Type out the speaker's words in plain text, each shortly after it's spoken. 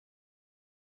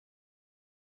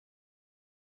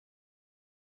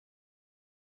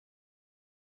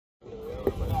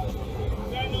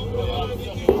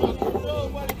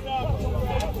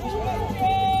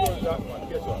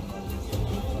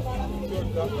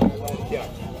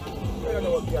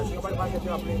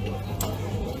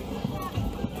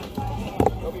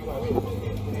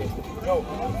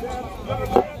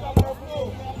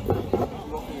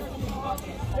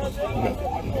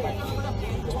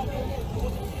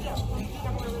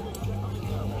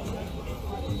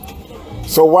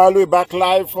So while we're back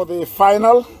live for the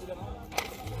final,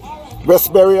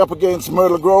 Westbury up against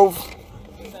Myrtle Grove.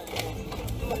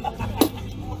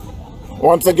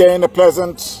 Once again, a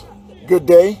pleasant, good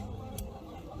day.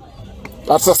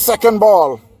 That's a second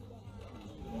ball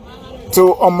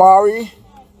to Omari.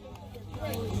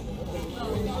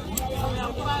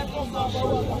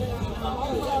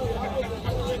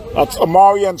 That's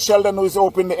Omari and Sheldon who's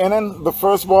opened the inning. The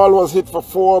first ball was hit for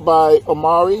 4 by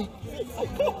Omari.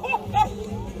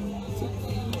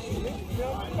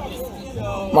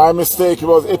 My mistake, it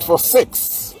was hit for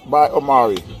 6 by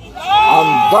Omari.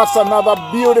 And that's another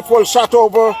beautiful shot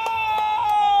over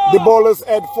the bowler's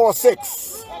head for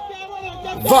 6.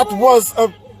 That was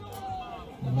a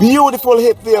beautiful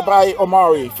hit there by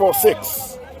Omari for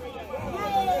 6.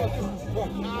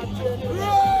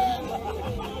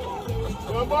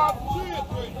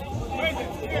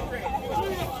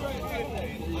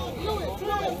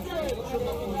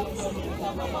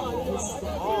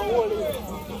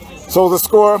 So the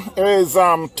score is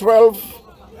 12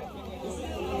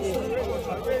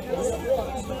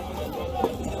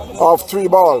 of 3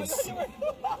 balls.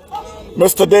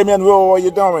 Mr. Damien, what are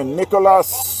you doing?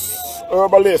 Nicholas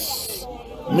Herbalist,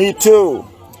 me too.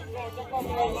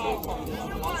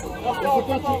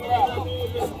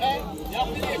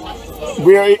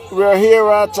 We're here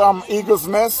at Eagles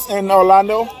Nest in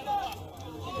Orlando.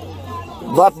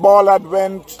 That ball had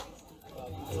went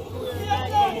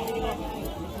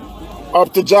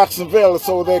up to Jacksonville,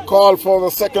 so they called for the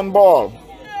second ball.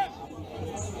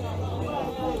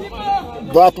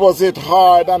 That was hit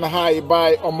hard and high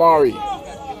by Omari.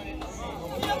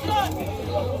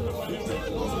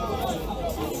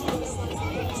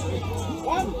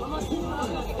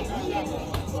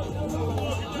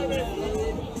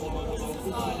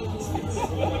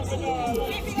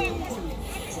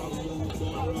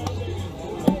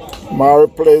 Omari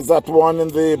plays that one in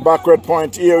the backward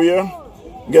point area.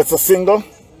 Gets a single.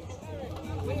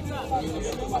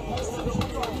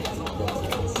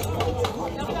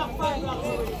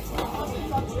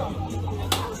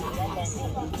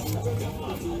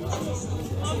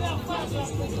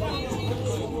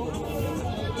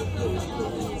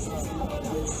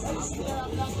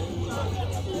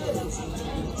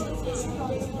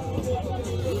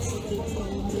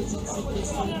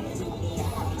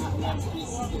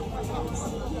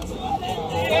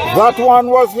 That one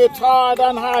was hit hard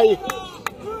and high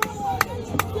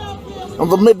on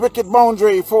the mid-wicket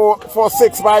boundary for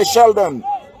 6 by Sheldon.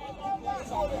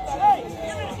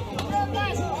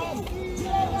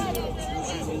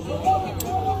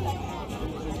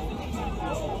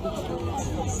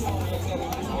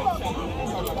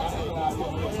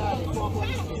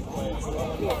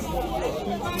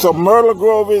 So Myrtle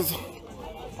Grove is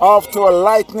off to a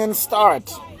lightning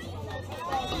start.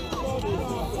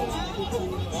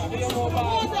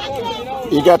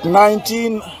 You got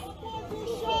 19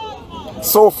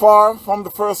 so far from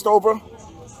the first over.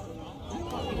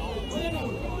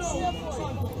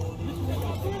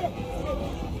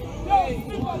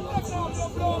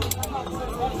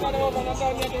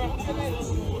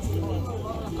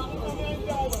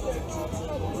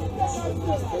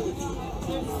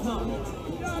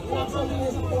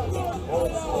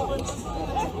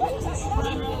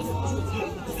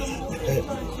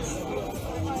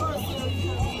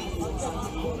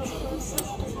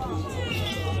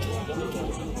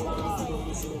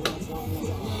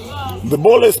 The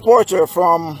ball is Porter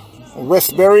from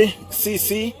Westbury,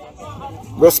 CC.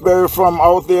 Westbury from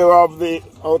out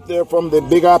there from the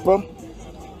Big Apple.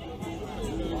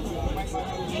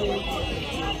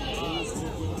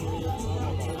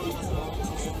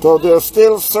 So they're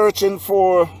still searching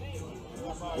for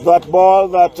that ball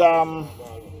that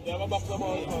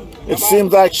it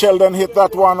seems like Sheldon hit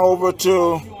that one over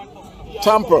to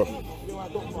Tampa.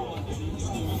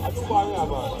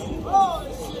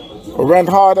 Went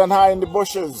hard and high in the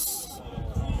bushes.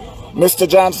 Mr.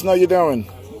 Johnson, how you doing?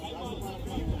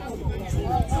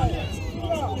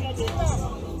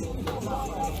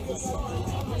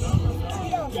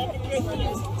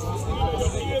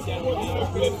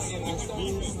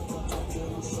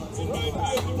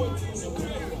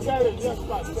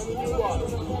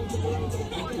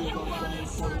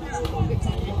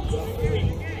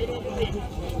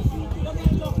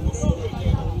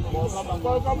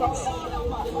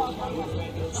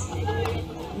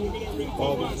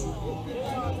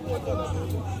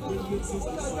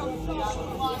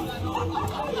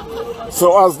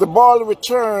 So as the ball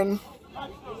returned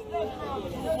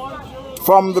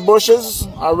from the bushes,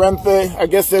 I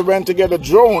guess they went to get a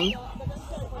drone,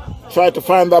 try to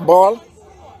find that ball.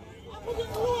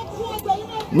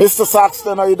 Mr.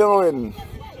 Saxton, how you doing?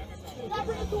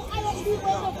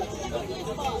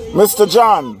 Mr.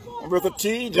 John, with a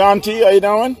T, John T, how you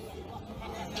doing?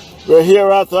 We're here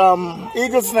at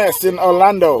Eagle's Nest in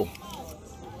Orlando.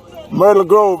 Myrtle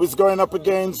Grove is going up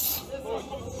against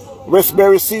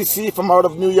Westbury CC from out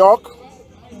of New York.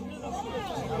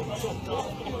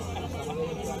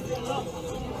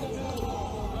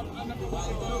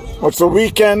 It's a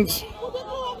weekend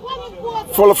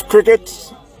full of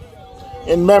cricket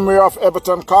in memory of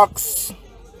Everton Cox,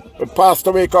 who passed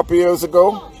away a couple years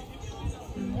ago.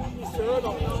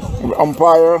 The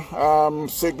umpire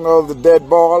signaled the dead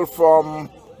ball from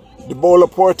the bowler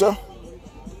Porter.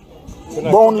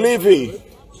 Bone Levy.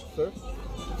 Sir?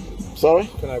 Sorry?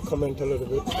 Can I comment a little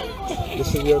bit?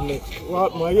 This is your next.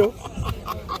 What, Mayo?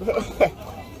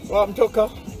 What, Tucker?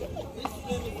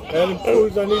 And he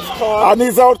pulls on his card. And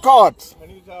he's out caught.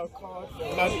 And he's out caught.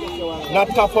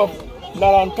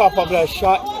 Not on top of that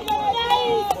shot.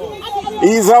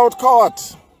 He's out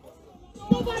caught.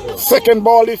 Second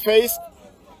ball he faced.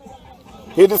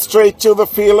 Hit it straight to the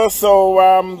fielder.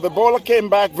 So the bowler came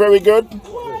back very good.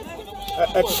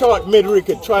 At short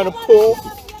mid-wicket, trying to pull,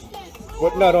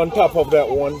 but not on top of that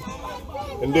one.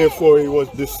 And therefore he was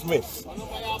dismissed.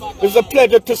 It's a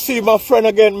pleasure to see my friend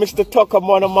again, Mr. Tucker,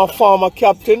 one of my former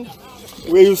captains.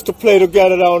 We used to play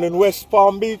together down in West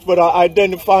Palm Beach, but I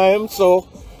identify him, so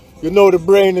you know the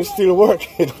brain is still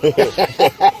working.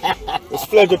 It's a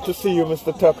pleasure to see you,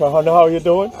 Mr. Tucker. And how are you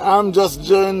doing? I'm just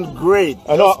doing great.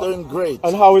 Doing great.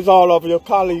 And how is all of your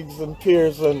colleagues and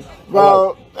peers? And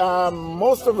well,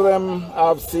 most of them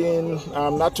I've seen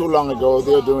not too long ago.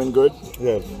 They're doing good.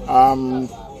 Yes.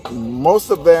 Most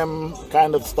of them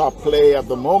kind of stopped play at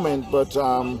the moment, but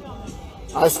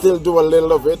I still do a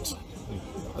little of it.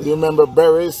 You remember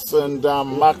Burris and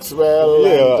Maxwell?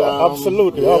 Yeah, and,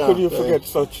 absolutely. Yeah, how could you forget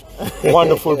such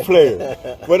wonderful players?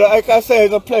 But like I say,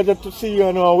 it's a pleasure to see you.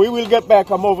 And we will get back.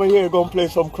 I'm over here going to play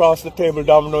some cross-the-table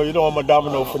domino. You know I'm a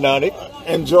domino fanatic.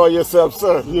 Enjoy yourself,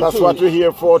 sir. That's what we're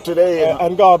here for today.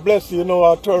 And God bless you. You know,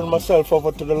 I turn myself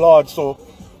over to the Lord, so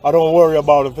I don't worry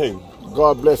about a thing.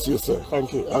 God bless you, sir.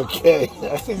 Thank you. Okay.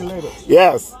 I'll see you later.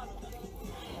 Yes.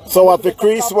 So at the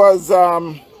crease was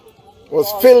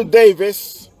Phil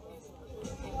Davis.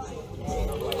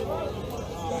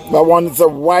 That one is a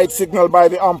wide signal by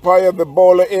the umpire. The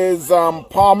bowler is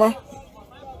Palmer.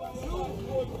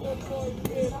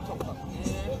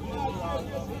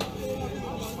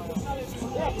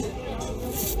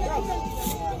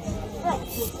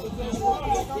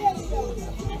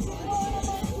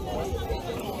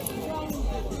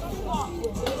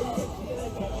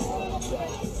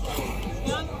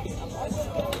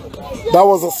 That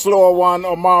was a slower one.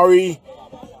 Omari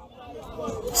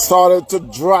started to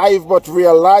drive but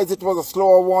realized it was a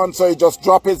slower one, so he just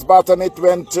dropped his bat and it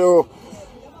went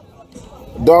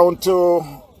down to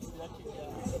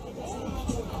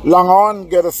long on,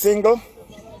 get a single.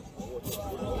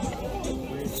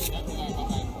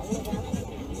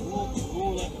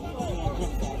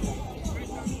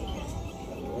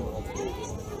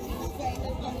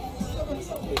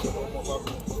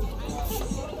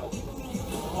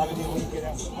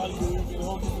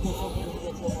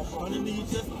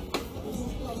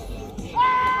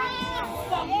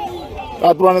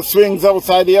 That one swings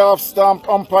outside the off stump.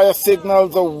 Umpire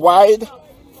signals a wide.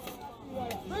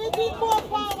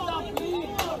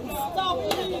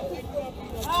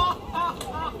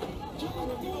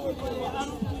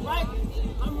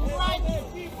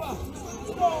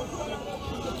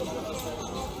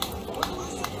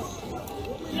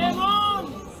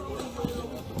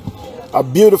 A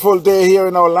beautiful day here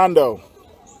in Orlando.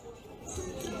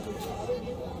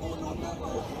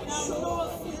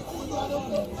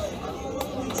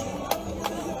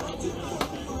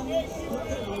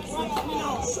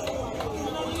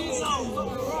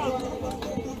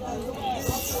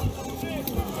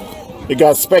 You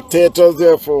got spectators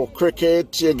there for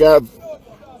cricket.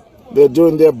 They're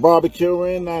doing their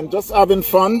barbecuing and just having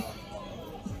fun.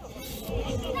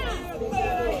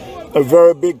 A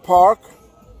very big park.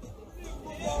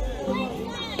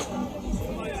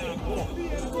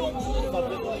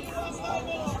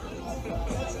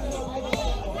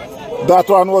 That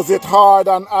one was hit hard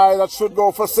and high. That should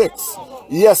go for 6.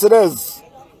 Yes, it is.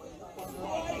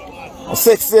 A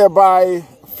 6 there by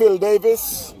Phil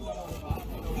Davis.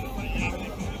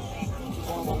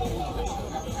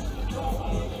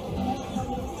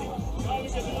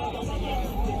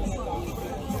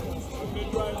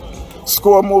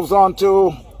 Score moves on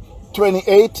to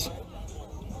 28.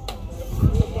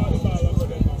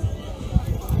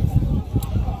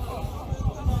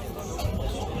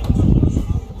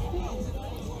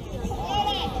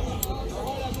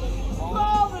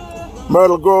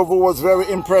 Myrtle Grove, who was very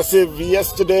impressive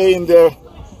yesterday in their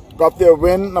got their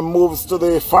win and moves to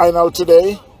the final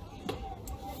today.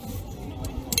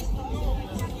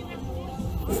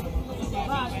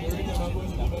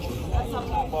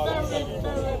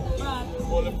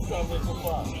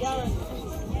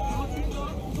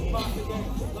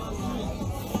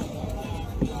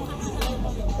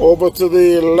 Over to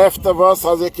the left of us,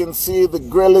 as you can see, the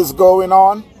grill is going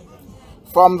on.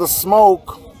 From the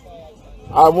smoke,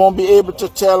 I won't be able to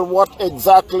tell what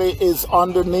exactly is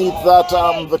underneath that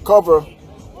the cover,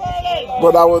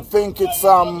 but I would think it's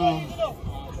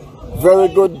very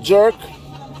good jerk.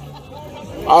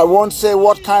 I won't say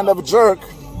what kind of jerk.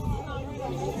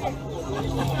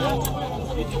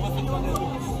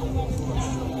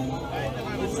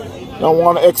 Don't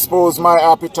want to expose my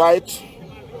appetite.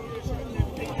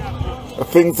 The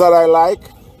things that I like.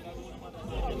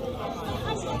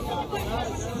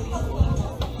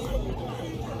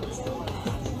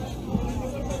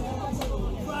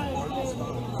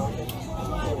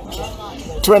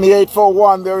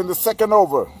 (28-1). They're in the second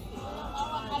over.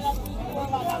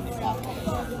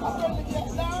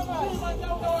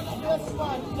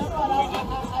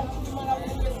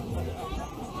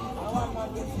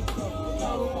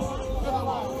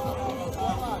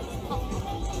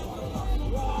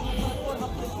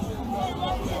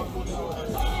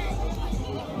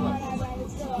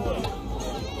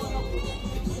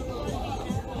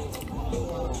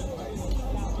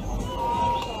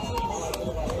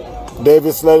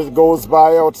 Davis let it goes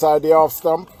by outside the off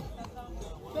stump.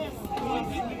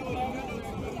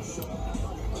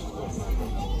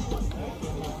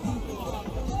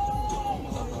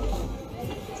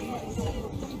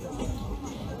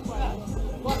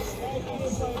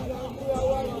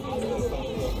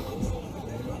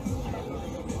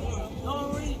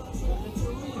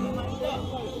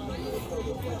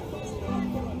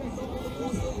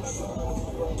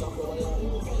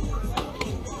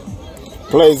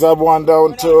 Plays up one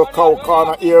down to Cow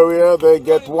Corner area. They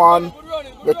get one.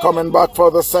 They're coming back for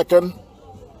the second.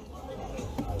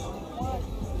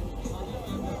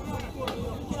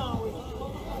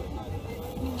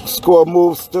 Score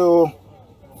moves to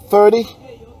 30.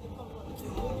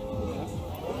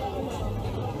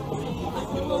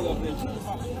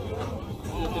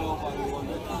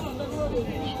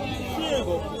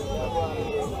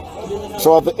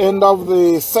 So at the end of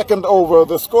the second over,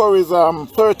 the score is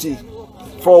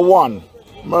 30-1,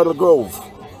 Myrtle Grove.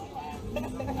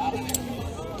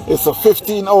 It's a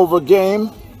 15-over game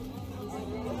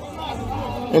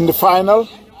in the final.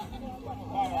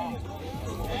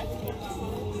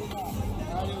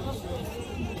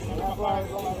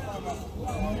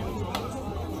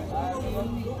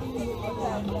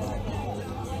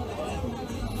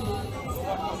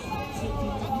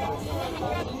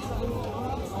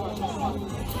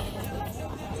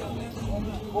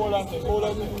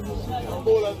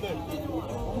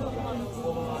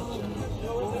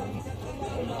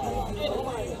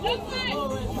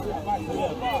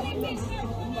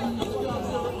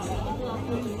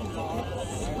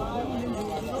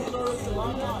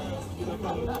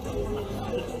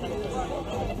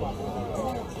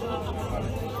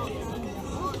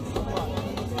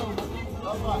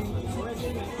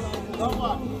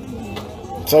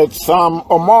 So it's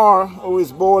Omar who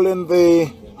is bowling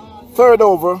the third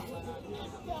over.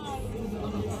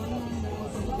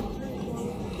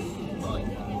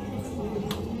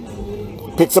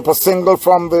 Picks up a single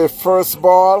from the first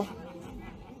ball.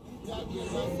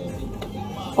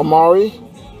 Omari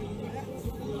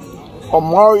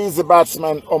is the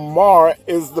batsman. Omar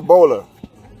is the bowler.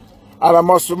 And I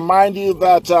must remind you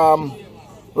that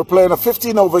we're playing a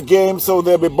 15-over game, so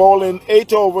they'll be bowling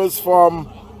 8 overs from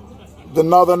the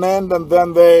northern end, and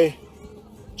then they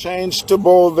change to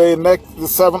bowl the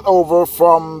 7th over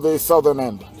from the southern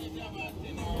end.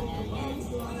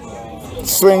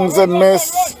 Swings and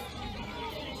miss.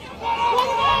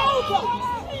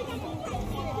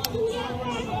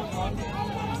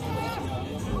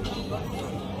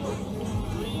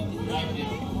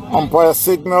 Umpire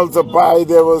signals a bye.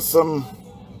 There was some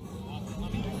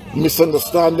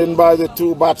misunderstanding by the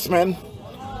two batsmen.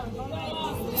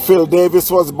 Phil Davis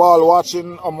was ball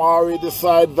watching. Omari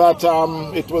decided that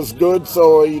it was good,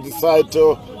 so he decided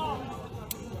to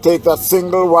take that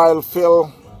single while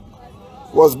Phil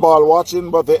was ball watching,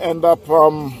 but they end up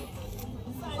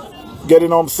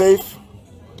getting home safe.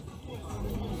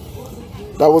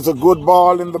 That was a good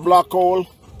ball in the black hole.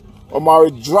 Omari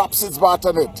drops his bat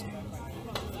on it.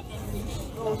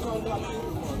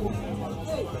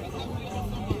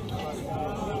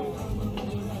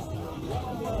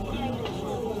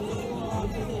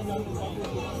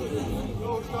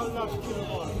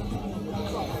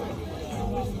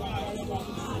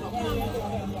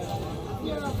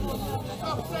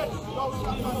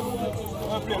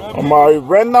 Omari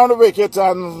ran down the wicket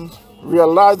and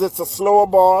realized it's a slower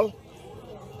ball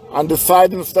and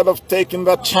decided instead of taking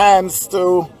that chance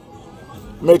to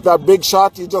make that big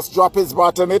shot, he just dropped his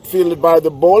bat on it, fielded by the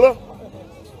bowler.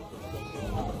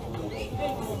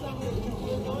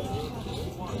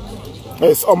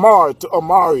 It's Omar to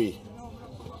Omari.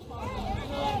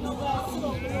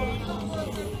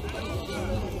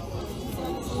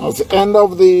 At the end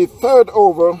of the third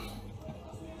over,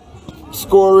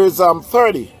 score is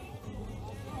 30.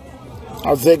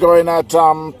 As they're going at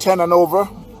 10 and over.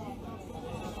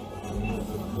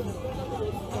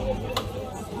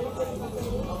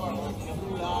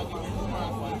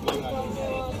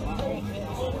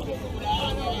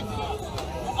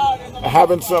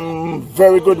 Having some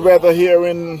very good weather here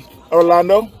in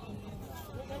Orlando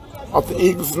at the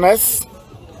Eagles Nest.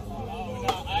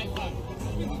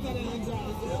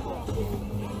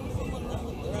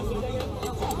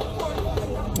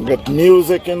 You got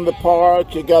music in the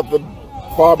park, you got the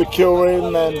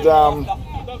barbecuing and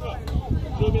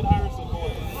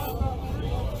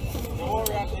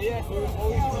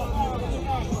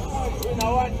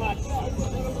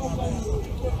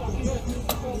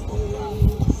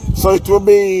so it will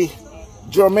be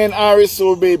Jermaine Harris who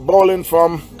will be bowling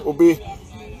the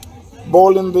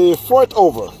fourth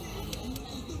over.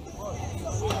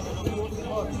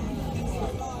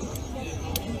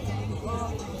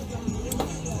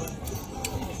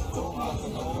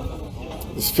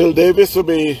 Phil Davis will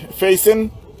be facing.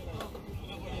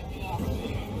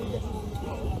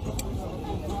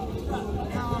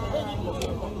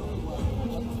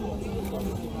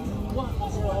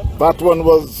 That one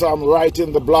was right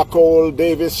in the black hole.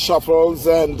 Davis shuffles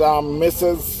and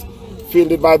misses,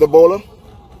 fielded by the bowler.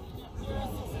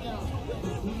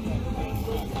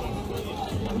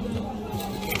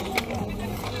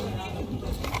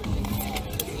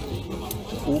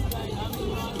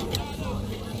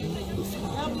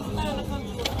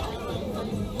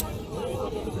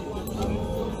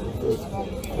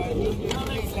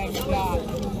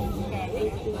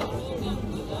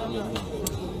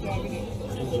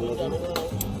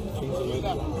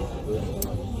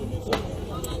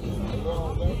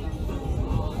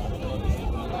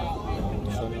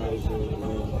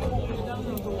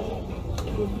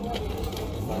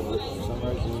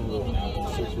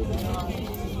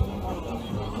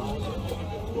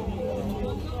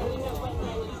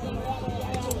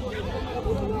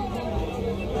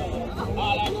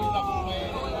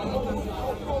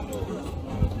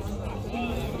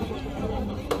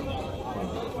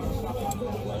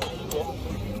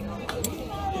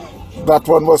 That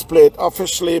one was played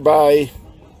officially by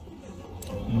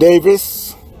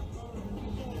Davis.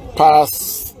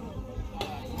 Pass.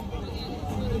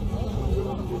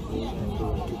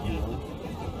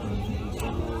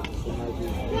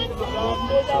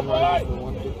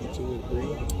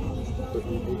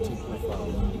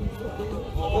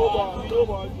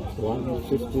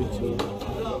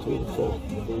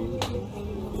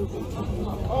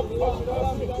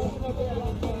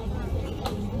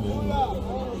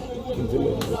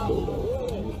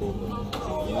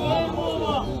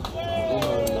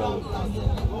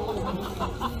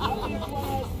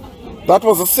 That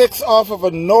was a 6 off of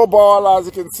a no ball. As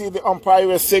you can see, the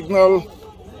umpire signal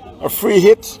a free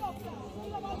hit.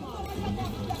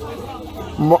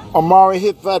 Omari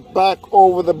hit that back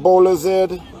over the bowler's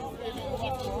head.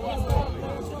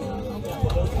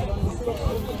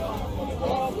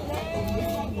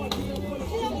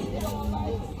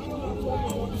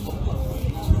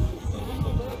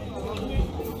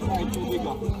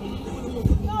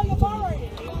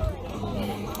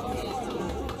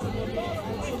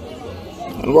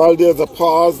 And while there's a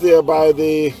pause there by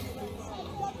the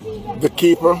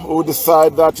keeper who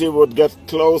decided that he would get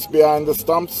close behind the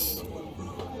stumps.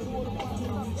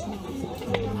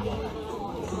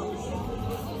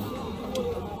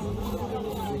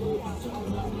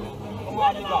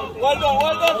 Well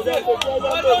done, Phil.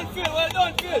 Well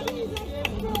done, Phil.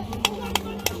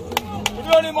 Good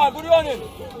running, man. Good running.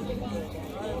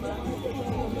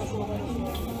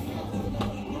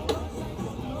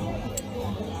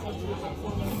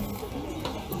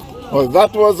 Well,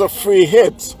 that was a free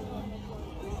hit,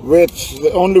 which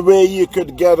the only way you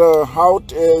could get a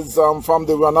out is from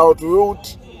the run-out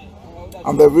route.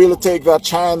 And they really take that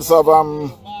chance of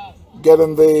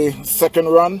getting the second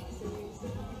run.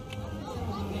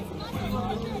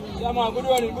 Yeah, man, good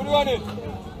running, good running.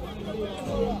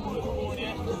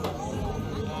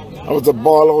 That was the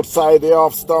ball outside the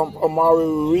off stump. Omari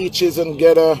reaches and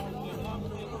get a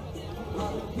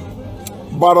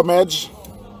bottom edge.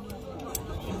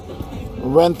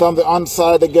 Went on the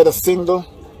onside to get a single.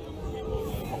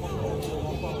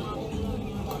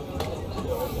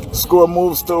 Score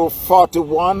moves to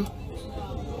 41.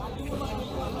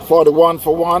 41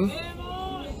 for 1.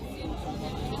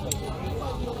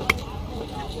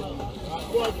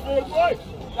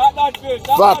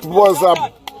 That was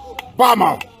a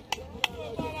bomber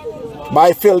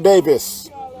by Phil Davis.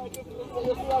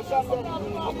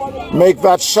 Make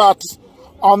that shot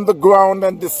on the ground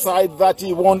and decide that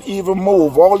he won't even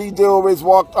move. All he did is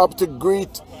walk up to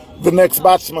greet the next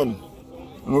batsman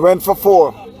and went for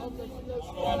 4.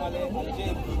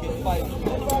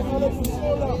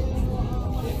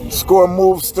 Score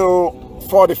moves to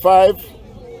 45.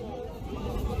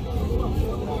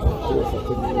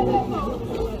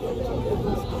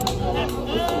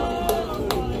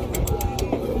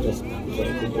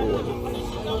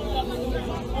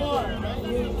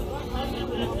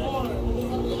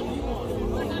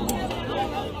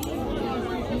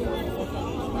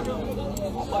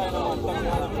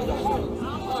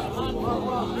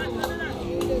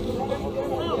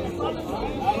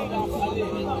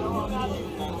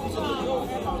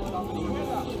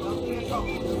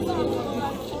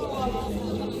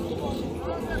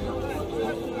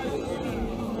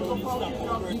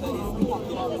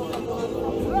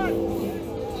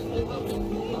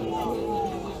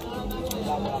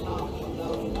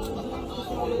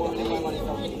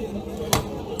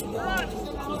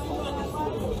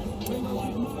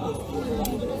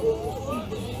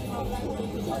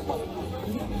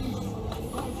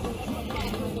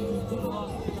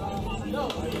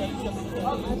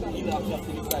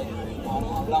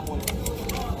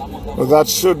 Well, that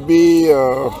should be,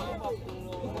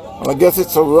 I guess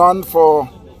it's a run for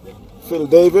Phil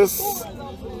Davis.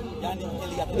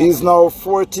 He's now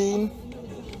 14.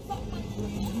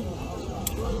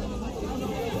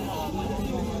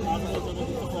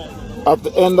 At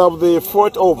the end of the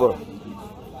 4th over,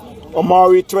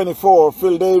 Omari 24,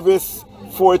 Phil Davis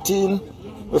 14.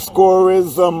 The score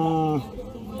is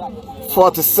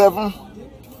 47.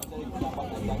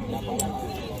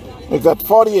 It's at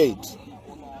 48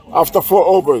 after 4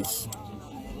 overs.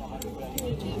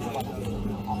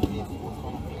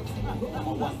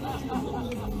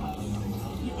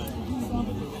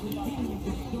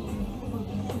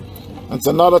 It's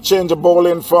another change of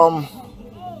bowling from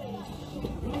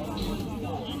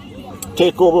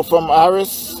takeover from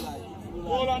Harris.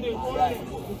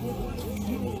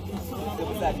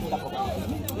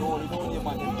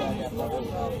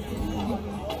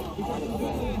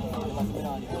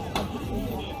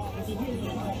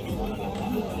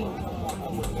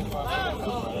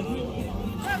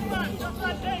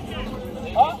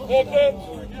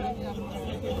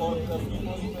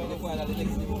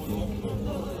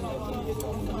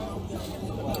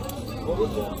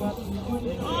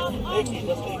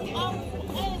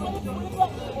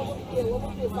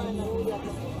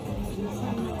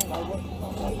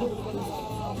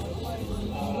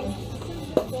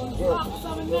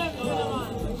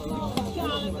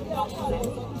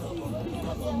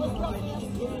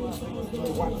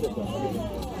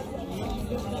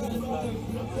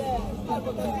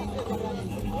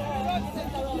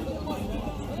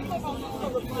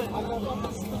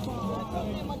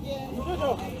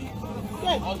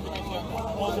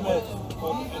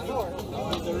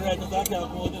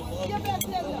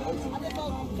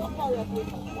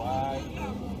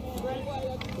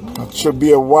 It should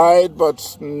be a wide,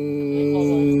 but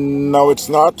no, it's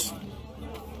not.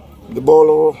 The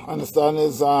bowler, I understand,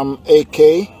 is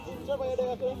AK.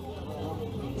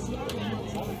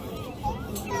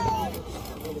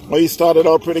 Well, he started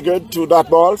out pretty good, 2 dot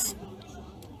balls.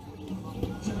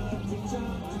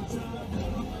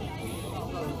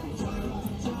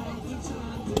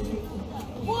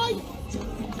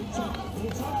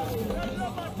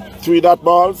 Three dot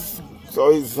balls,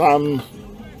 so he's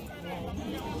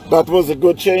that was a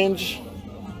good change.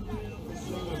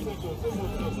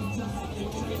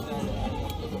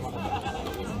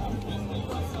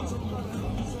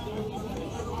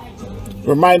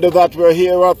 Reminder that we're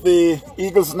here at the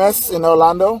Eagle's Nest in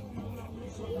Orlando.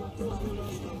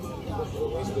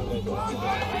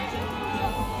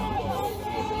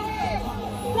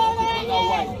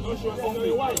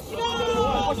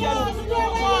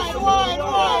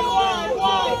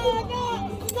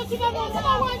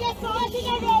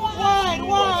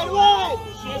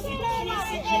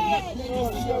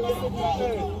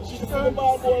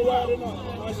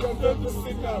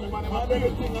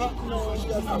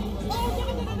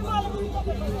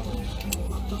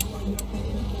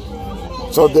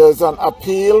 So there's an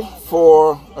appeal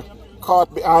for a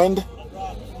caught behind.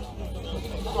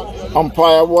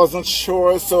 Umpire wasn't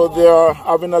sure, so they're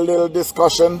having a little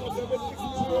discussion.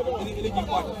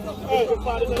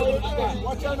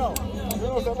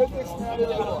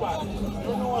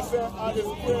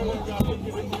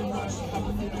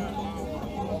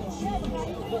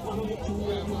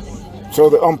 So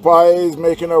the umpire is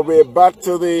making her way back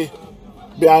to the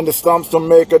behind the stumps to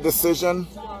make a decision.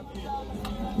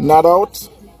 Not out.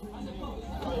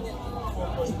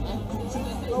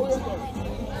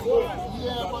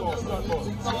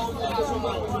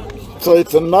 So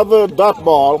it's another dot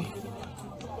ball.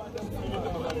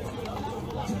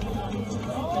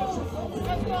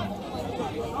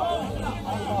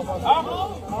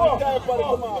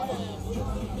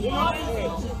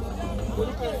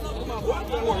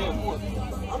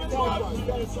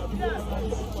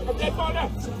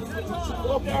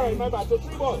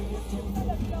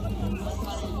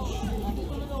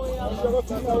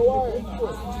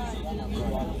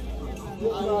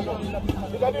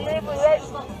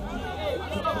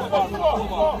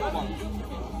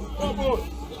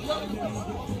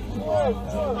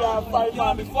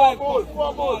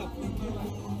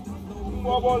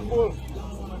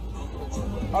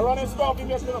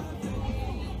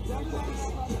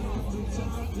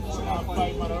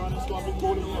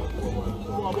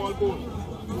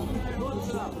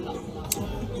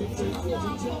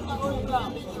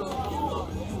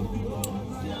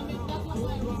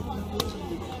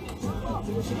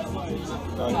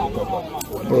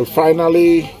 Well,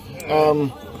 finally,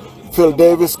 Phil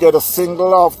Davis get a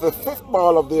single off the fifth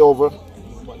ball of the over.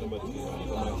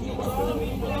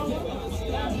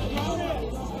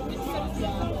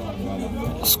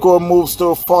 Score moves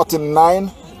to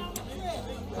 49.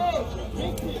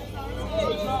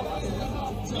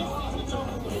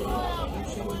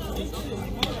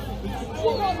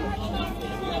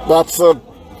 That's a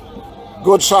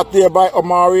good shot there by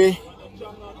Omari.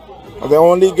 They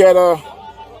only get a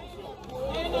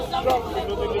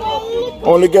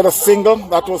single.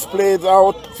 That was played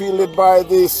out, fielded by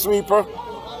the sweeper.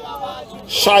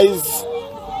 Shies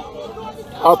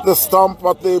at the stump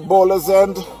at the bowler's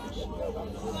end.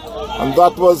 And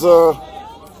that was a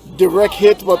direct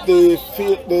hit, but the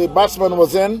batsman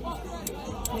was in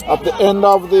at the end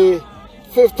of the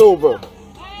fifth over.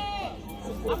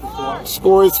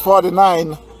 Score is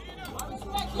 49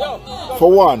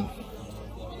 for 1.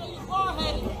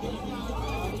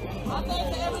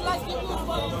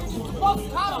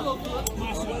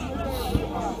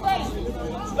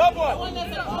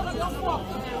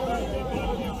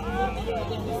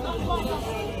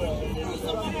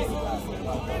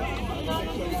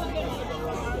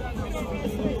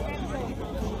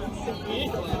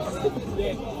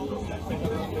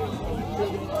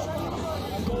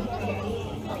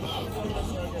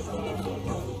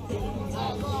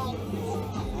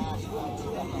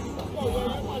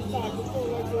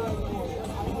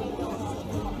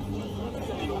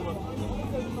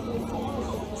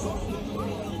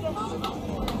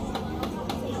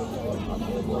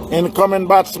 Incoming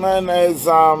batsman is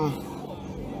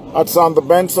that's on the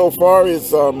bench so far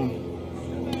is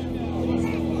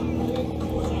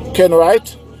Ken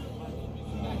Wright.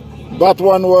 That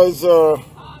one was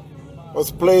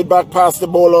played back past the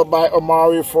bowler by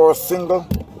Omari for a single.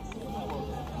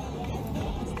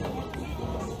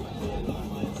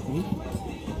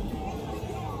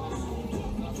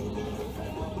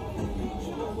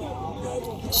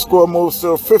 Score moves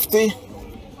to 50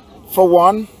 for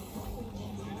 1.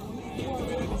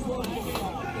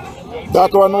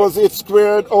 That one was it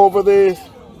squared over the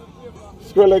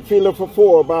square leg fielder for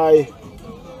 4 by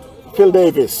Phil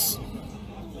Davis.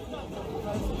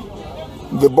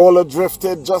 The bowler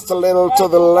drifted just a little to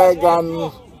the leg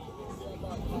and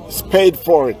paid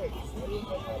for it.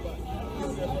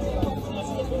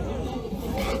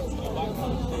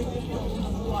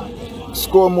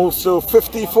 Score moves to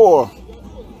 54.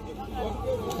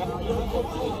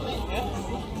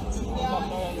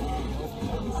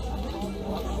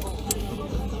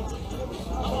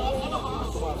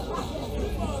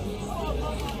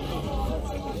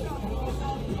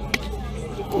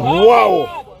 Wow!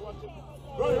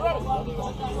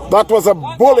 That was a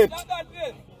bullet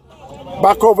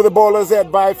back over the bowler's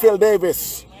head by Phil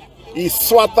Davis. He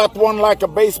swat that one like a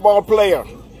baseball player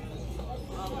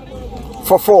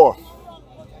for 4.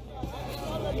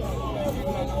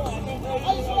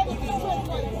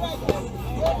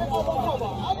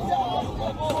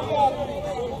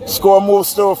 Score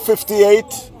moves to 58.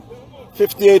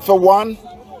 58 for 1.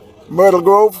 Myrtle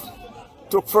Grove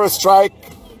took first strike.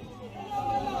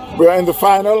 We are in the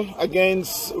final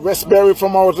against Westbury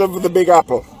from out of the Big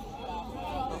Apple.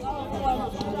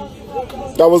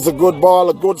 That was a good ball,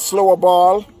 a good slower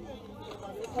ball.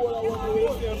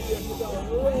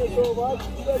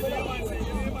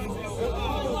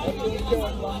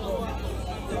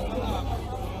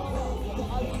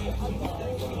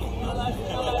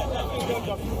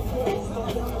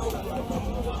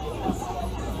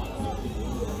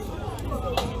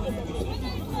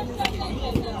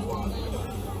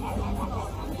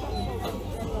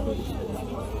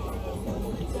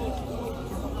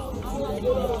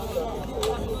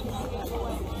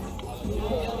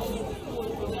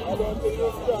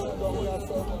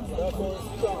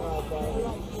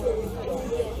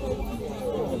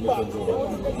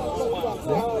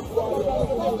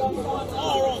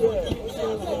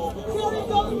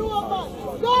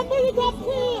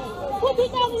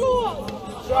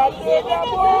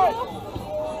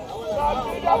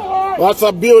 That's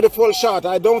a beautiful shot.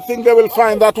 I don't think they will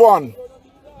find that one.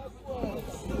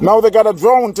 Now they got a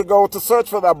drone to go to search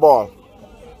for that ball.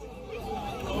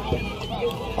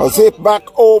 I'll see it back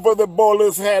over the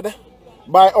bowler's head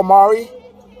by Omari.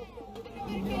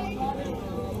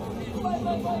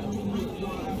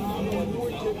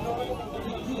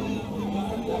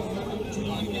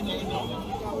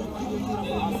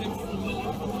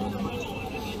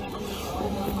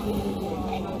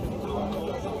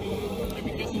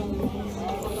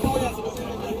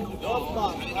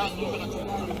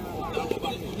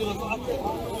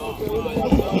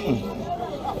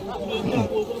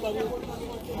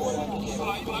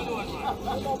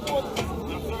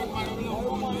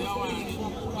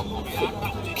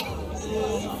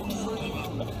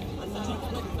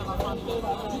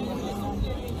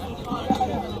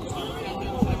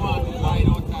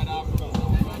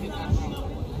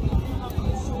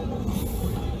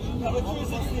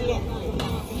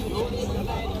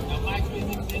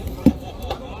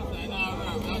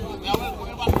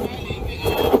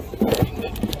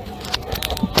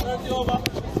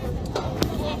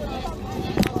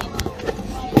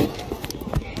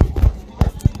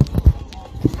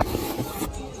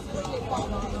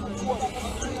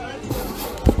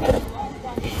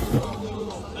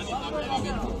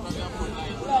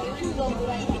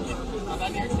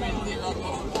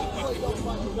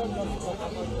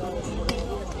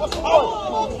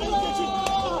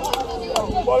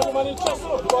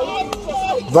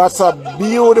 That's a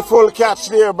beautiful catch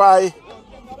there by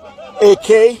AK.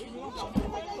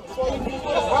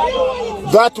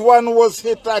 That one was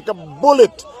hit like a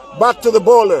bullet back to the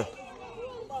bowler.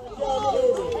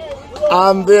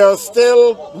 And they're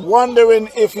still wondering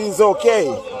if he's okay.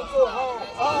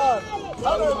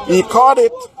 He caught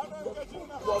it,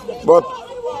 but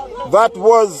that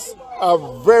was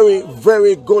a very,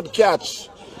 very good catch.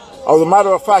 As a matter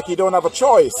of fact, he don't have a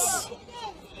choice.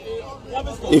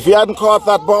 If he hadn't caught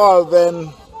that ball,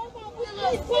 then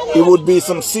it would be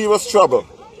some serious trouble.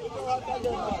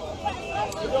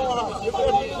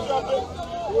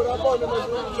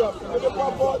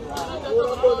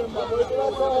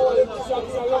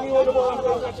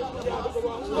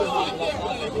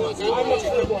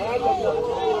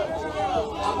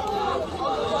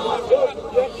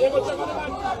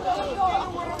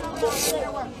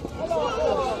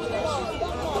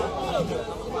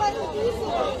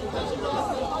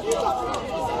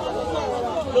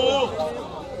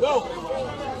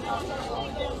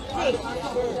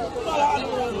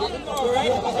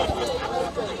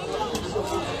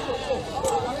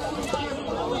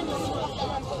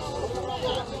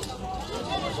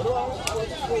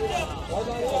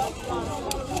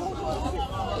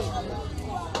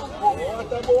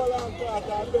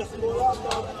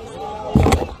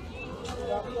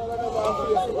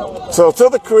 So to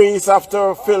the crease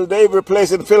after Phil Davis,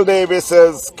 replacing Phil Davis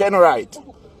as Ken Wright.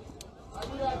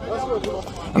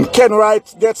 And Ken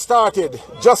Wright gets started,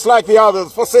 just like the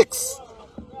others, for 6.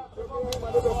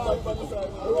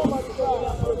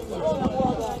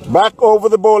 Back over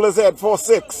the bowler's head for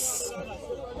 6.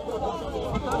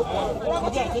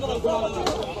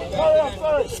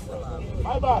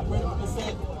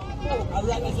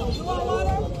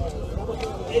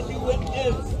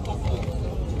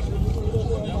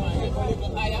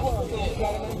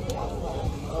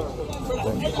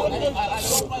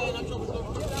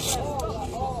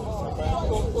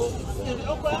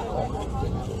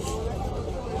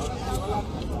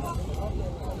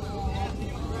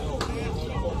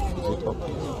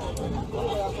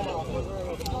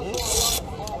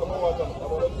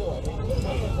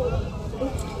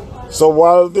 So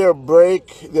while there's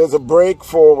a break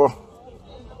for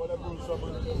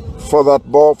that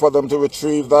ball, for them to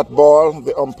retrieve that ball,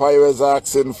 the umpire is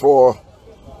asking for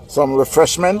some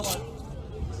refreshment.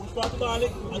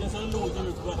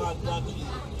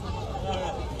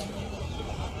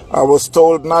 I was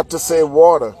told not to say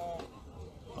water.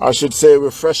 I should say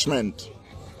refreshment.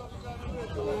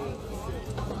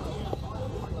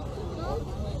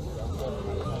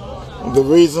 The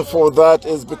reason for that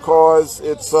is because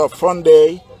it's a fun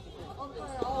day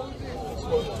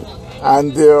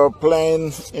and they're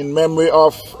playing in memory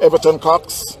of Everton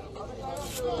Cox.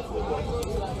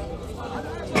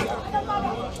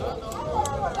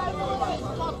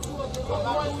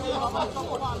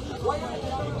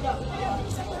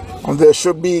 And there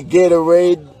should be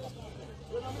Gatorade,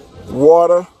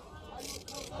 water,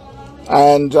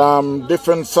 and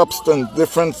different substance,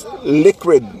 different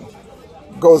liquid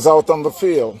goes out on the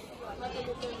field.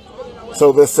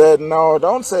 So they said, no,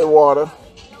 don't say water.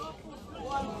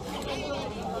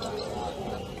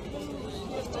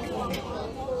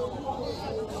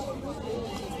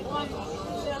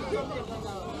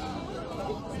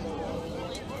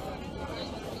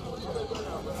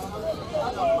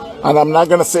 And I'm not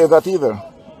going to say that either.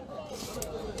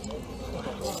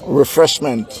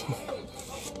 Refreshment.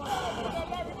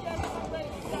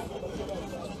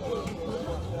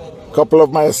 A couple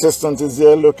of my assistants is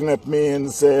here looking at me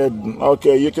and said,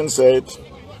 okay, you can say it.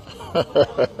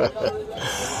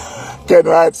 Can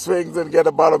ride swings and get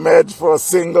a bottom edge for a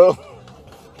single.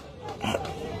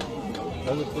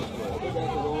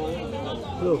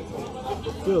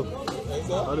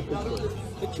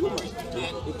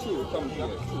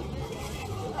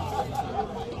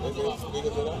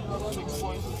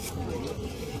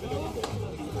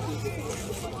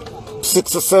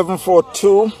 Six or seven for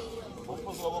two.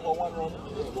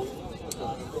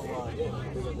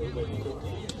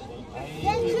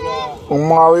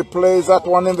 Omari plays that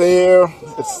one in the air.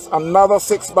 It's another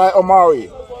 6 by Omari.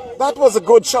 That was a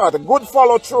good shot, a good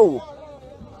follow through.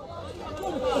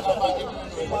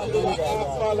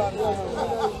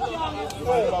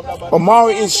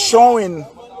 Omari is showing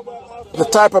the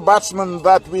type of batsman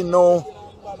that we know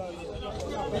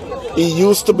he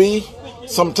used to be.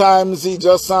 Sometimes he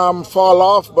just fall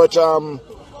off, but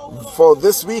for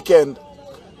this weekend,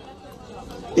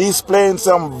 he's playing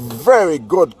some very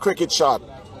good cricket shot.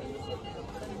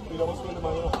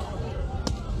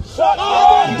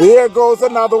 There goes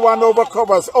another one over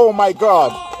covers. Oh my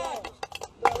God.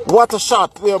 What a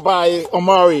shot there by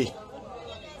Omari.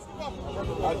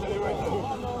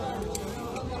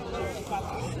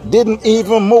 Didn't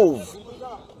even move.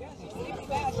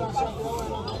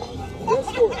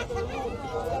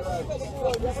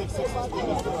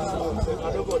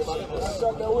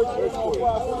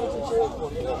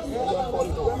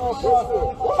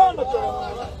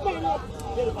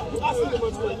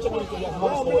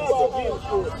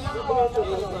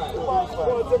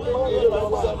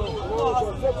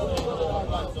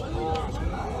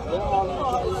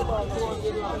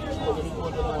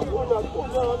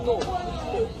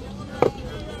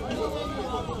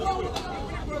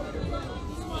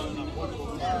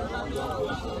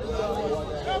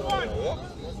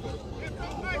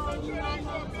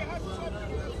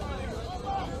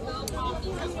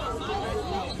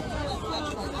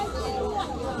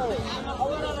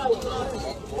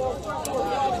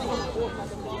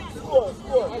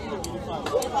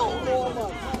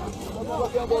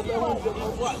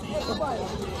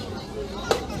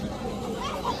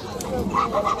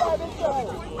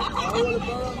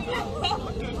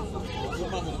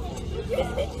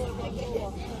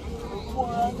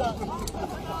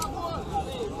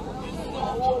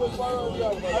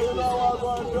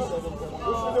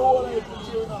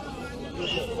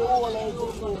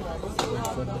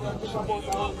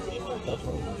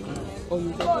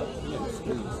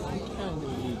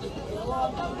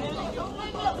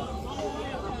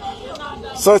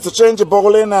 So it's a change of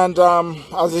bowling, and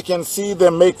as you can see, they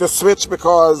make the switch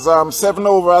because 7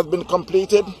 over has been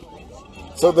completed.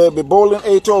 So they'll be bowling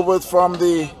 8 overs from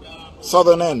the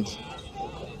southern end.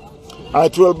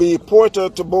 It will be Porter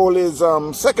to bowl his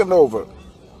second over.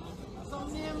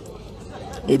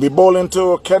 He'll be bowling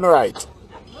to Kenwright.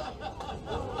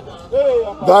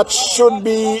 That should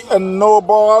be a no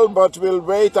ball, but we'll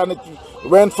wait, and it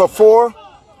went for 4.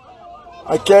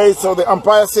 Okay, so the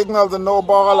umpire signaled the no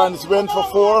ball and it went for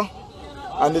 4.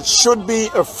 And it should be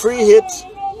a free hit.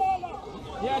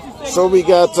 So we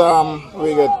get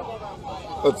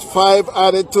 5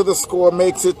 added to the score,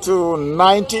 makes it to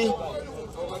 90.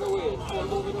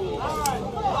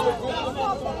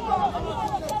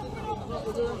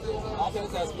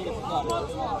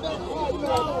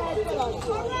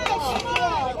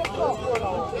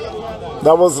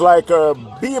 That was like a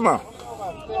beamer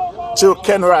to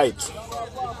Ken Wright.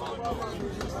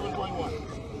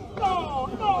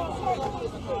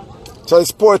 So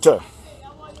it's Porter.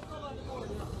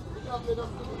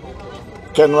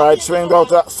 Ken Wright swings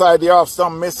outside the off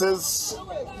stump, misses.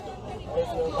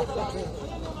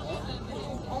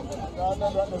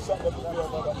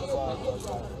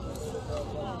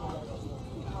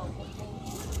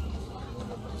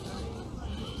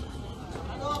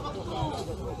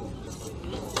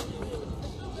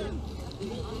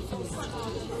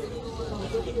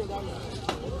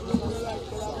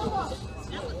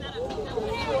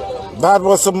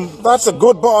 That's a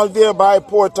good ball there by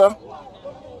Porter.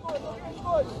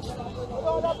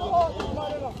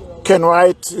 Ken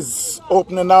Wright is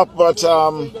opening up, but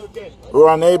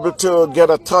we're unable to get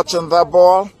a touch on that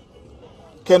ball.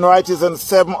 Ken Wright is in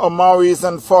 7, Omari is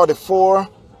in 44.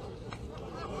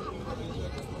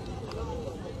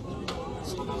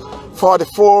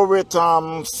 44 with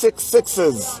 6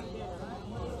 sixes.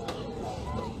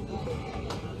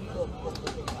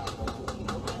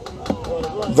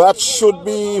 That should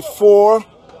be 4.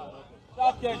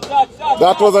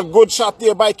 That was a good shot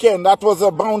there by Ken. That was a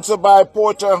bouncer by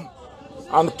Porter.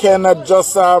 And Ken had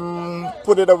just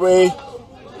put it away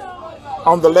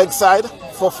on the leg side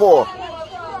for 4.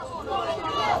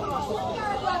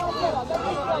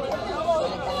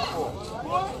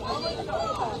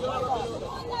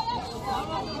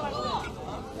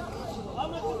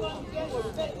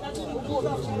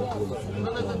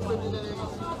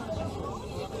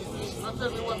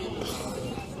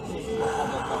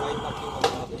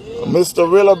 Mr.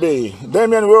 Willoughby,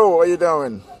 Damien Rowe, what are you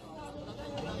doing?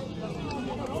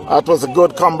 That was a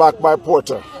good comeback by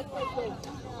Porter.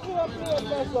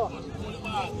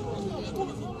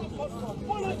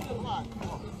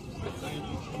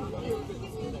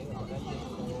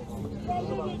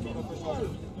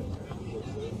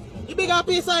 You big up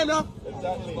piece time now?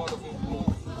 Exactly.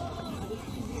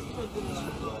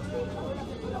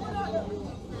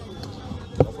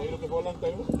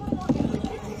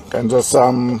 And just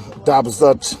dabs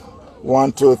that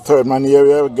one to third man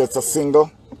area, gets a single.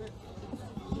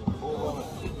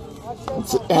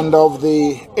 It's the end of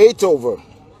the 8th over.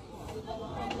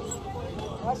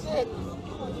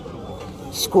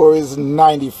 Score is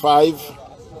 95.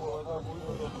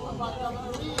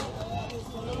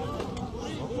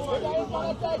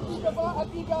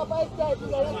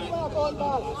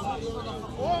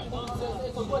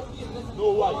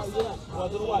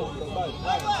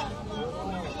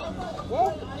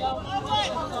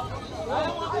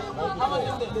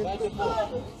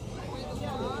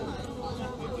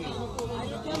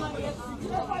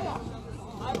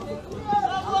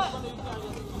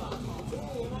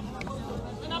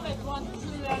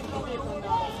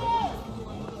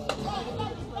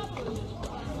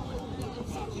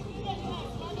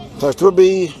 So it will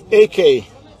be AK.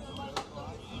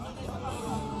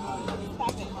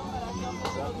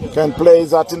 Can play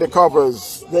that in the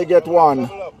covers. They get 1.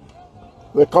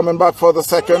 They're coming back for the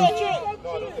second.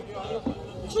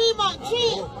 3 man,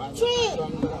 3.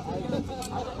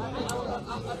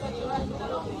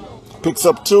 Picks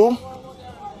up 2.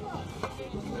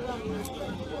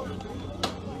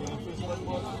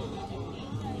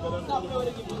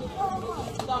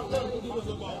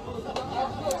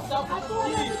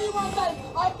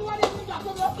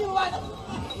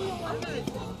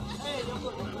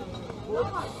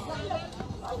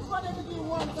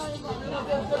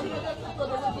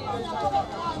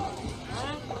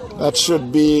 That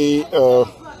should be a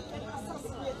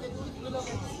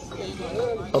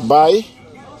bye.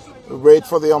 Wait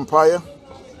for the umpire.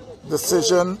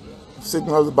 Decision,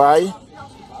 signals bye.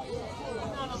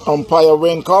 Umpire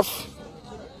Raincoff.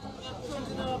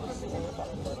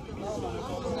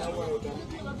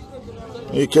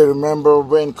 You can remember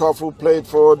Raincoff, who played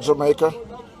for Jamaica.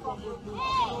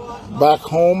 Back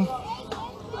home,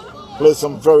 played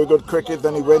some very good cricket.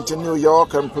 Then he went to New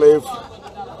York and played.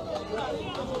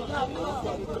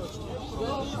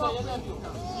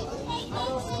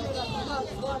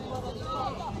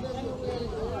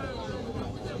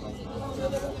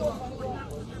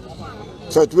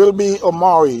 So it will be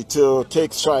Omari to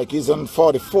take strike. He's on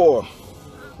 44.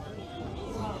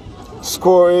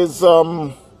 Score is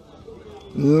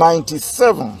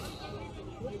 97.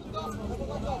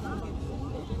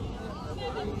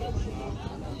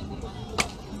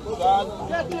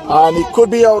 And he could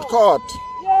be out caught.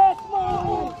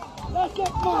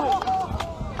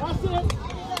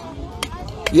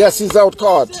 Yes, he's out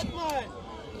caught.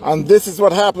 And this is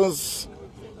what happens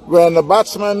when the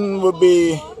batsman would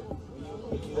be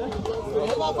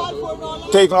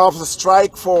taking off the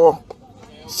strike for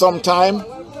some time.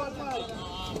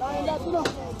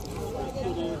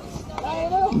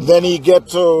 Then he get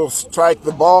to strike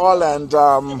the ball, and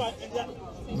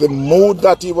the mood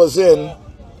that he was in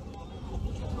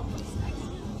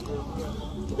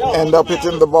end up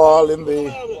hitting the ball in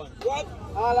the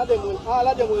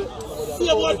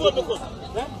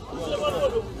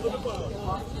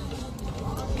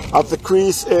at the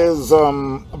crease is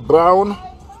Brown.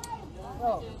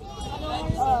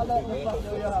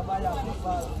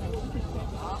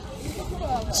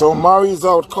 So Murray's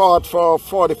out caught for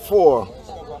 44.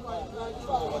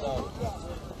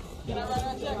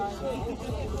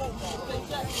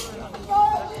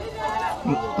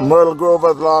 Myrtle Grove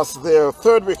has lost their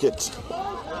third wicket.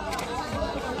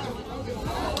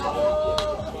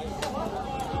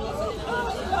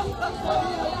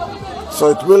 So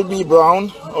it will be Brown,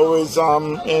 who is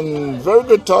in very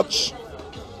good touch.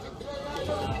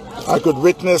 I could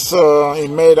witness he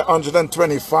made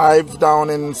 125 down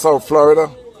in South Florida.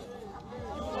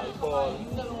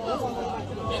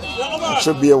 It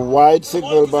should be a wide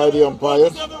signal by the umpire.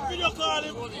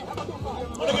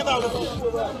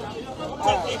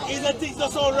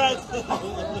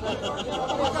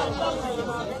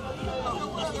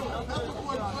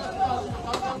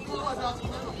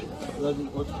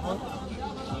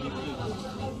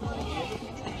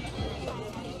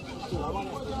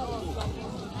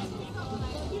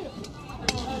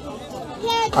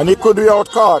 And he could be out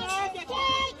caught.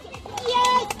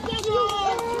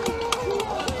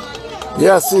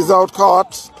 Yes, he's out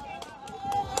caught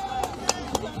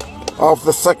of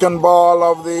the second ball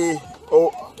of the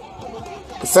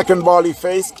second ball he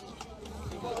faced.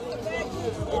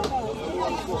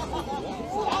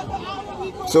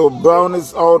 So Brown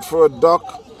is out for a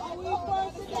duck.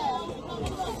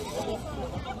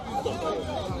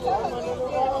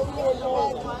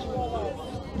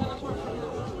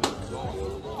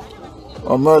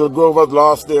 Myrtle Grove has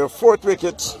lost their fourth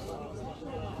wicket.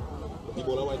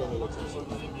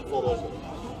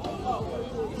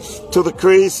 To the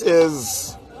crease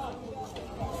is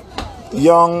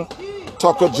young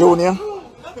Tucker Jr.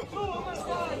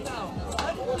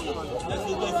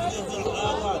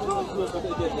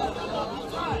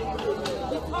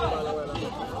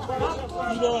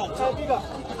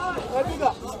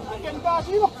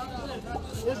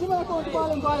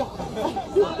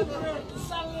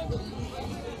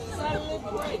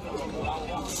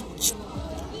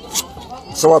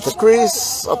 So at the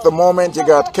crease, at the moment, you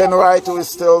got Ken Wright, who is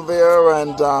still there,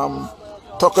 and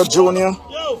Tucker Jr.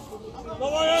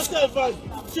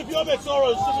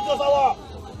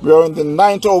 We are in the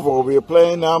 9th over. We are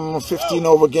playing 15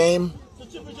 over game.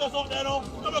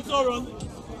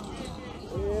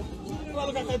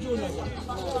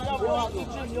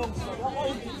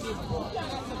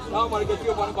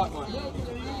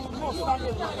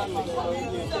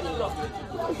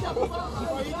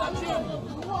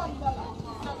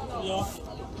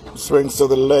 Swings to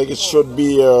the leg. It should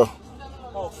be a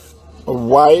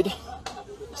wide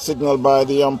signal by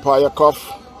the umpire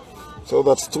cuff. So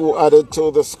that's 2 added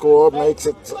to the score, makes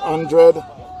it 100.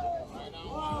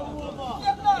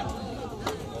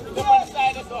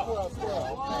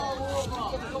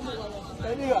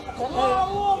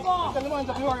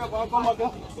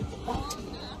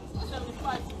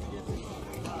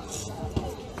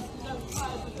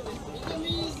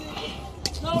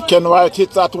 Ken Wright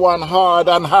hits that one hard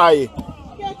and high.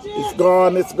 It's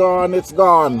gone, it's gone, it's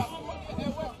gone.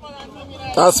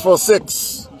 That's for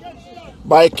 6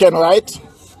 by Ken Wright.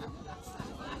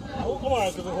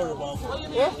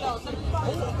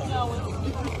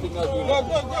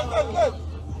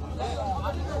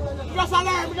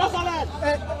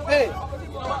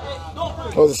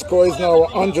 So the score is now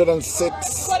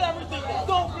 106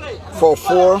 for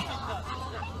 4.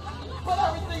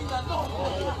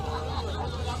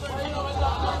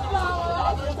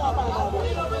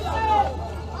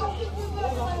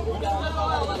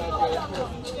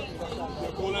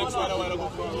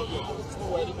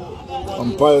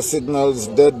 Umpire signals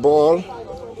dead ball.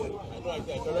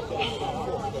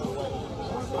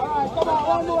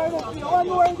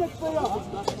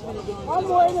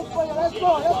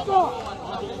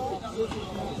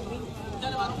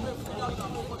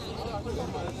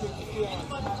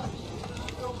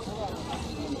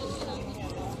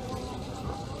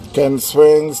 Ken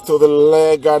swings to the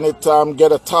leg and it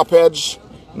get a top edge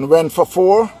and went for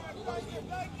 4.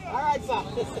 Alright, sir.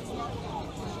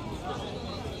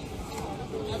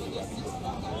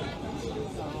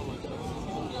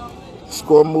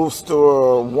 Score moves to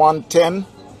 110.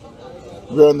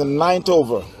 We're in the 9th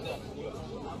over.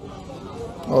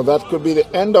 Oh, that could be the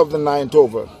end of the 9th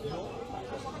over.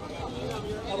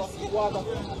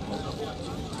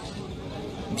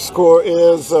 Score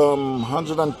is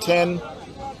 110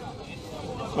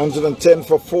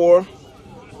 for 4.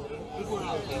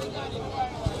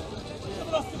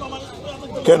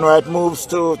 Kenwright moves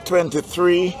to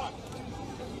 23.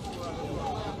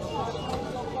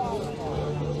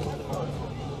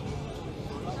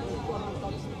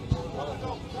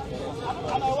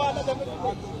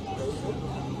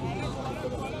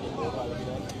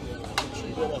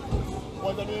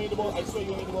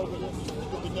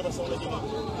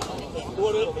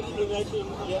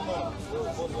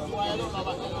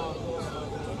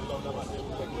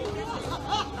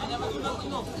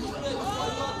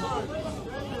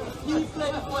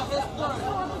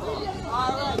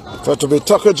 So to be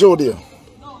Tucker Jody.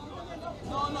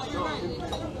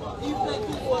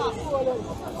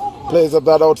 Plays up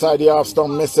that outside the half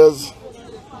stump, misses.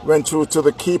 Went through to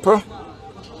the keeper.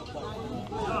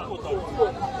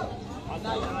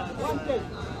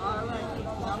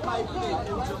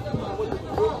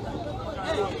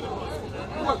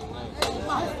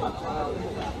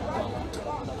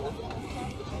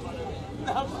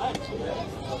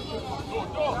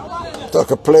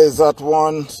 Tucker plays that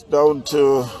one down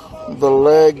to the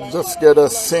leg, just get a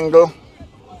single.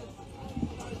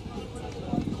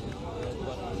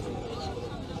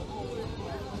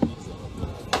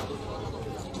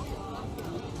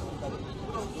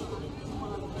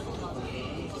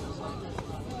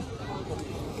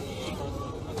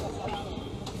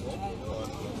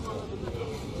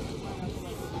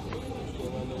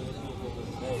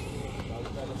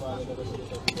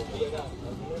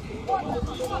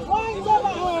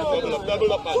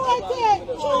 Double up, man.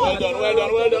 Well done, well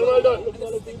done, well done, well done.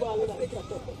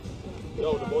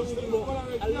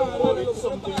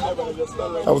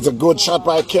 That was a good shot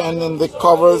by Ken in the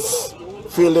covers,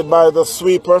 fielded by the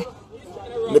sweeper.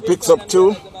 And he picks up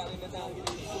 2.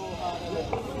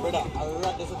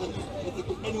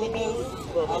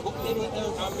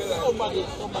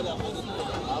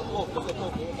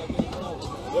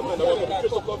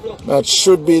 That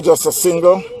should be just a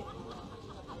single.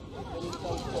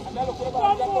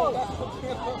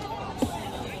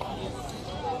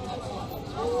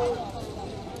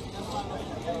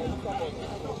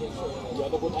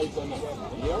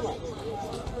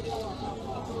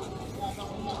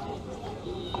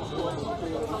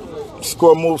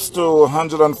 Score moves to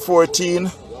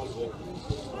 114.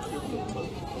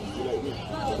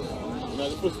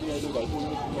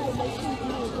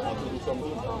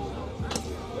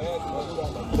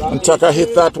 And Tucker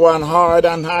hit that one hard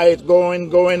and high,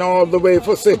 going all the way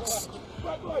for 6.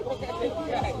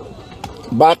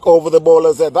 Back over the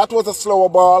bowler's head. That was a slower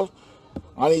ball,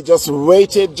 and he just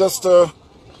waited just a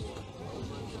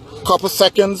couple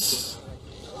seconds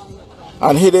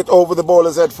and hit it over the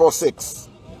bowler's head for 6.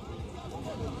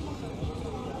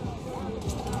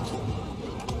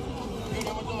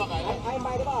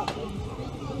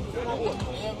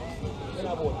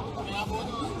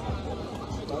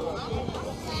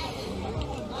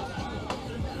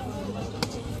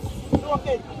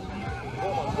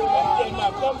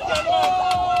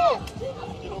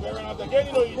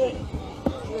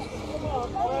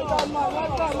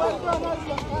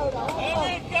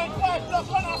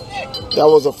 That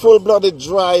was a full-blooded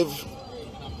drive.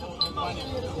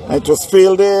 It was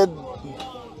fielded.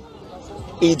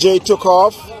 EJ took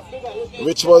off,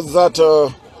 which was that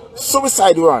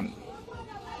suicide run.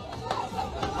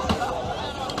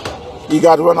 He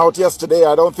got run out yesterday.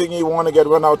 I don't think he want to get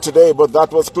run out today, but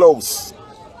that was close.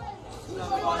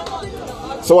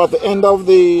 So at the end of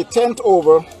the 10th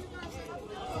over,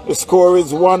 the score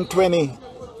is 120.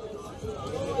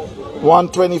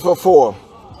 120 for 4.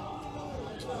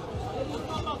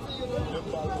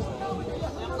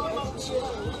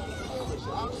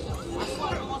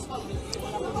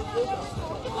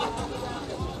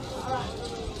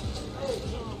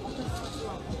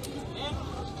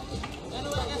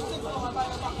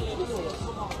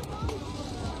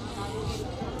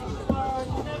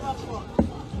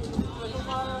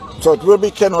 So it will be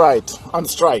Kenwright on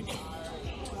strike.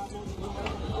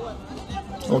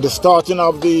 On the starting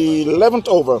of the 11th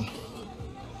over.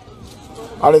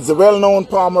 And it's a well-known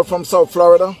palmer from South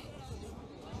Florida,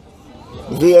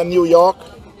 via New York,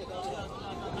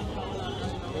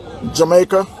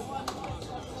 Jamaica,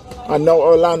 and now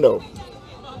Orlando.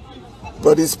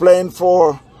 But he's playing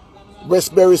for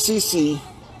Westbury CC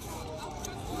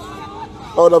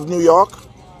out of New York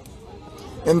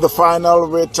in the final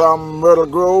with Myrtle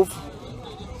Grove.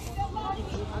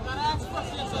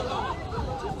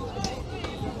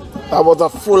 That was a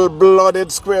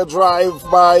full-blooded square drive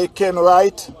by Ken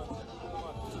Wright.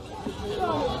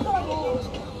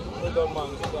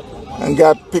 And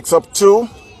picks up 2.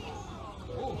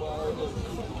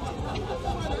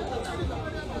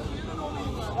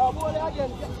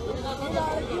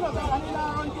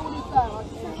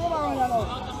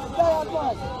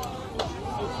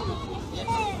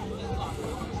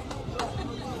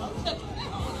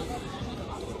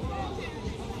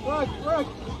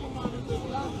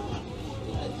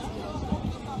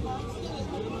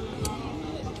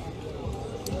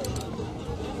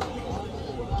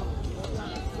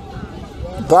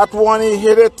 That one, he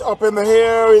hit it up in the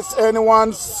air. It's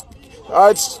anyone's.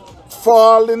 It's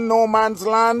fall in no man's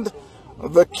land.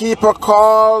 The keeper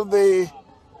called the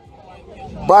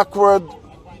backward,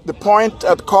 the point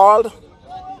had called,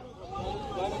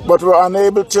 but we're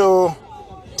unable to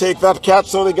take that catch,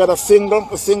 so they get a single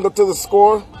to the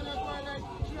score.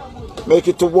 Make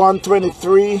it to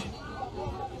 123.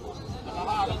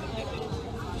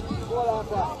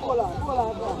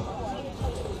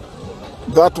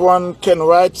 That one, Ken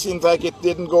Wright, seems like it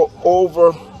didn't go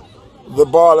over the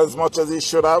ball as much as it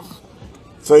should have.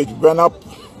 So it went up,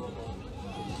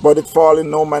 but it fall in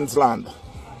no man's land.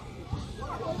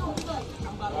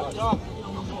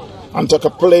 And Tucker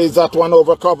plays that one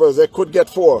over covers. They could get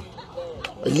 4.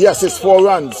 Yes, it's 4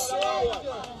 runs.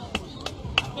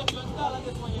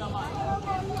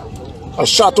 A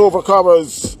shot over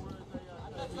covers.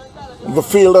 The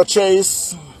fielder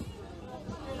chase,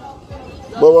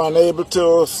 but were unable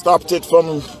to stop it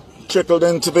from trickled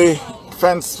into the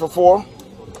fence for 4.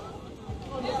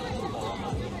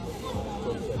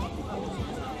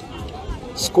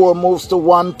 Score moves to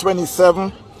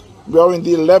 127. We are in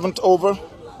the 11th over.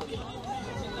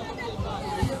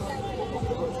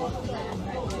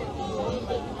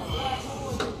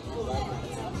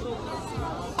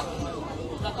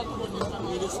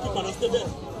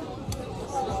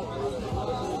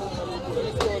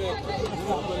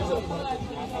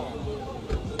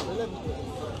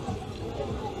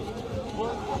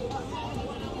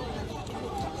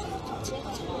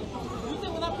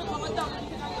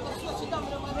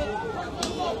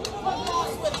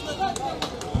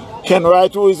 Ken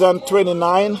Wright, who is on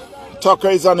 29. Tucker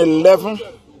is on 11.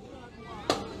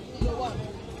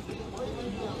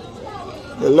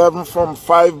 11 from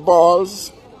 5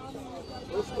 balls.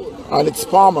 And it's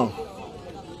Palmer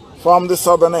from the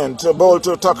southern end to bowl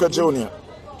to Tucker Jr.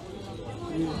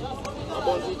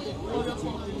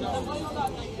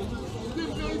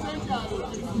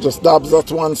 Just dabs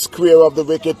that one square of the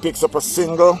wicket, picks up a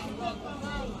single.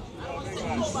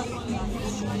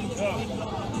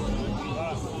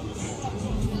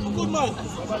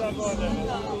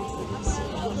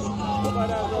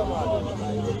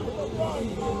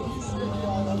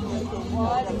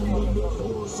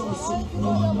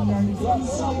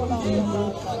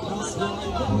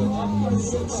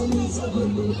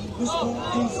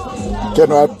 Ken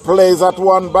Wright plays that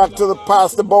one back to the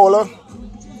past the bowler.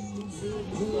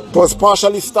 It was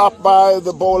partially stopped by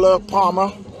the bowler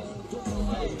Palmer,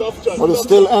 but he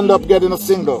still end up getting a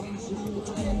single.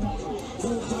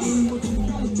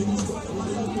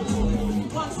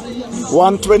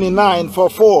 $129 for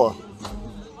 4.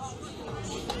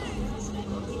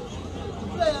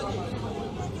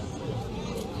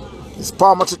 It's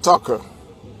Palmer to Tucker.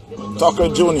 Tucker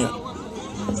Jr.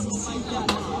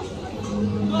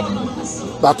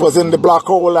 That was in the black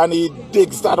hole and he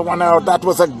digs that one out. That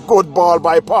was a good ball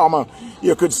by Palmer.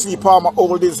 You could see Palmer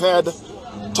hold his head.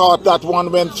 Thought that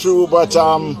one went through, but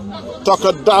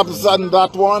Tucker dabs on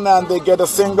that one and they get a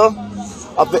single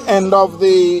at the end of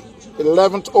the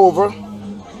 11th over.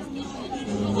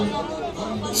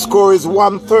 Score is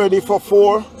 130 for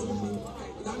 4.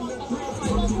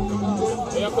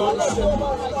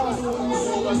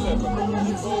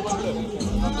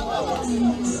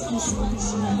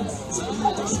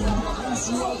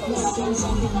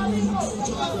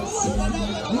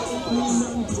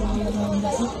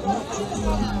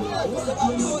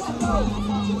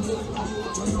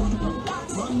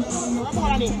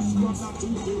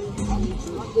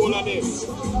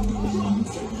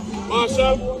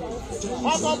 Marshall.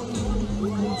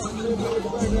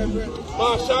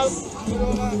 Marshall.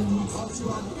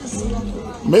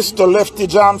 Mr. Lefty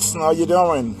Johnson, how you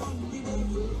doing?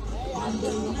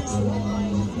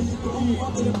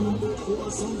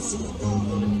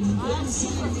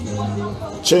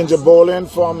 Change of bowling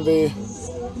from the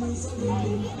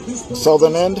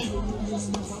southern end.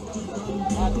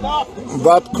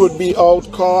 That could be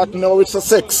out caught. No, it's a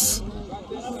 6.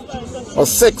 A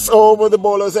 6 over the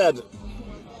bowler's head.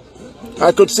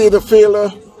 I could see the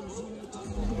fielder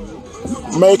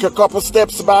make a couple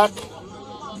steps back,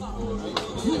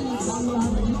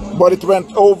 but it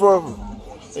went over.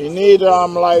 You need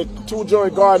like 2 Joey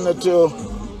Gardner to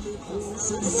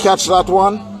catch that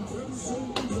one.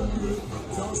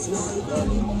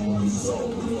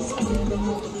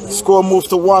 Score moves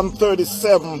to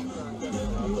 137.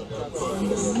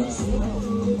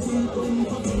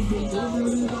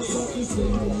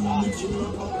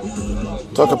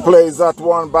 Tucker plays that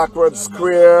one backwards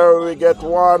square. We get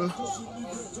one.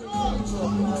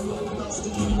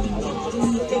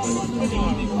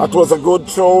 That was a good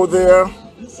throw there.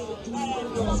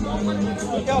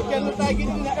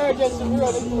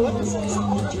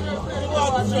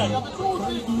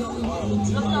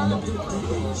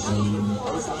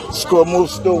 Score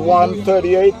moves to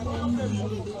 138.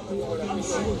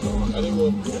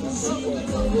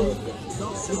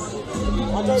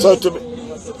 So to be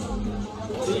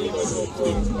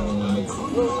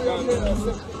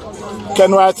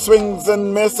Ken White swings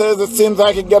and misses. It seems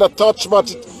like he get a touch,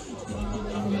 but it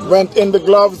went in the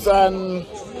gloves and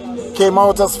came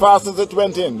out as fast as it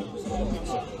went in.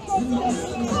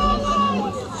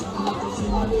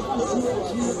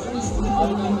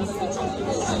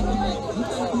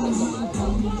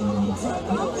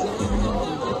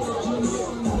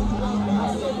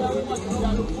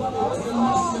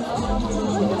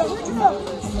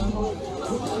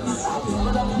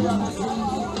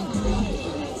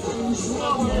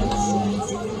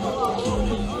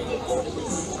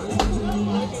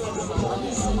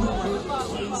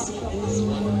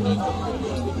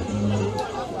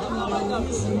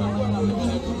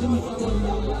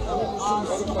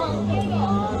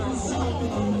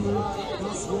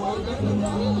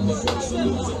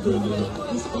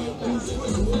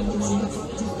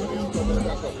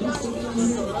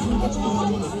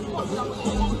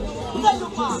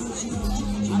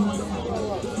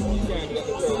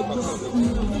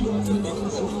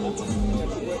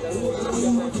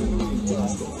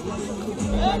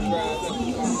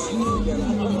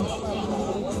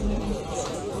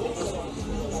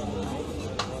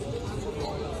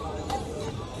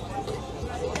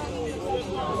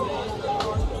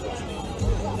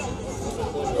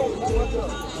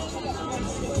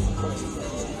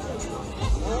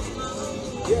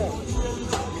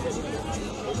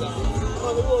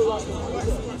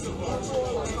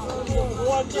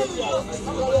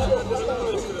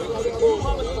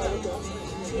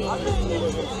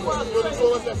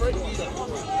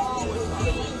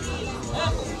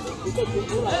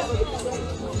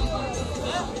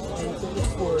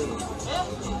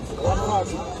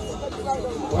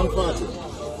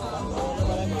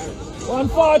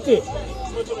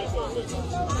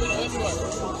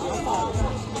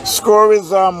 Score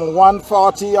is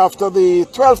 140 after the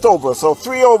 12th over, so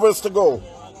 3 overs to go.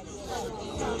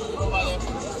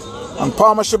 And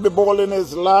Palmer should be bowling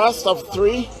his last of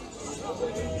 3.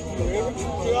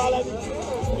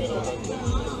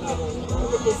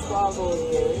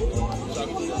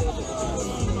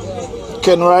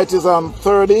 Ken Wright is on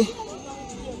 30.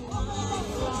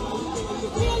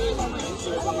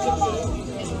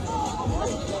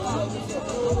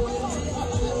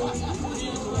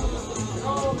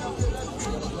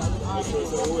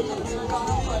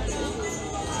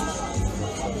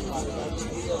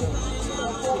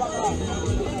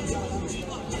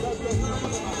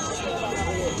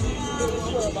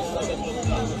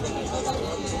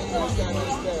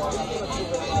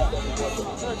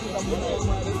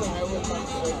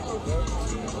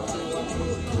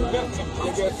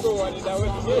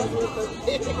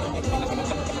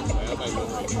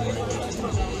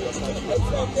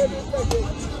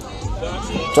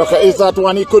 Tucker, is that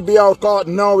one he could be out caught?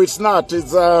 No, it's not.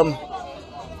 It's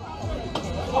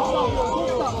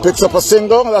picks up a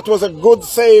single. That was a good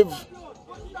save.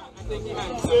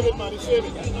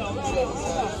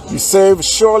 He saved,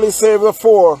 surely saved the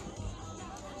 4.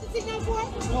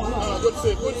 Good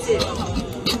save, good save.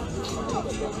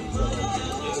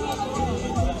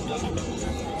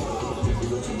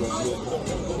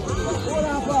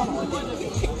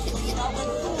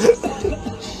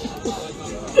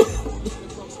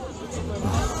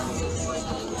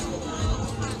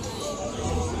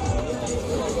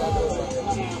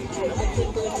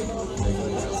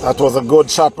 That was a good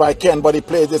shot by Ken, but he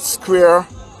played it square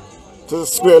to the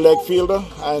square leg fielder,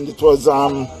 and it was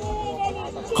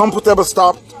comfortable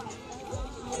stop.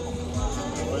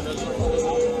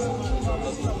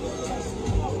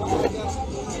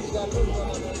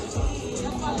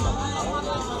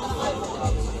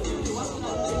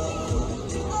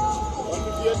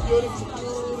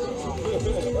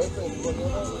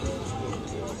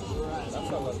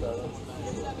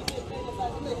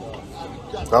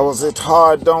 That was it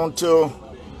hard down to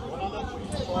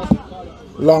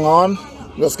long on.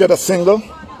 Let's get a single.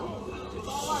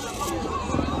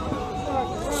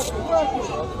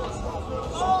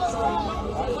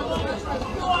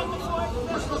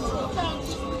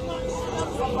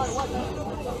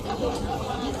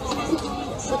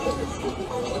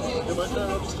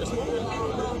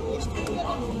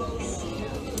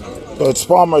 So it's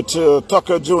Palmer to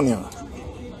Tucker Jr.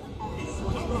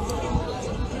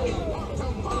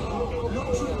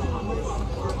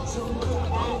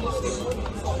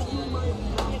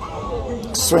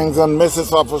 Swings and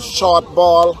misses off a short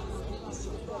ball.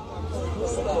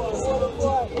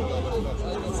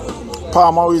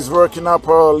 Palmer is working up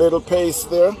a little pace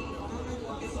there.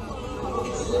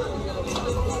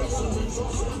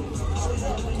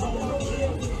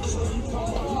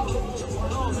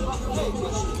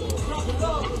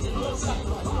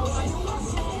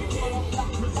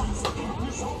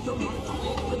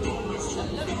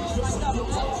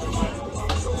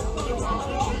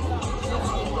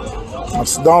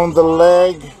 It's down the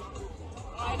leg.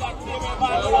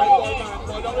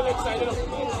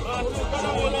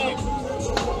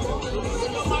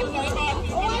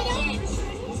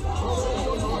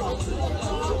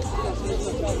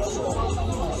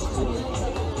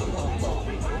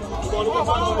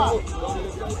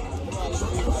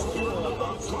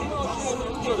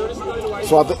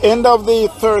 So at the end of the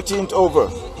 13th over,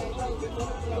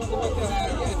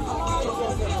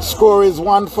 score is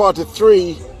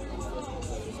 143.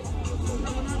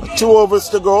 2 overs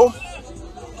to go.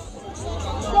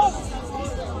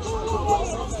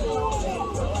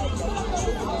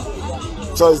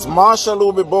 So it's Marshall who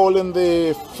will be bowling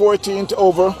the 14th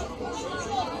over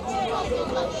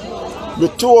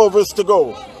with 2 overs to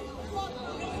go.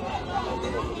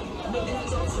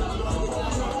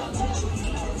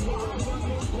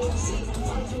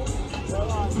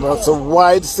 That's a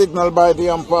wide signal by the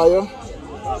umpire.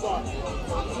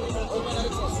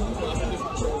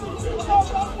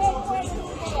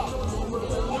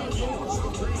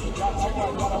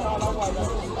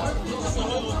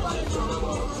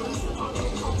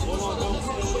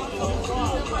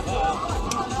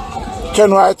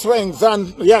 Ken Wright swings,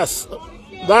 and yes,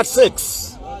 that's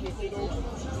 6.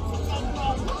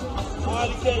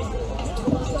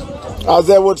 As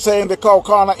they would say in the cow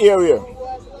corner area.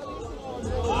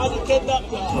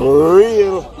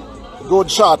 Real good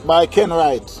shot by Ken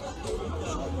Wright.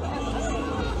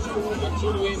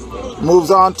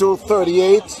 Moves on to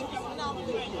 38.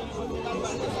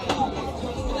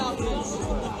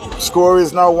 Score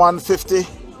is now 150.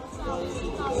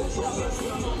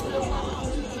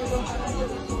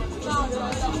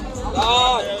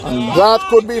 And that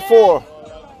could be 4.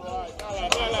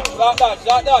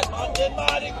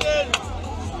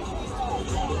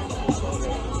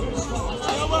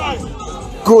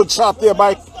 Good shot there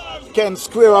by Ken,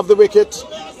 square of the wicket.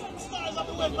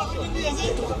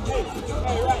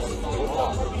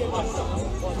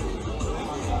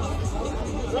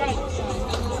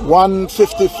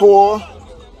 $154.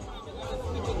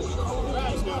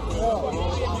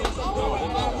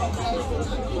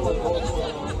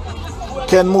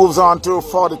 Ken moves on to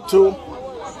 42.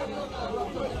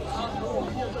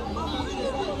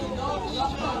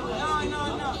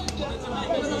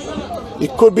 He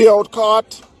could be out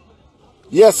caught.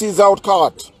 Yes, he's out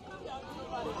caught.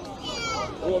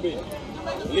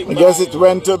 I guess it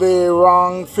went to the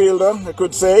wrong fielder, I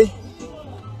could say.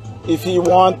 If he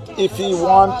want to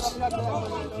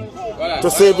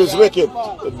save his wicket,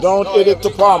 don't hit it to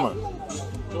Palmer.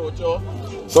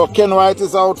 So Ken Wright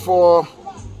is out for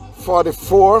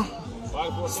 44.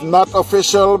 It's not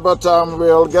official, but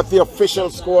we'll get the official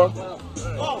score.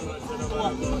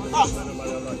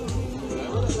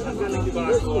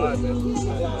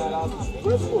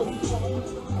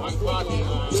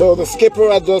 So the skipper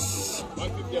had just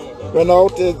went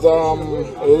out is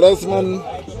Lesman.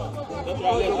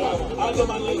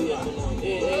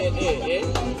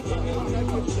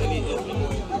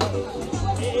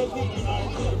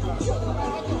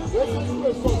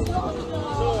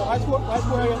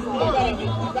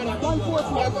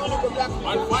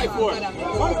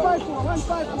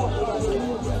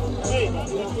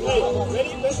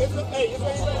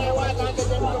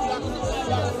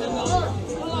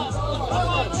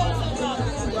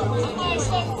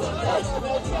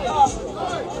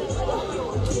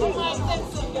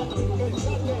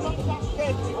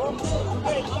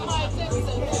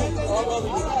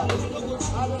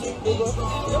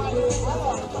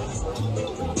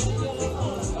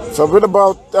 So with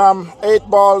about 8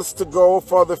 balls to go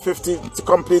for the 50 to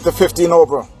complete the 15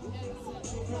 over.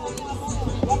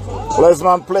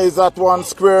 Lesman plays that one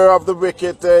square of the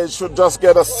wicket. Should just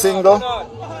get a single.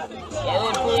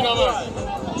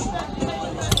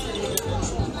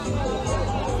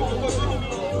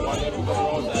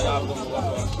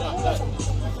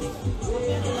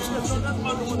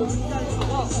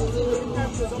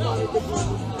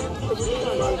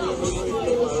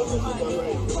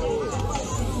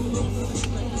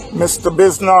 Mr.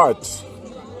 Bisnart,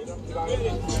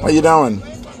 how you doing?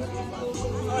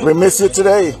 We miss you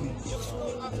today.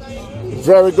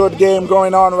 Very good game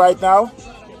going on right now.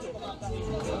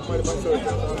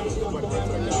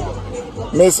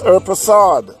 Miss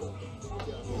Prasad.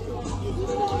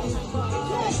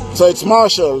 So it's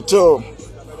Marshall to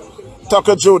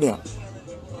Tucker Jr.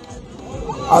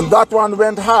 And that one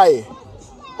went high,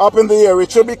 up in the air.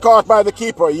 It should be caught by the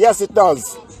keeper. Yes, it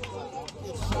does.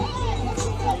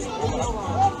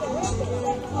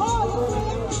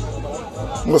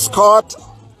 Was caught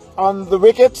on the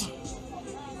wicket.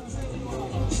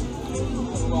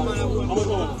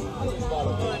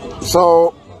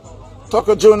 So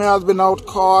Tucker Jr. has been out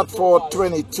caught for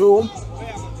 22.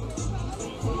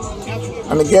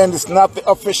 And again, it's not the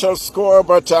official score,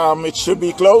 but it should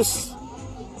be close.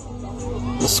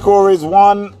 The score is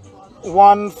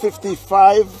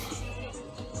 155.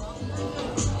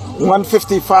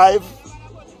 155.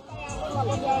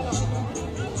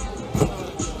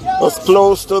 Was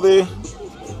close to the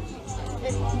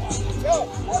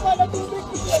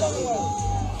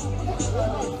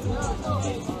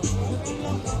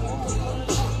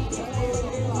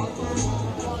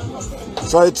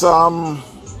so it's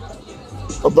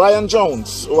O'Brien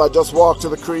Jones, who I just walked to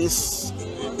the crease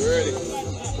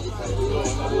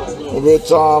with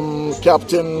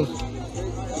Captain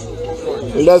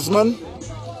Lesman.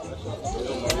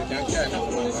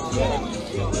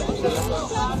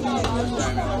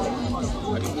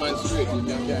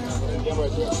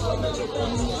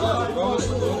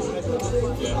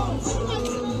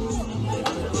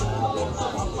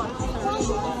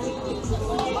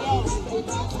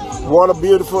 What a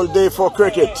beautiful day for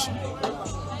cricket.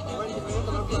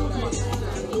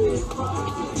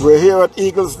 We're here at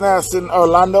Eagles Nest in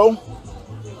Orlando.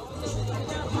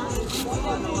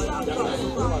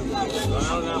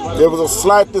 There was a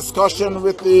slight discussion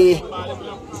with the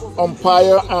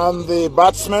umpire and the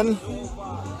batsman.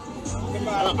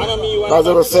 As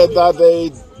it was said that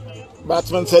the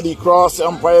batsman said he crossed, the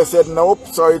umpire said nope,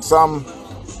 so it's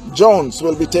Jones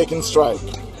will be taking strike.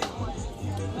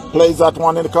 Plays that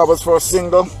one in the covers for a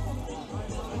single.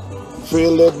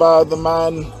 Fielded by the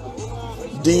man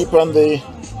deep on the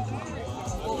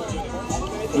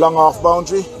long off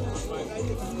boundary.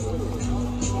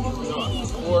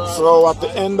 So at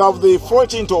the end of the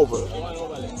 14th over,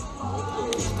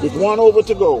 with 1 over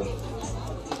to go,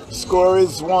 score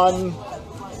is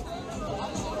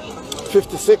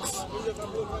 156.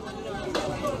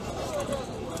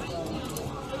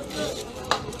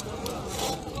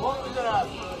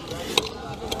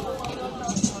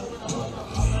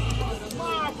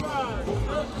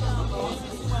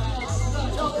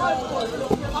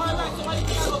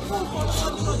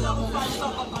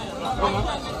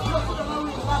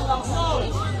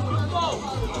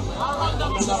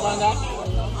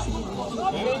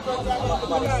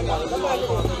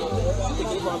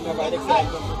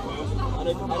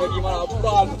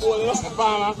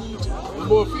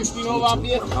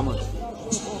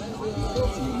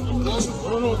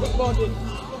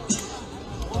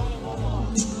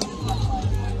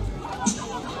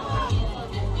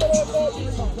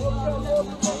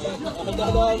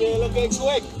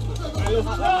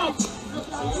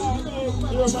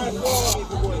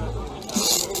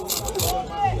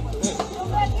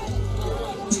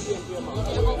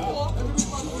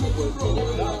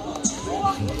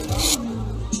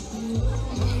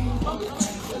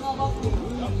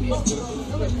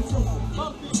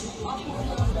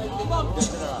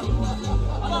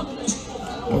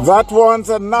 That one's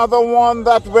another one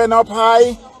that went up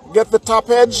high, get the top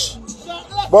edge,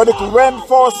 but it went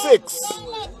for 6.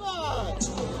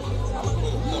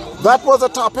 That was a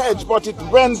top edge, but it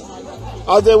went,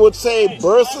 as they would say,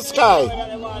 burst the sky.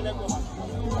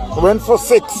 Went for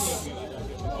 6.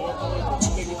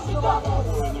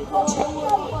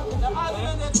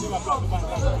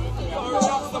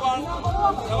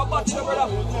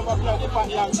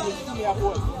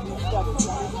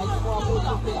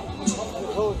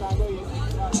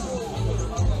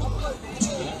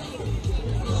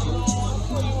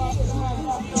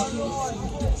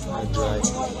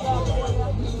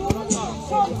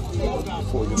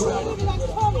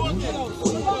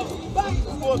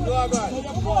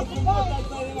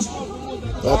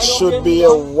 That should be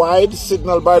a wide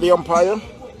signal by the umpire.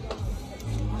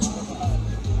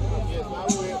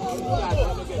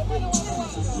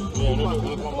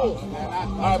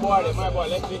 My boy,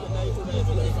 let's see.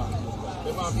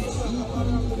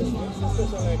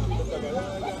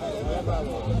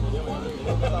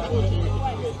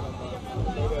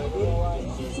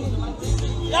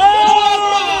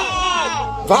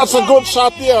 That's a good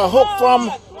shot there. Hook from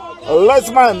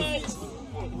Lesman.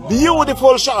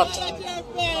 Beautiful shot.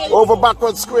 Over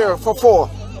backward square for 4.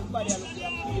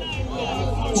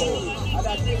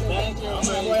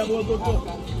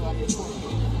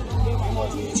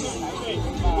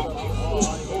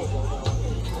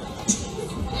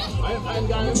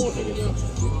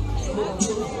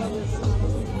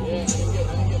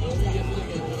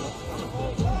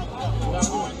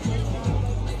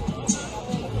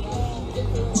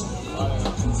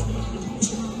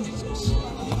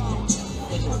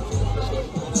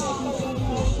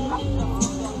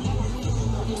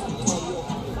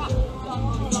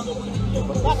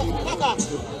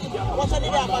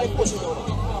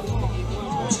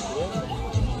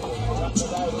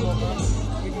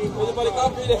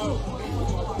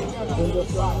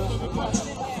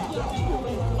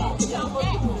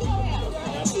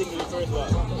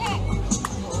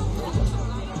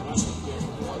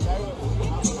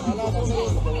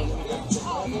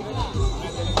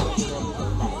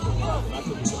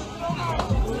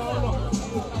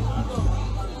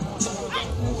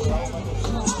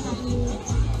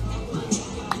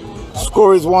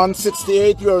 Score is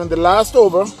 168. We are in the last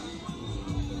over.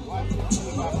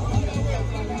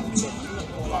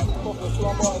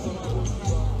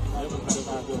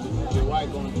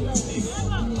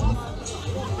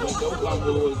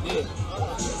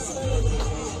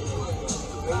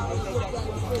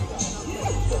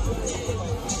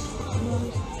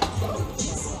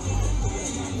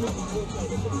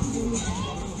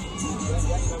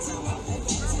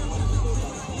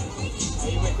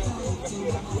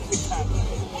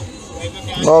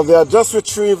 Well, they have just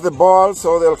retrieved the ball,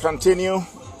 so they'll continue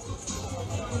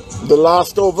the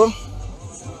last over.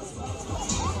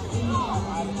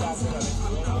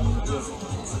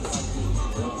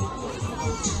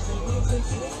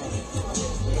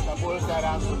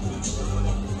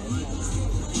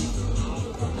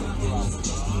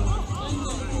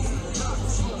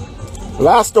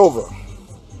 Last over.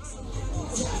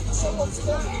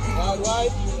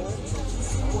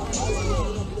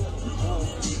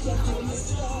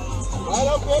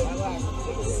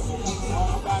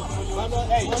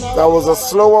 That was a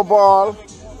slower ball.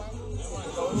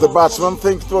 The batsman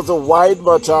thinks it was a wide,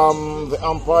 but the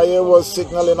umpire was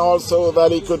signaling also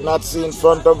that he could not see in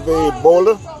front of the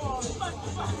bowler.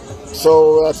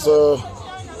 So that's a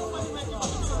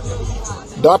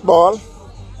dot ball.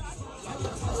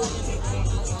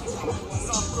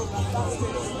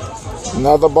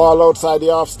 Another ball outside the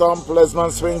off stump.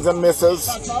 Lesman swings and misses.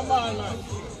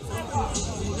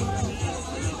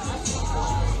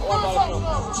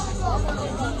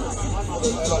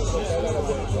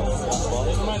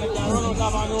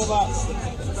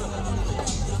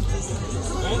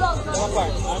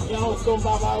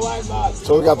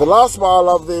 So we got the last ball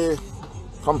of the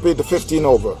complete the 15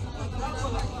 over.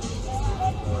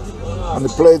 And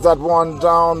he plays that one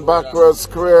down backwards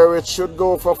square. It should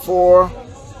go for 4.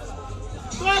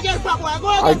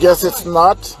 I guess it's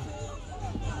not.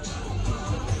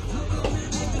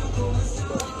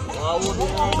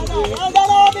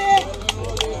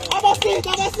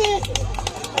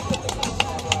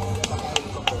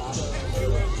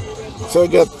 So you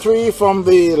get 3 from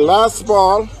the last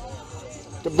ball.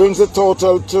 It brings the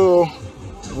total to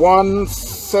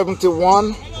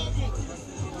 171.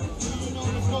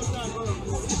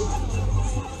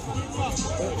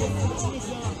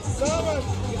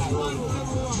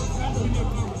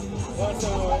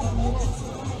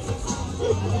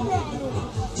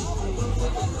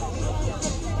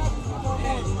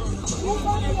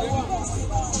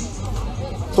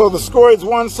 So the score is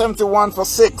 171 for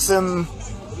 6 in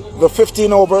the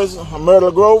 15 overs,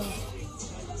 Myrtle Grove.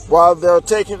 While we'll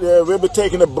be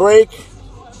taking a break.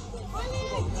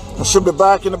 We should be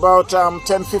back in about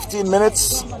 10-15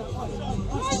 minutes.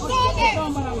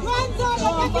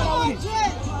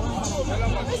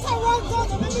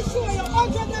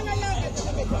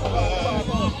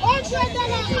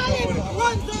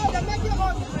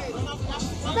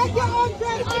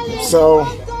 So,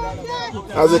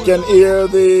 as you can hear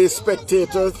the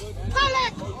spectators.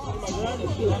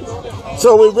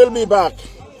 So we will be back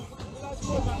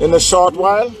in a short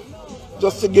while,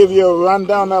 just to give you a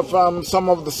rundown of some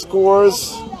of the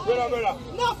scores.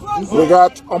 We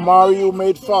got Omari, who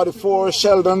made 44,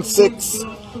 Sheldon 6,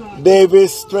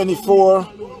 Davis 24,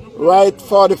 Wright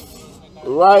 44,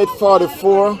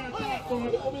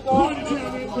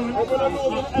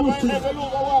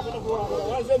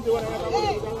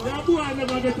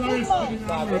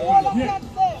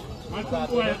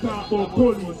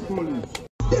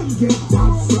 Them get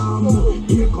that from.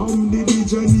 Here come the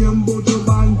DJ name Bojo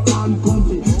Bantan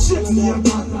Company. Shake me a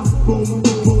cat, boom,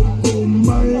 boom, boom, boom.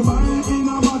 My in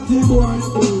a batty boy.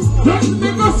 Them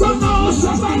niggas are now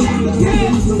shut up.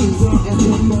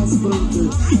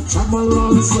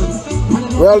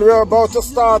 Well, we're about to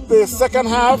start the second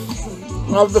half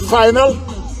of the final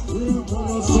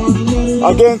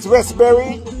against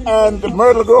Westbury and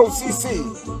Myrtle Grove CC.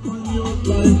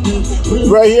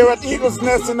 We're here at Eagles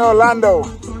Nest in Orlando.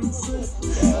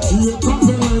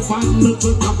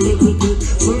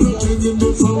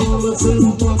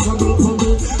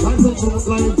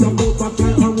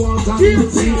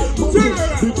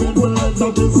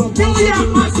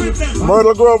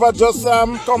 Myrtle Grove had just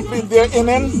completed their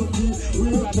inning.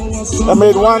 They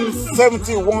made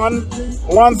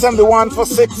 171 for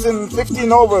 6 in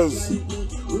 15 overs.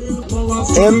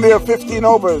 In their 15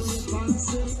 overs.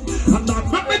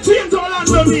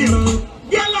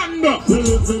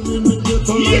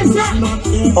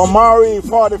 Omari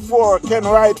 44, Ken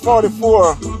Wright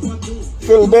 44,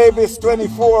 Phil Davis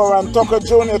 24, and Tucker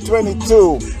Jr.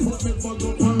 22.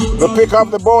 The pick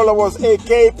of the bowler was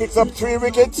AK, picks up 3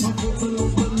 wickets,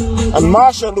 and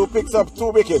Marshall, who picks up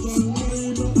 2 wickets.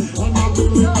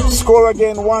 Score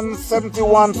again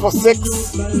 171 for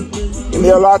 6 in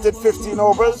the allotted 15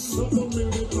 overs.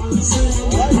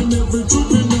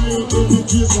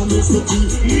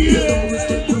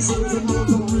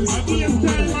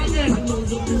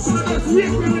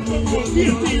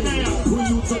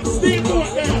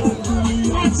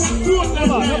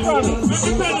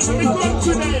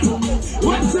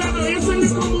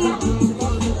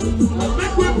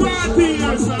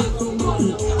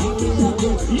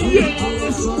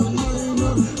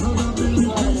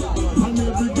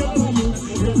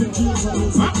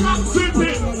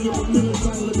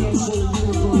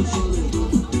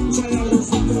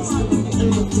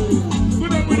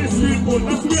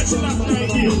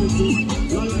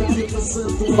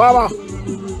 Baba.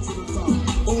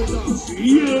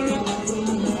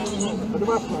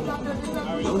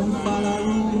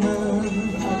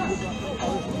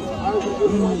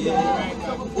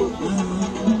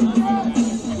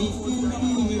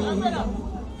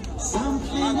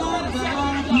 Something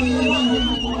about me.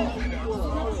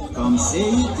 Come say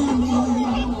it to me.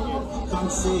 Come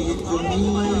say it to me.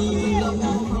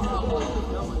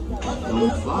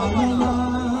 Don't fall in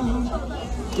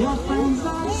love. Your friends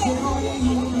are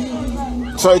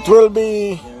saying. So it will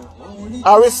be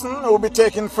Harrison who will be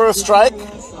taking first strike.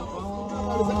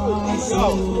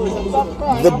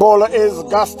 The bowler is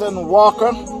Gaston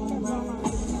Walker.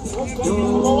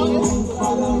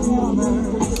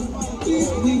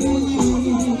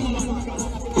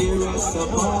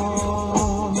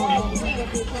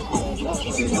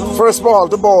 First ball,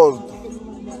 the ball.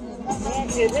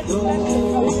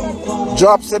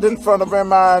 Drops it in front of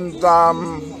him and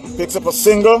picks up a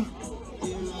single.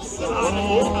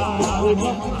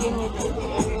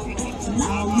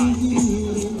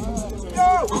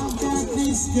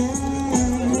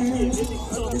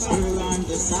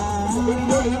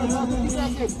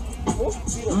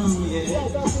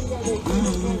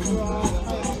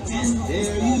 And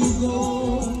there you go,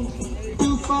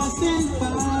 too fast and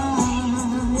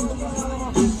fine,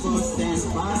 too fast and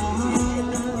fine.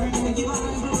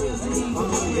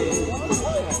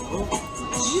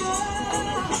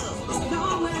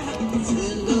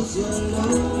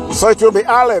 So it will be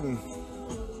Allen.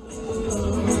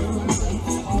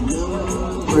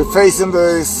 We're facing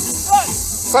the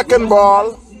second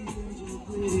ball.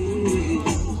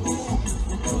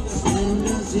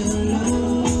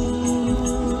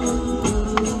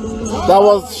 That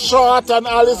was short and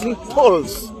Allison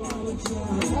pulls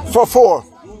for 4.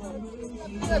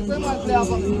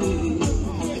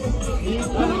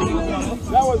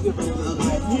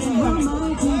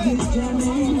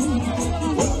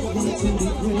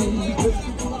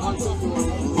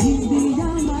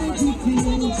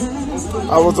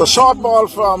 That was a short ball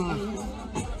from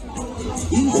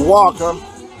Walker.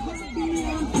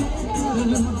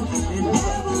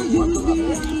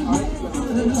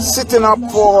 Sitting up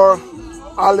for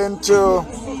Allen to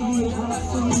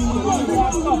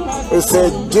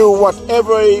do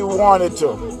whatever he wanted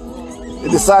to. He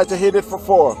decided to hit it for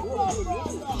 4.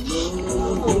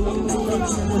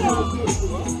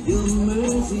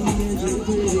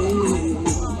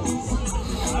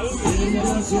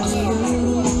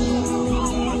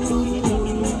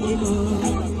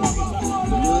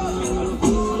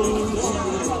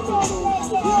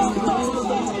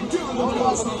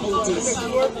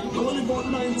 Only about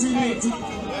 1980.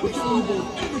 We can't about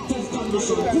any tough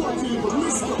condition. Poor people,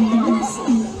 listen.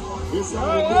 It's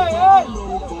all about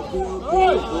more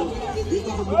problem.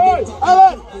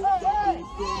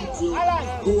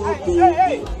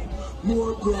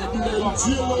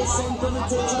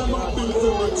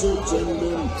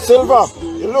 Silver,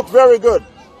 you look very good.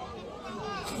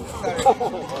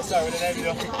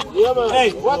 Yeah, man. Hey,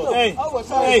 what? Hey,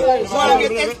 hey, wanna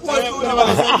get exposed to them?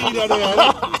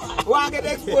 Wanna get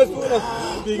exposed to them?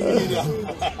 Big media.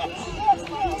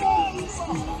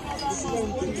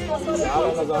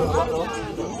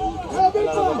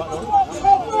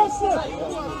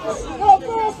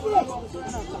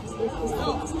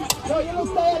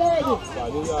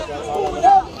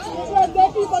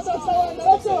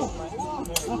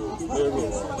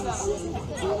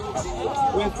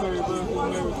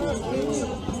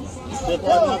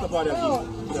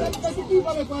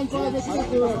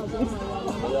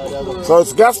 So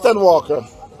it's Gaston Walker.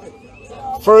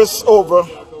 First over.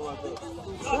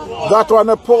 That one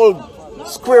a pulled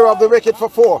square of the wicket for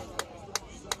 4.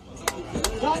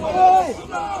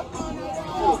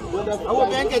 I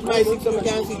want to get my 6 so I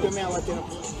can see the man watching.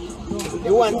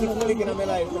 The one thing clicking on my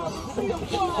life.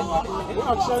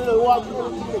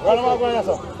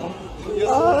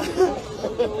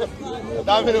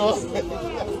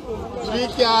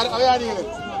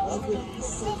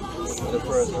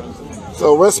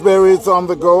 So Westbury is on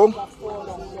the go.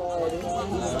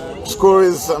 Score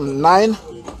is 9.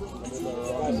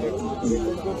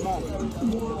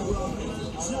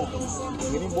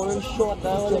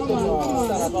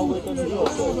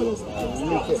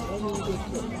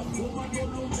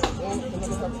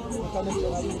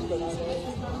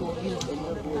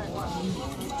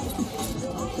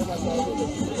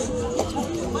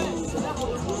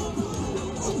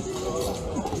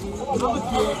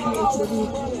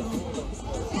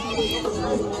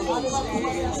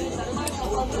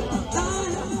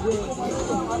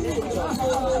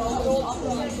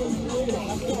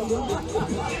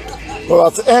 Well,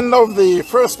 that's the end of the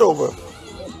first over.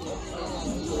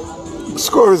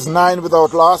 Score is 9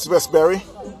 without loss, Westbury.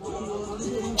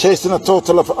 Chasing a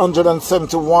total of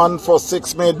 171 for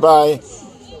 6 made by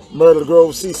Myrtle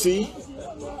Grove CC.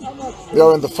 They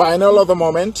are in the final at the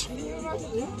moment.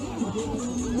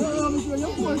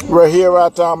 We're here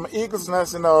at Eagles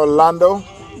Nest in Orlando.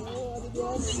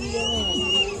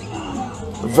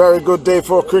 Very good day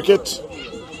for cricket.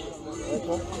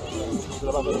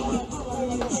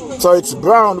 So it's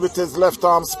Brown with his left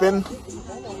arm spin.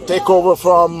 Take over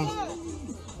from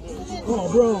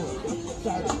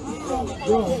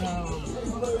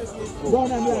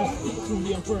Brown and last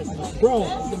first. Brown.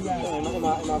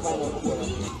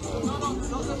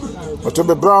 It will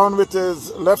be Brown with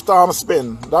his left arm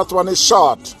spin. That one is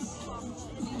short.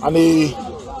 And he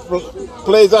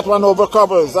plays that one over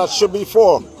covers. That should be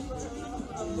 4.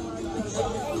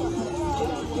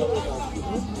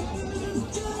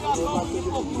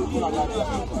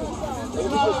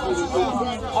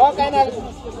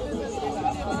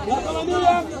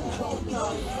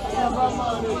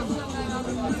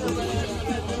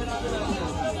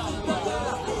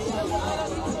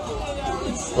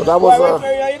 So that was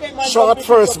a short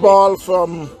first ball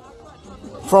from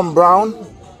Brown.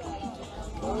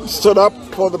 Stood up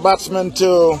for the batsman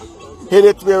to hit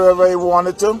it wherever he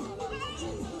wanted to.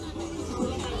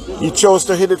 He chose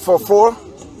to hit it for 4.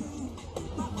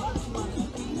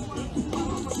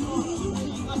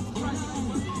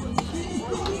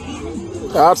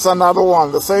 That's another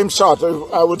one. The same shot,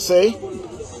 I would say.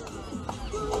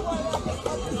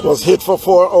 Was hit for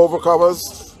 4 over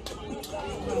covers.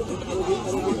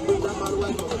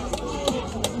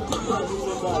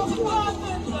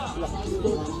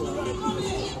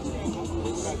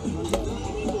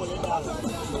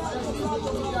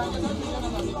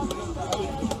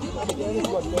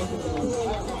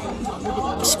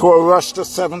 Score rushed to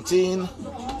 17.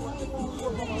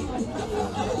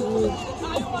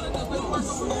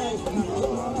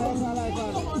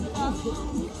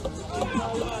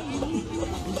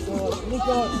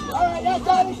 Alright, that's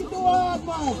all you can do,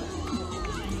 man.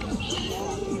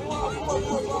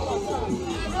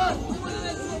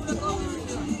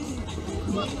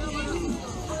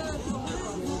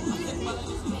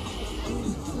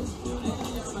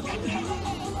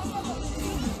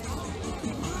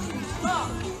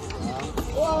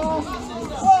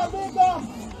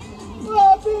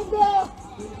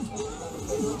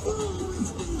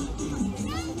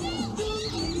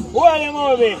 Where are you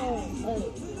moving?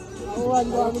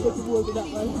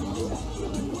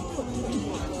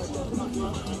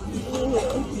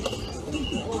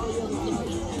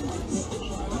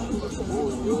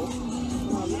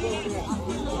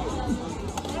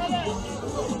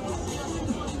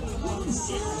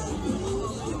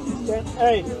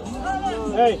 Hey,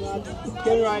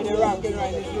 can ride the rock, can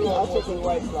ride the rock. I'll take the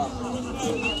white flag.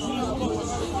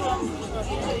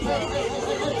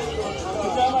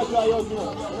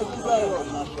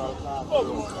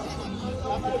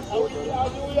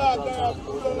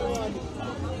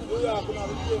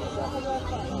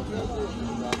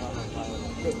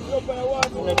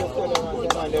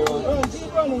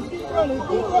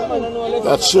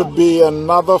 That should be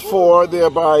another 4 there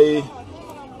by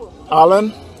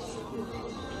Allen.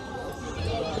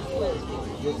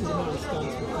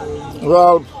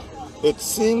 Well, it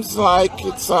seems like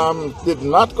it's did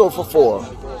not go for 4.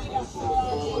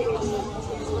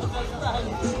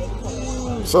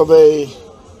 So they,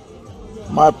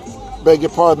 my beg your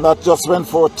pardon, that just went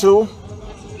for 2.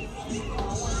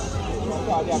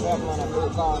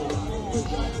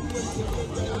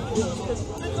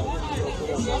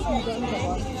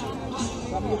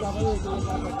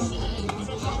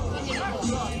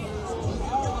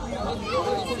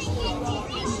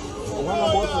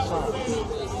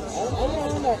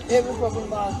 Every fucking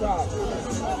man shot.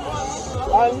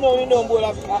 I know you don't bowl a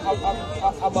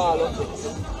ball.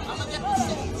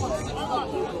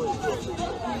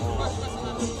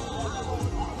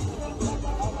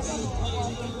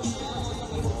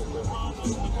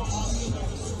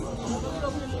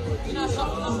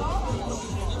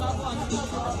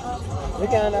 You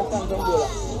can't understand some bowler.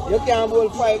 You can't bowl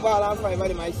 5 balls and 5 of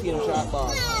them I see him shot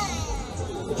ball.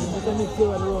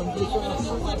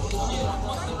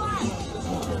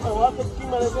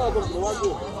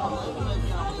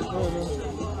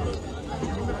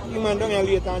 You man don't have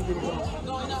late and think.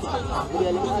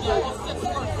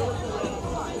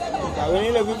 When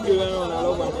you love you, you don't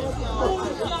know about it.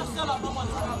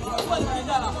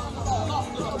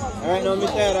 Alright, now I'm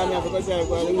tired of me because I'm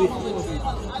going to leave.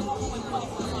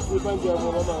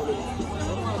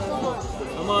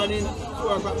 I'm on in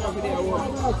 4 o'clock every day I work.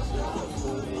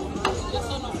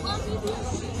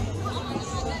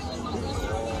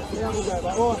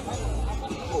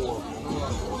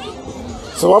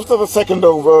 So after the second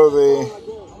over, the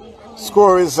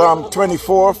score is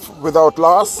 24th without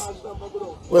loss.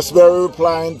 Westbury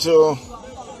replying to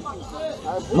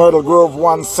Myrtle Grove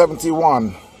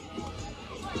 171.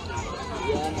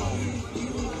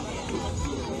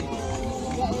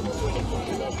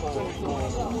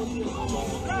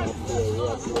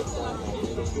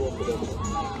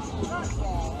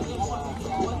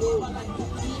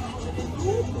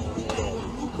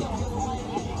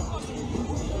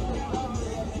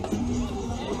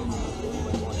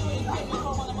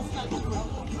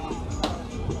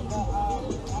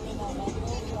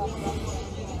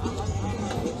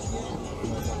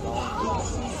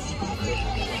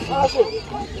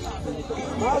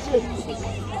 Marshall,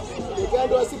 you can't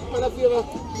do a 6 man a favor.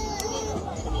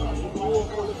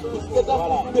 Get up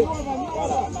today.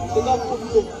 Get up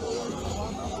today.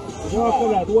 Walk on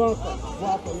that, walk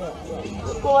on, yeah.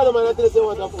 Come on, man, I tell you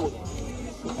what I food.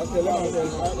 That's the last one.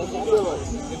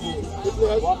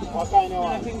 What kind of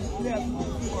one?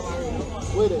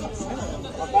 Wait a minute.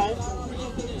 What kind?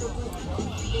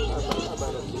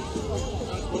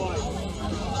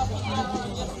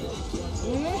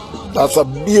 That's a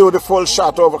beautiful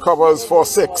shot over covers for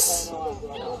 6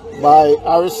 by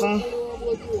Harrison.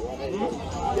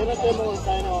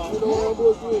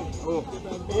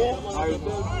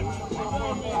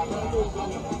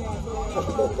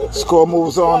 Score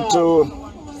moves on to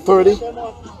 30.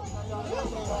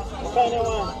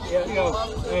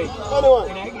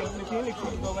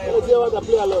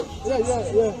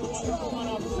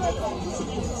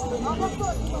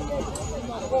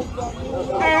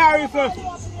 Hey, Harrison.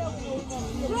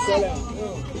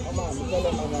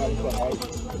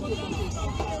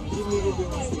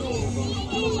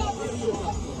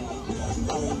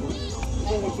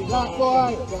 Black boy.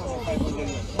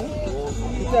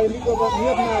 You tell me go up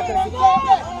here now.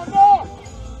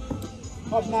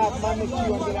 Up now, man, make you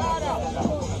and get out.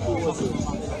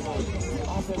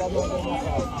 I said I'm not going to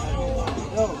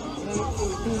no,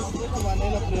 come on,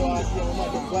 then up there, I'm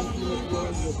not going to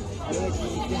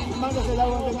man, I said I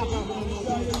want to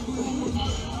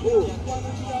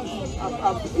I'm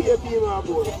PAP my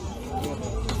boy.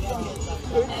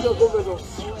 It's your governor.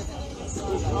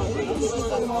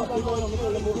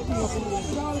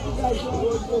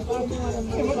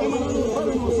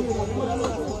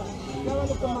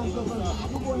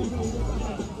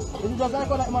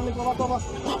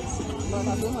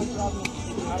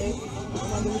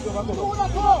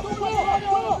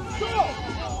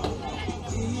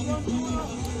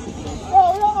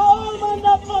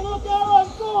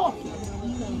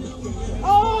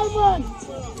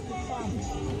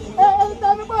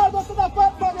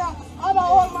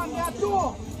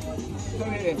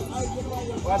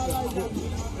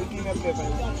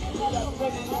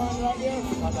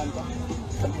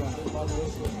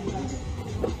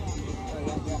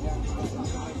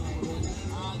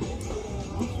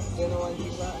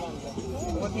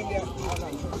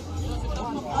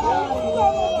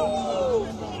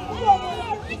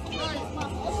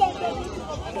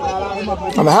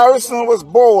 And Harrison was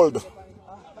bowled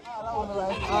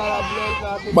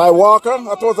by Walker.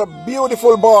 That was a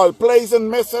beautiful ball. Plays and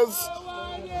misses.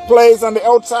 Plays on the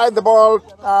outside. The ball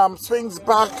swings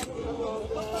back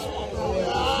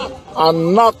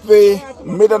and knocked the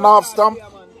mid and off stump.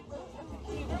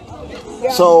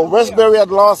 So Westbury had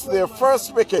lost their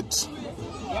first wicket.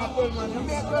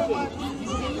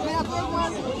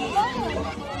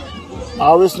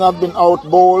 Harrison had been out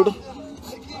bowled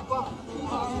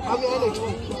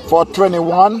for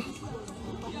 21.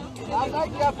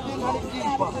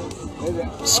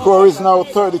 Score is now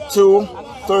 32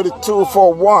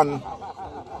 for 1.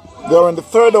 They're in the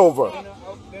third over.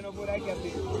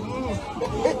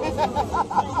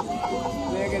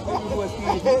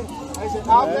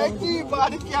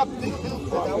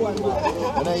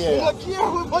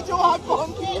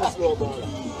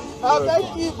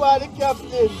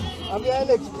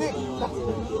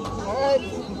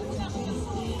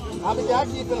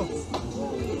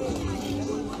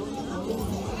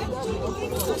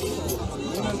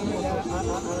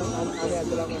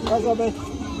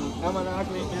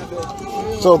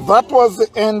 So that was the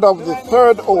end of the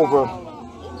third over.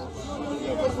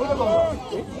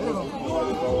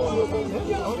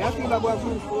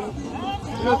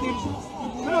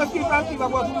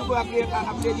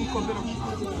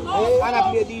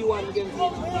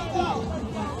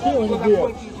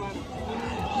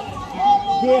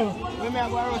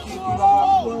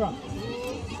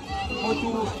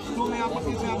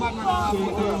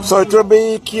 So it will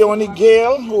be Keone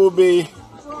Gale who will be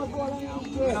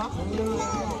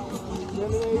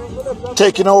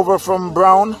taking over from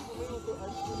Brown.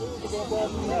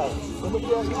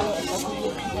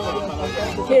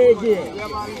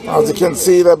 As you can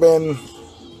see, they've been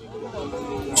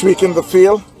tweaking the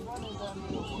field.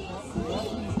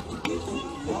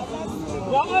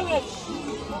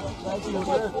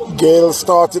 Gale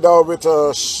started out with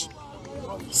a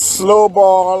slow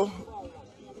ball,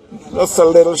 just a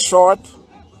little short,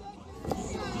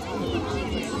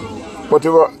 but they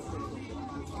were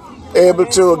able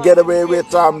to get away with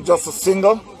just a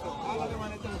single.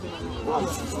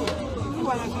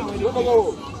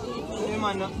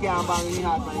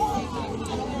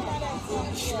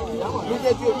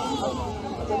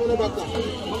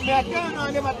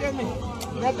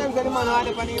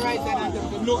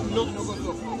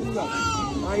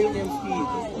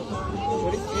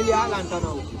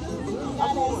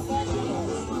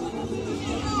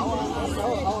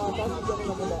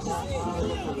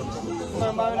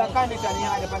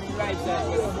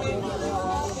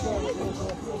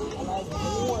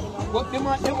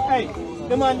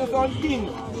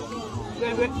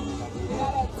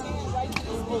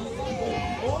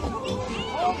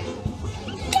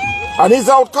 And he's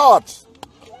out caught.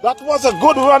 That was a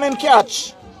good running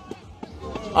catch.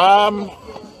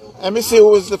 Let me see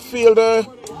who is the fielder.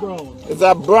 Brown. Is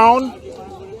that Brown?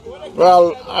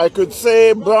 Well, I could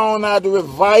say Brown had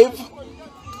revived.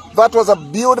 That was a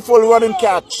beautiful running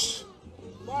catch.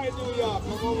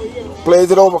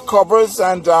 Plays it over covers,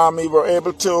 and he were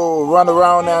able to run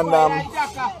around and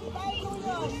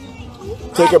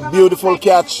take a beautiful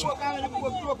catch.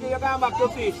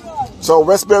 So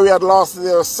Westbury had lost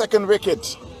their second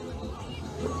wicket.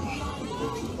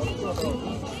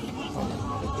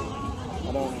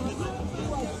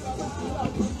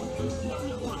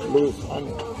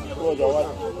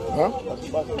 Huh?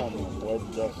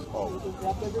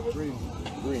 Green.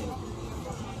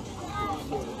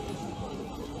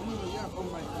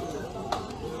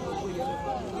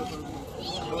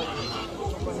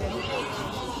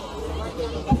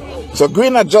 So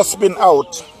Green had just been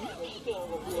out.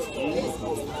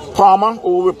 Palmer,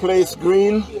 who replaced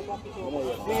Green.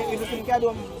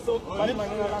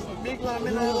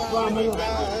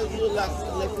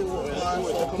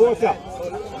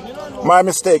 My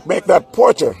mistake, make that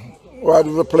Porter who had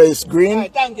replaced Green.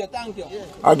 Thank you.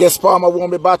 I guess Palmer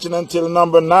won't be batting until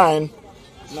number 9.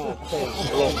 No.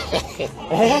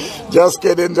 Just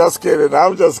kidding.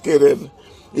 I'm just kidding.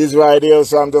 He's right here,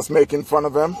 so I'm just making fun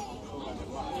of him.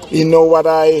 You know what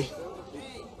I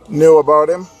knew about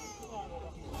him.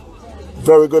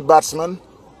 Very good batsman.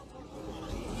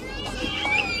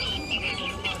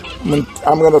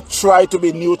 I'm going to try to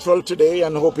be neutral today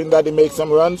and hoping that he makes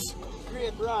some runs.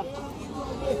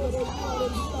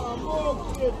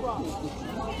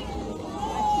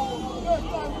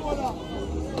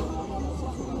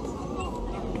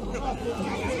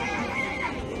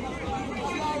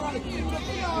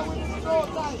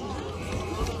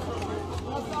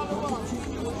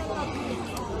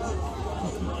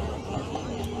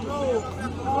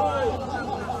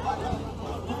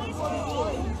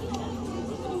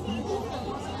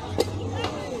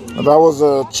 That was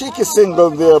a cheeky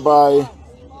single there by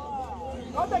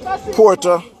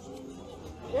Porter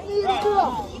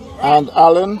and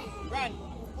Allen.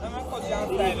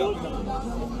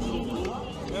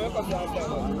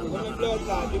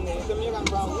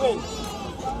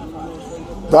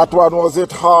 That one was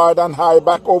hit hard and high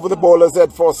back over the bowler's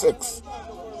head for 6.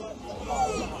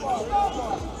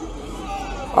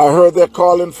 I heard they're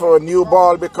calling for a new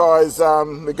ball because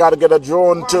we got to get a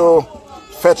drone to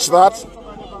fetch that.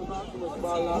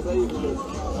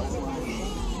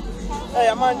 Hey,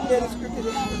 I'm on the script.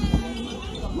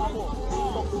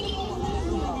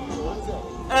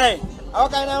 Hey, how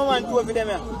can I want two of them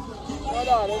here? How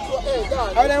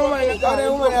can woman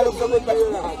look so good by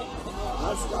you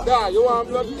now? You want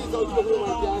blood piece out of the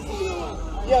woman, can't see you.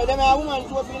 Yeah, them are woman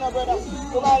two of you, brother.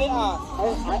 Look at it. I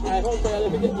hope I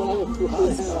let me get one of you.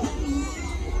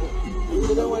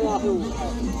 You don't want to.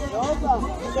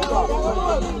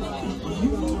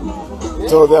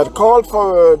 So they had called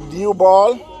for a new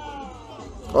ball,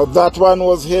 but that one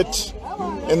was hit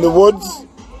in the woods.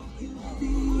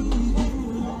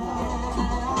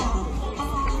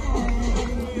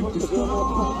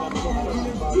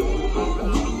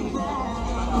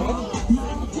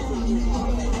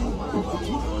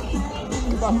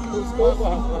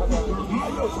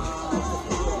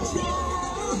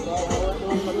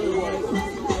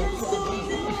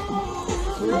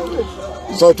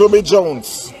 So it will be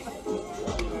Jones.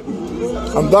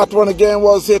 And that one again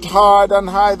was hit hard and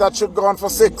high. That should go on for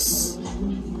 6.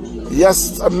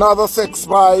 Yes, another 6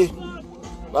 by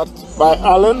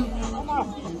Allen.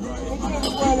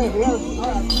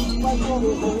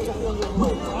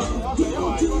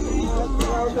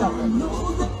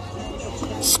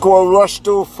 Score rushed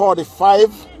to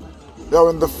 45. They're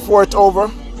in the 4th over.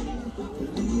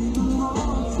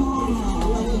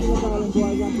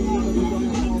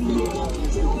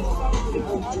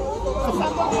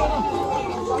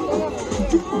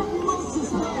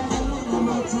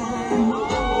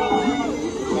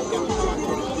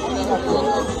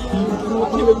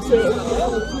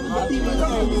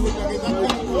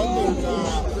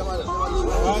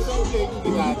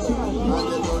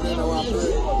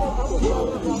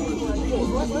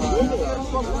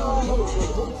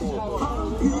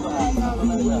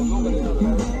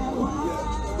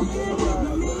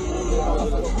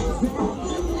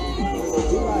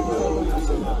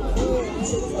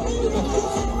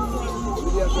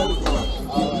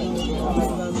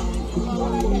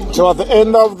 So at the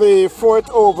end of the 4th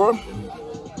over,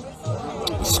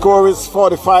 score is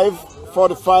 45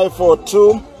 for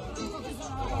 2.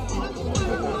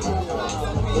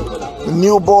 The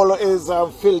new bowler is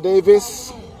Phil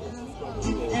Davis.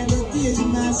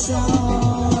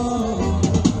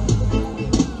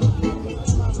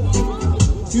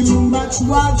 Too much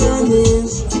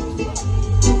wilderness,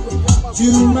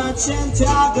 too much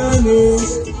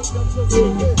antagonist.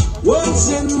 Wolves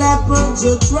and leopards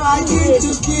are trying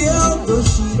to kill the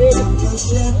sheep and the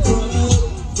shepherd.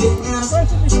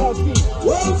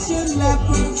 Wolves and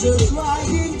leopards are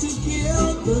trying to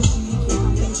kill the sheep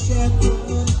and the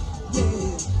shepherd.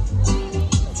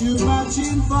 Too much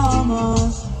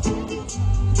informers,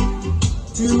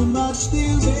 too much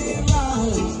still they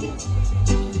rise.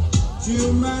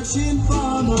 Too much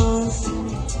informers,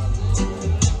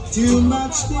 too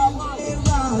much still they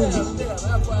rise.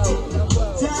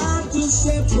 Time to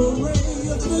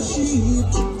separate the sheep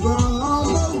from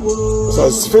the wolves. So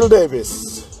it's Phil Davis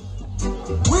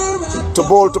to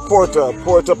bowl to Porter.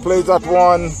 Porter plays that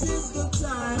one.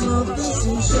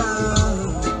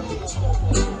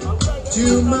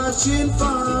 Too much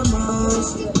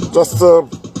informers. Just a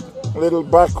little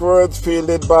backwards,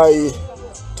 fielded by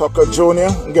Tucker Jr.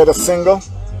 Get a single.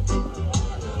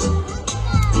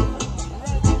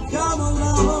 Come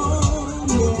along,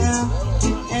 yeah,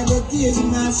 and it is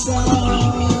my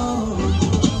song.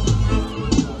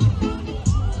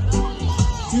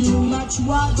 Too much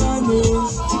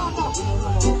wilderness,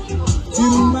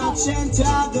 too much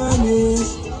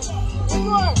antagonist.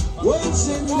 Wolves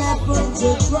and leopards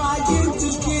are trying to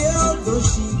kill the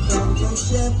sheep and the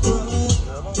shepherd.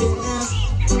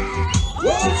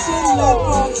 Wolves and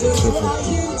leopards are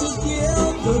trying to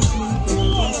kill the sheep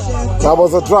and the shepherd. That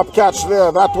was a drop catch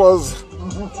there. That was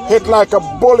hit like a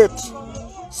bullet,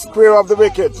 square of the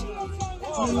wicket. Too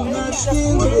much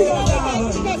in the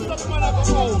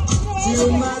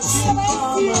too much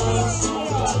informers,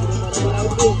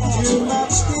 too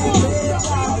much in the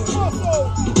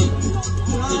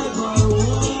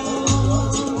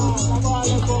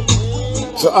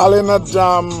So Allen had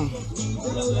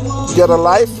get a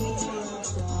life.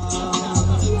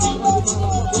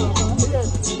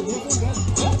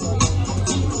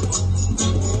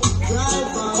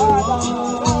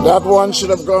 That one should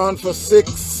have gone for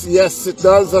 6. Yes, it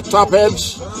does. The top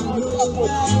edge.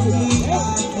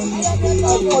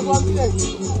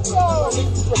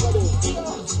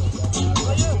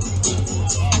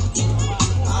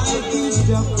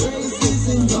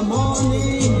 In the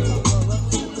morning,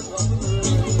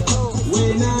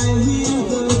 when I hear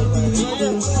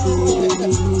the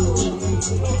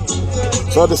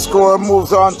so the score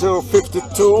moves on to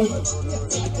 52.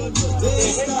 they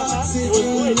start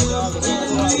sitting up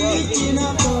and waking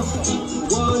up.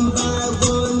 One by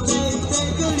one, they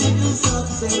take a little shot,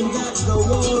 saying that the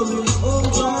war is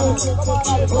over.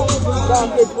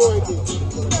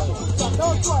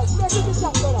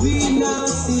 We now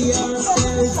see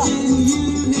ourselves in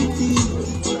unity,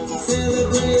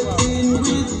 celebrating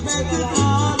with better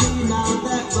party now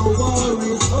that the war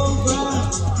is over.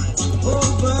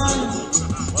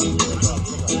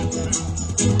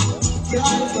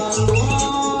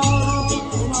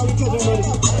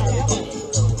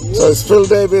 So it's Phil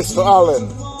Davis to Allen.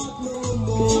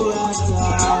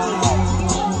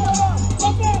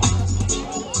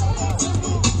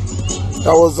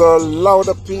 That was a loud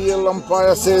appeal.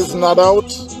 Umpire says not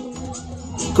out.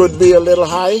 Could be a little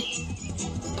high.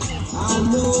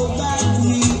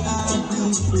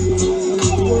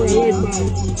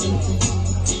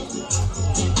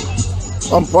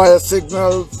 Umpire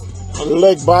signals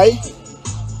leg by.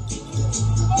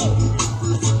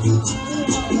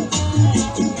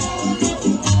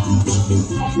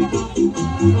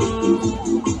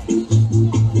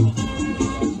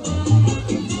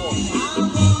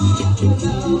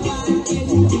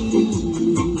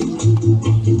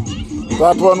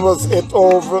 That one was hit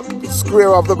over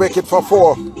square of the wicket for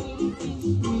 4.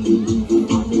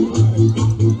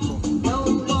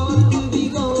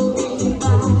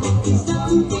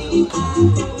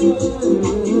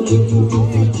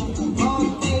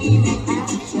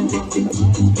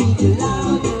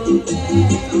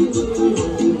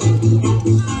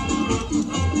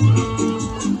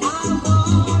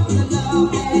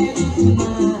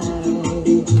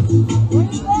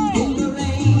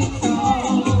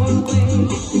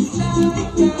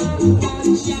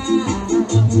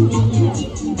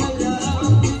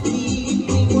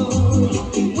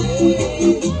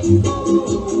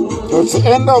 It's the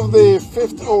end of the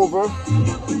 5th over,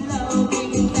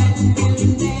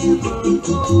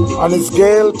 and it's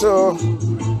Gale to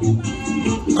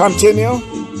continue.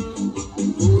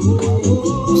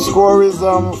 Score is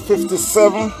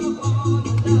 57.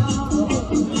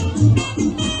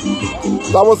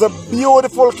 That was a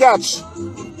beautiful catch.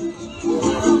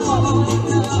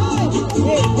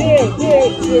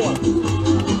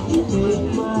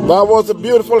 That was a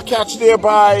beautiful catch there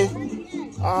by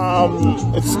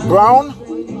it's Brown,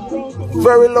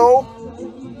 very low.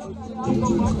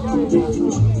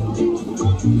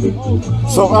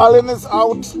 So Allen is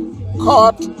out,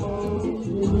 caught.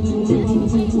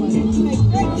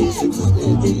 6,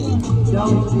 18,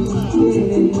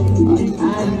 30,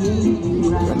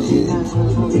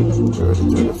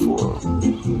 34.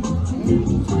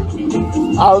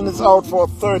 Allen is out for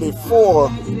 34.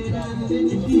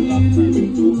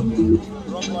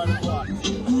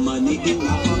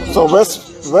 So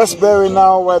Westbury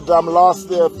now had lost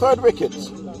their 3rd wicket.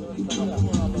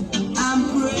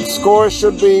 Score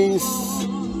should be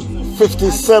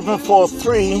 57 for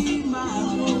 3.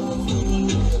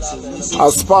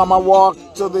 As Palmer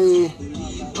walked to the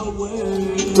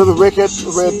wicket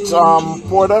with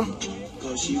Porter.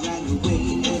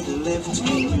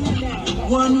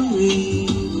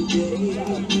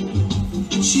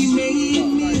 She made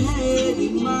me head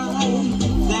in mind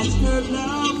that her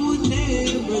love would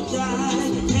never die,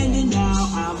 and now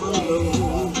I'm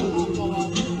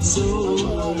alone, so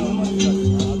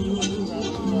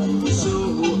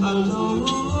alone,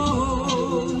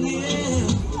 yeah.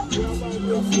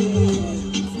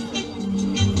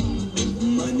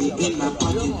 Money in my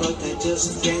pocket, but I just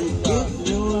can't get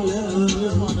no love.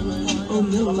 Oh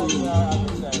no.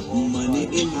 Money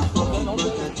in my pocket,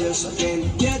 but I just can't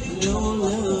get no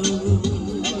love.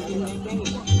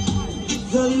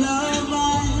 The love I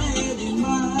had in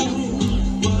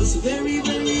mind was very,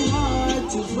 very hard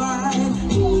to find.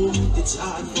 Oh, it's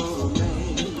hard for a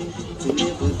man to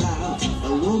live without a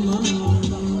woman,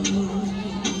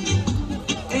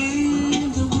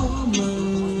 and a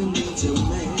woman needs a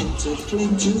man to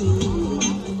cling to.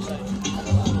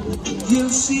 You'll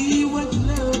see what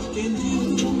love can do.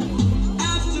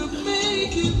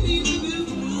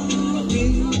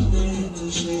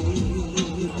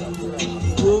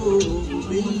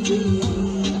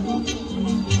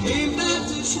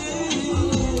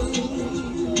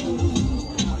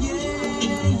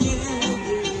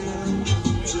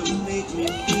 To make me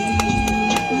feel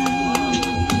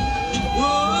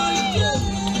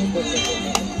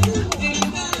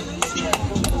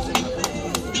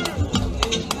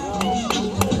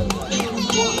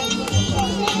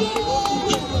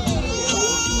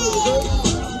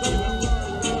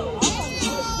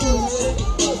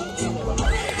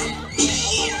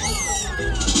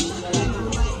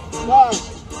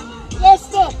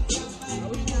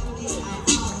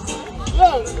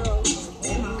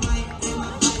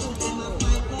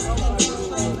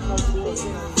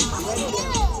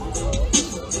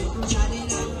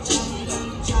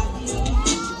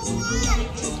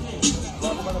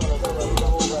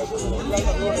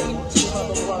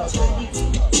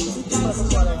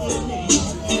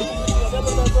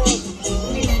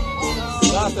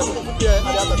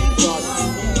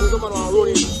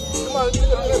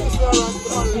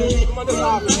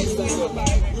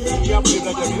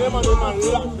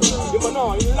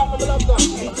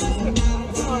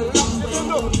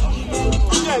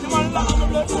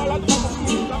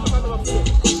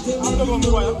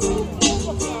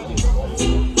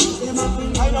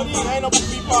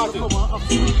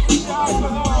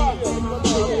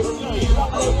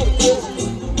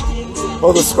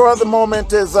Well, the score at the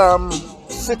moment is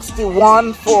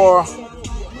 61 for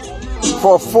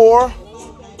 4.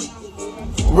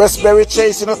 Westbury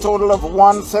chasing a total of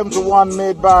 171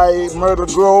 made by Myrtle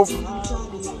Grove.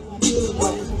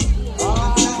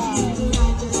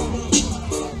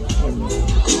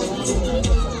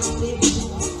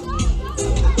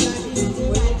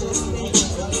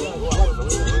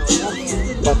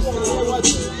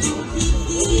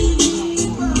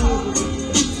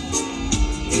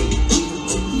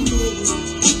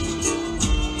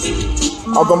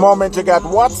 At the moment you got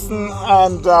Watson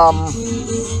and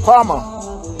Palmer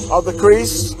of the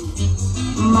crease.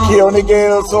 Keone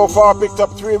Gale so far picked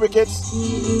up 3 wickets.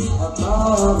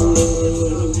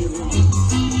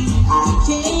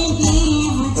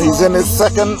 He's in his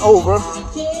second over.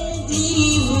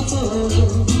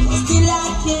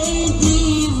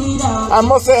 I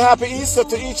must say happy Easter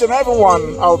to each and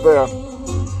everyone out there.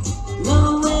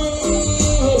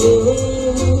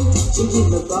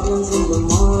 Problems in the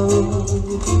morning,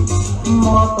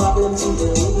 more problems in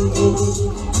the evening,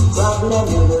 problem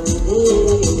every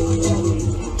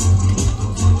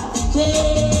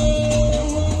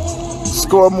day.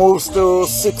 Score moves to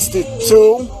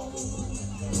 62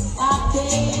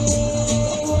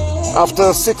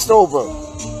 after 6th over.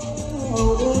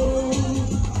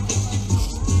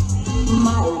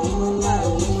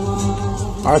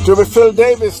 Alright, to be Phil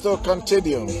Davis to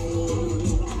continue.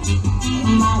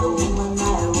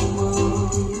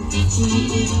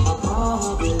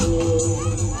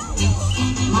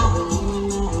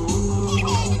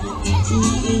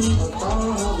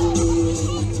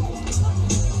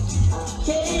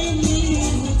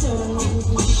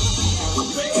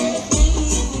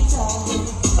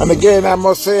 And again, I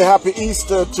must say happy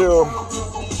Easter to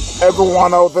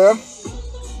everyone out there.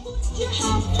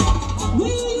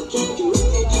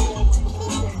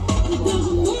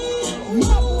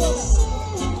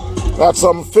 That's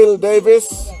Phil Davis.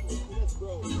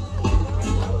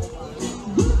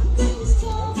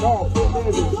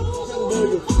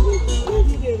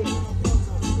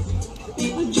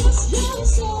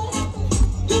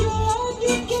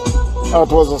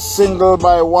 That was a single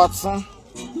by Watson.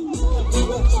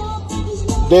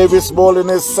 Davis bowling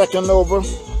his second over.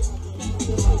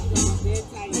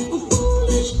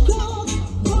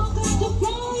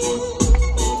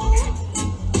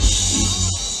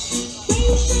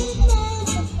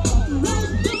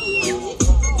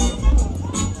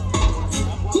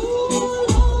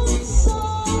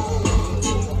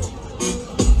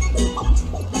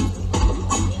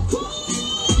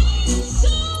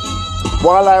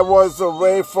 While I was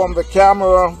away from the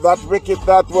camera, that wicket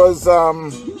that was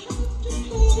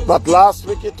that last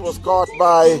wicket was caught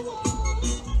by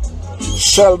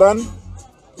Sheldon,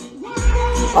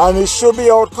 and he should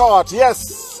be out caught.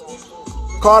 Yes,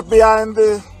 caught behind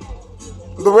the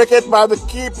wicket by the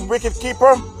wicket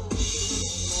keeper.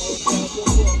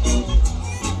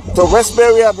 So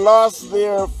Westbury had lost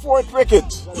their 4th wicket.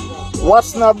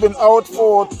 Watson have been out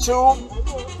for 2.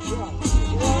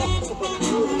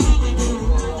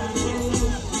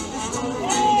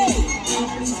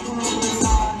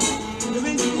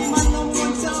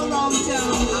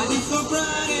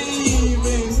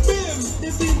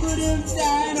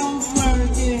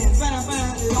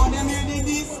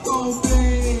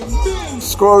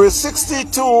 Score is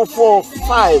 62 for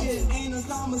 5.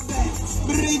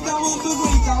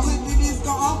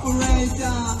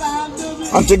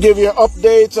 And to give you an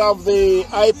update of the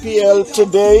IPL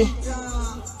today,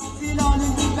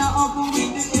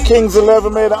 Kings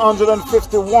 11 made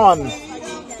 151.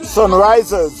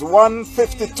 Sunrisers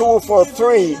 152 for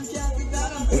 3 in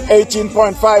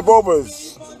 18.5 overs.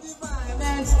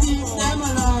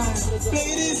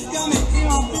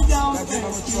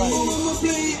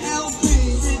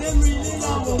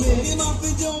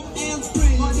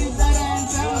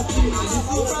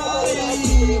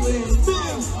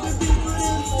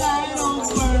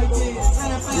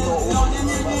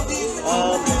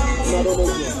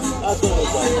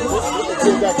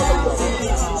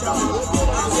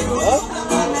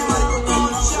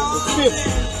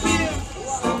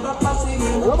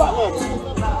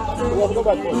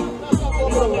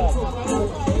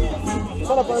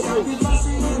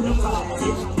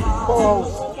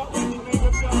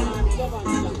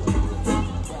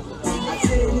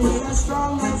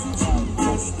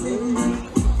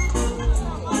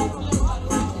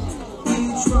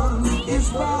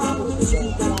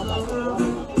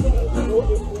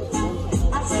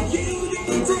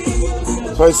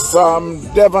 So it's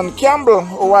Devon Campbell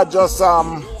who had just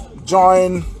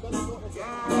joined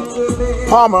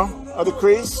Palmer at the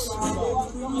crease.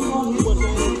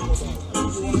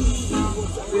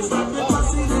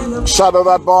 Shadow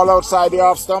that ball outside the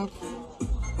off stump.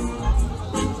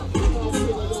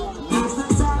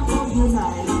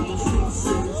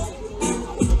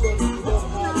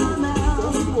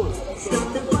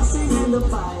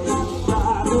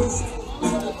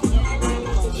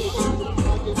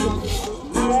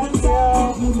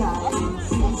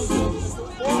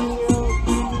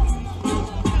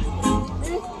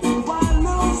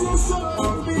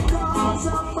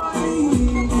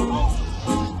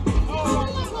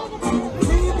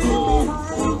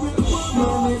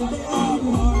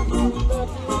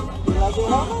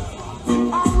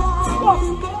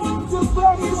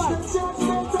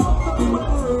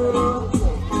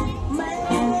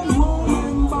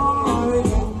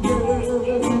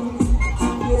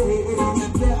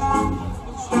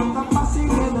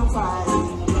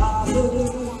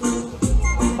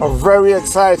 A very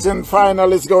exciting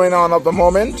final is going on at the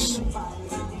moment.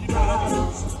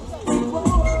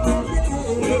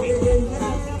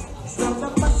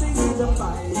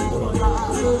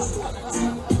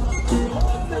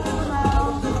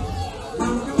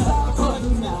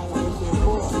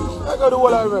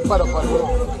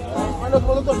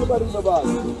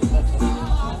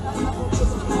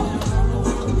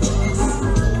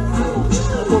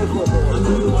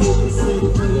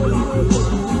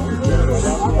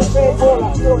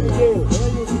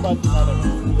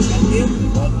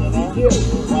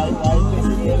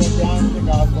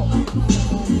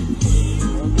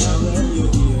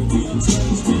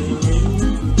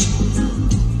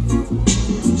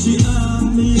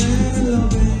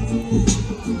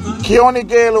 Keone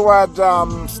Gale, who had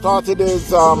started his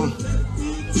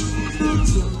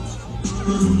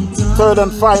third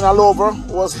and final over,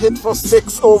 was hit for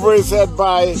 6 over his head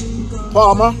by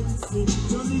Palmer.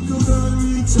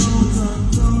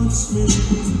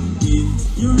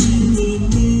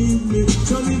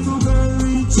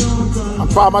 And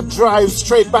Palmer drives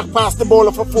straight back past the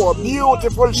bowler for 4.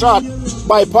 Beautiful shot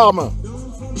by Palmer.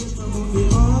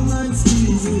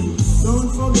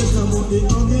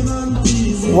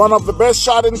 One of the best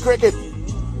shots in cricket.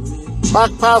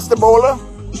 Back past the bowler.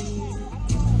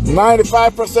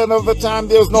 95% of the time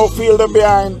there's no fielder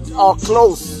behind or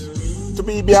close to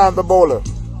be behind the bowler.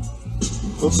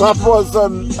 So that was a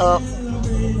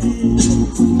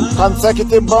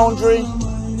consecutive boundary.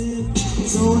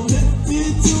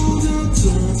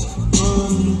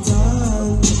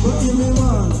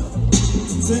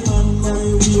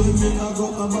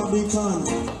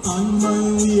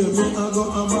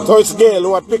 So it's Gale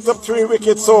who had picked up 3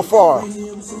 wickets so far.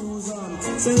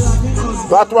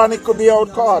 That one, it could be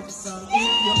out caught.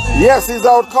 Yes, he's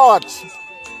out caught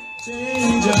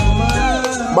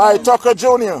by Tucker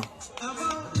Jr.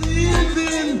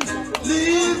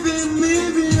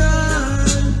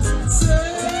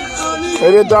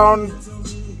 Hit it down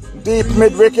deep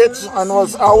mid wicket and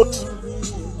was out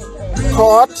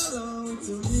caught.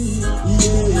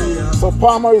 So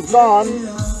Palmer is gone.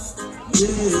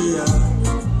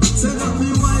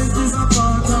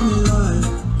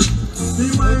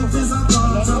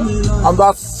 And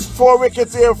that's 4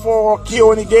 wickets here for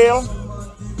Keone Gale.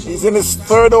 He's in his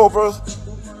 3rd over.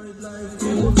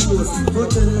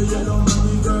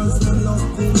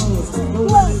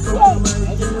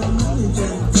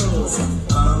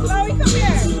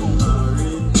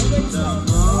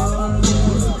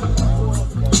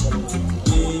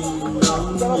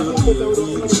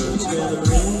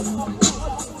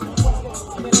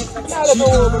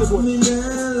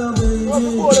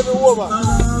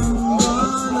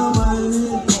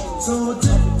 So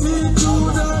take me to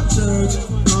the church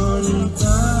on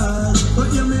time. But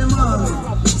you me man,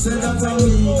 say that I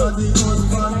me are the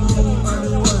husband, you are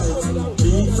the wife.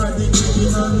 Big fatty chicken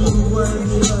and you are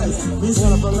the rice. Me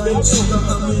simple like sugar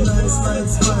and me nice like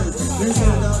spice. They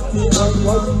say that me are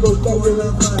one go to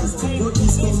the vice. But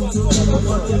this come to me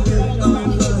what you get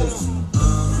and life.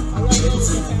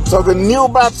 So the new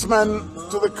batsman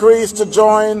to the crease to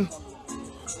join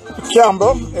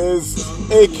Campbell is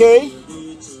AK.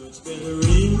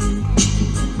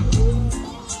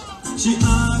 She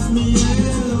asked me,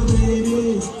 hello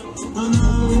baby, and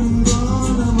I'm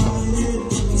gonna mind it.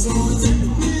 So take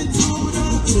me to the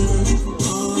church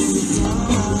all the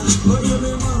time. But you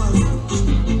be mad.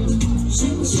 She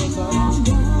was so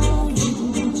down.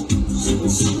 She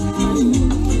was so down.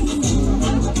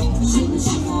 She was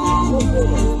so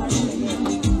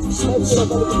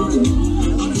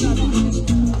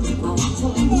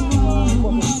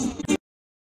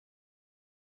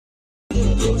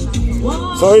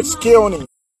So it's Keone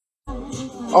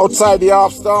outside the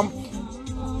half stump.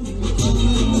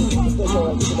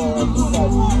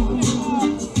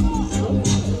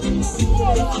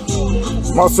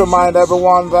 Must remind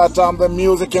everyone that the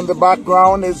music in the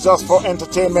background is just for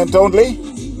entertainment only.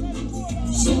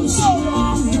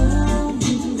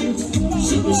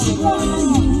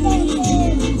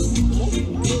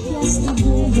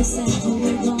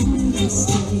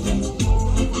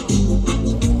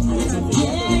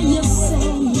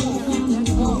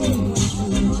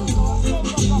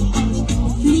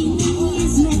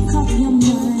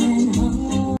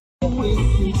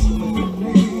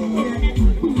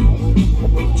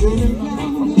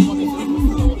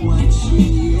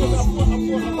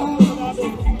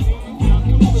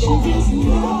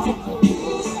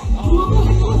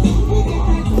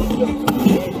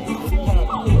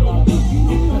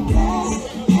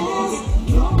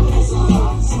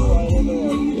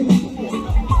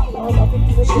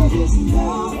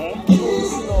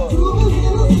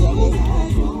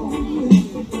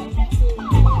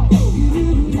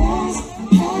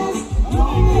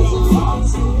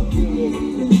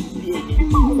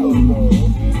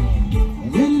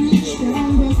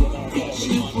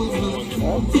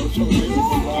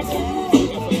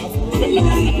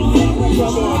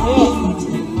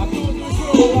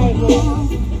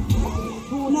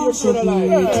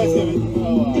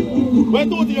 When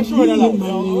do you show the light?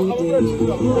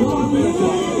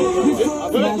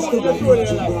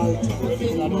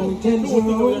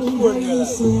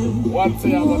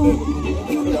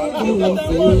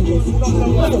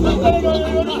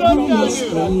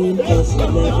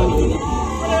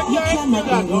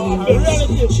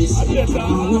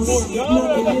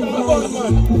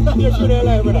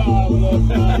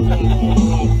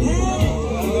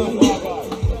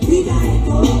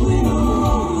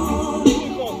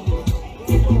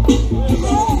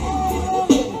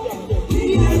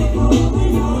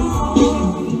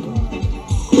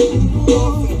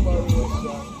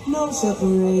 No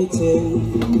separating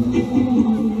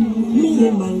me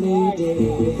and my lady.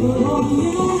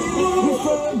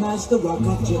 Firm as the rock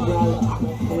of Gibraltar.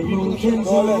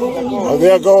 Oh,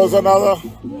 there goes another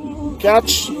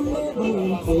catch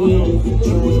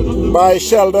by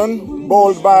Sheldon,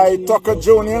 bowled by Tucker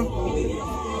Jr.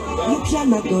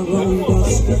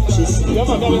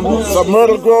 So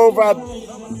Myrtle Grove at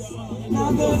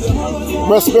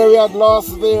Westbury had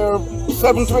lost their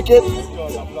 7th wicket.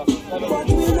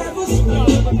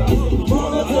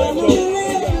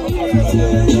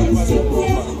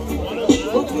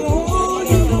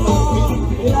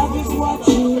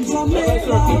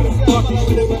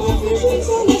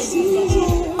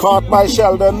 Caught by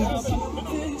Sheldon,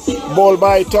 bowled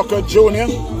by Tucker Jr.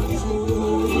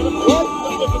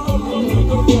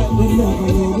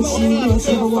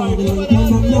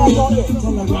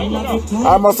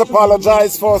 I must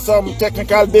apologize for some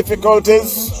technical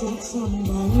difficulties.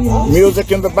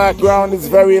 Music in the background is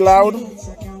very loud.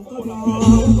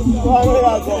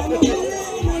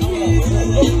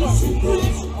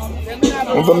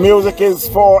 The music is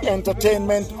for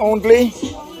entertainment only.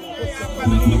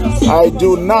 I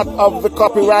do not have the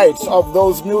copyrights of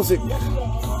those music.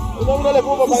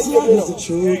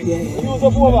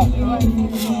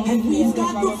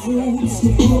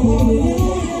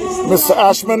 Mr.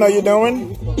 Ashman, how you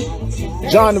doing?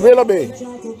 John Willoughby.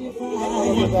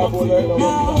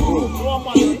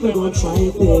 People don't try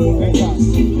things.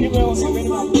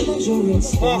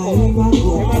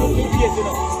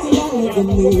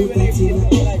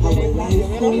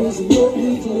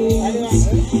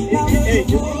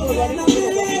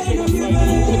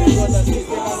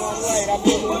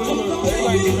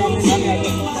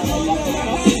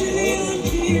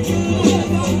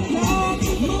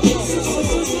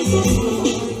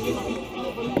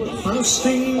 First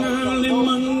thing early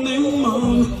Monday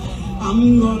morning,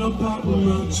 I'm gonna pack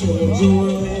my chains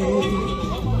away.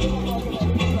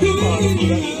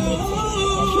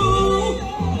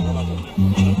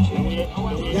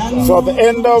 So at the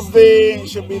end of the,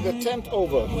 should be the 10th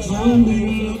over.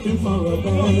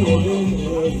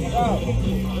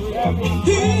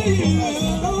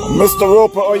 Mr.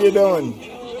 Roper, how you doing?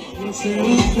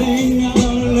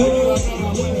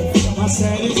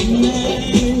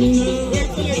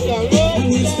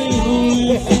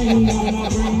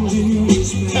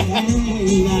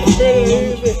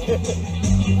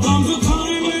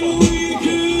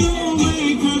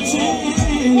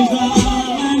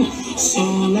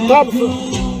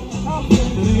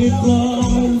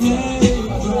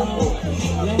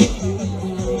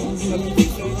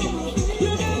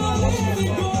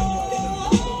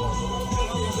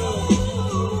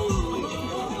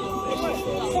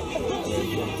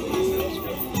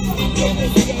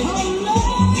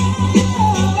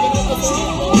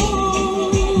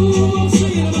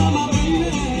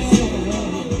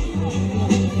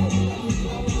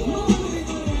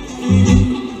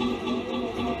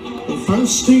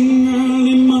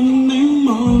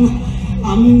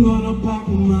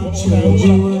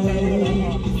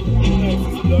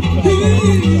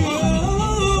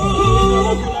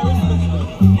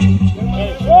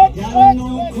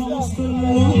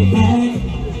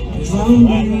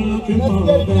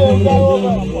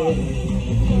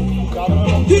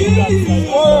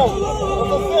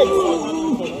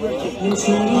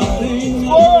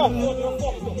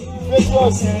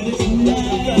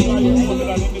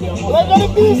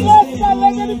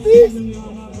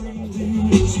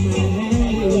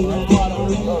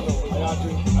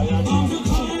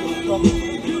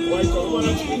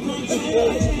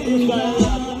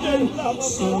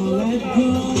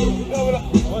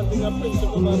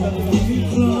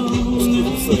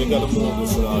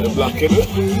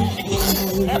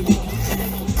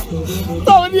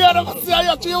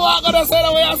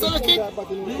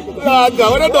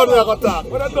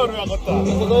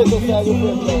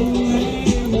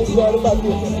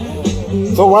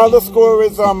 So while the score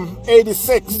is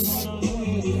 86,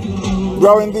 we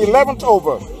are in the 11th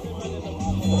over.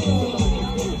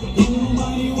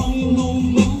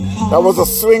 That was a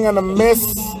swing and a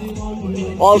miss.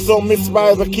 Also missed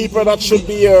by the keeper. That should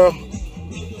be a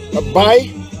bye.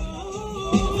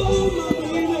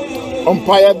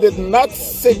 Umpire did not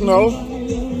signal.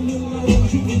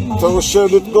 So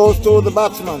should it goes to the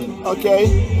batsman. Okay.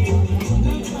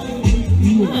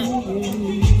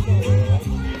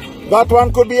 That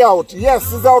one could be out.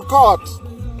 Yes, it's out caught.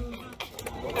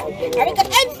 And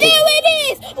there it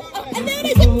is! And there it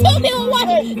is! 2 people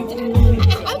watching!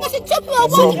 I'm going to 2 people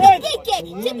watching the big game!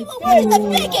 2 people watching the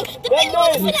big game! The big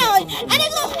one finale! And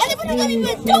they're going to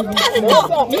even 2,000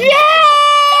 dollars! Yeah!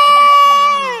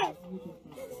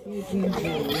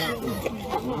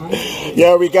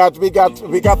 Yeah, we got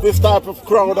this type of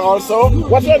crowd also.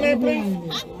 What's your name, please?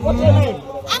 What's your name?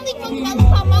 I'm the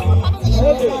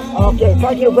Okay,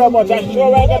 thank you very much. I'm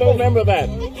sure I gotta remember that.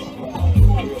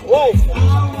 Right.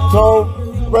 So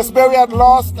Westbury had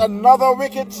lost another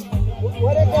wicket.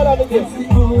 What they call that again?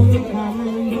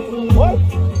 What?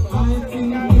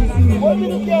 What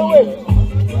did you get away?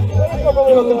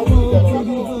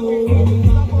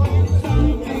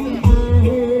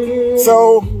 So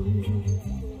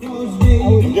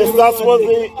yes, that was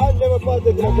the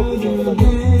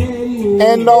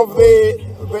end of the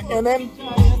inning.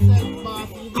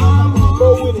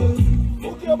 Who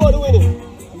care about the winning?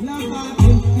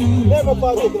 Never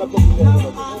pass it in a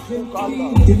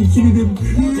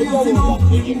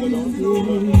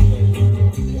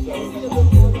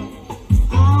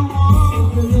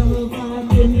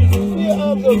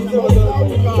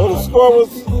So the score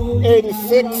was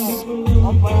 86.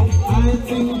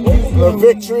 The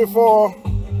victory for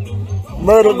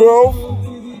Myrtle Grove.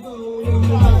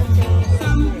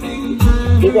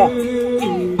 Bigger.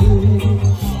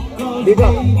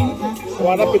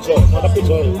 One picture.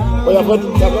 Oh, you're going to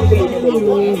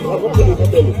leave the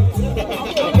belly.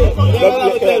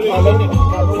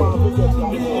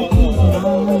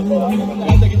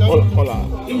 Hold on.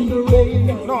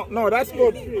 No, that's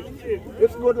good.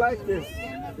 It's good like this.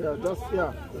 Yeah, just,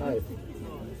 yeah, right.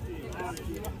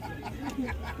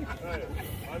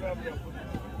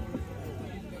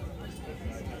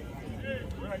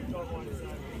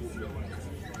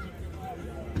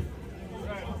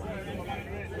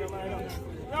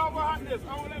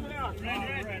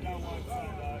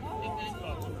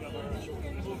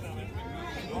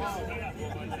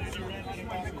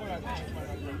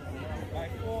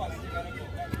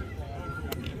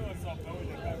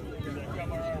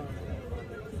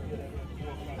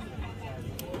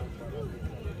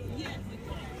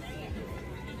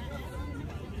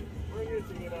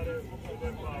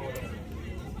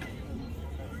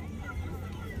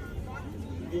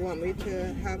 You want me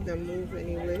to have them move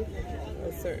anyway,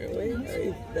 a certain way?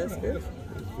 Or that's good?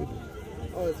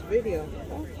 Oh, it's video.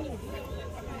 Okay.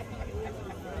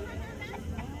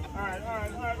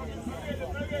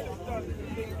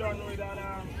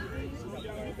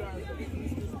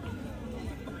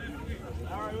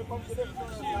 All right. We come to this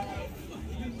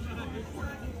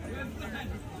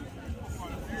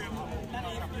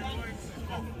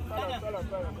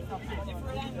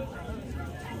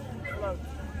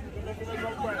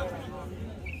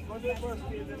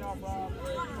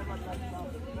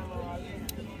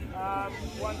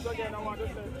once again, I want to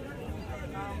say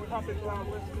we're happy to have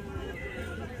Westbury,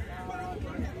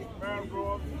 Myrtle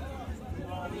Grove,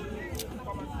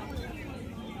 come and see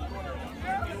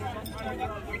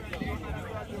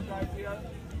you guys here.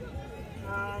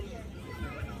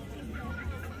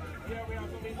 Yeah, we have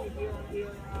some issues here and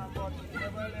there, but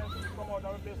nevertheless, we come out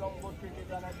and play some good cricket,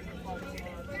 and I think it's fun.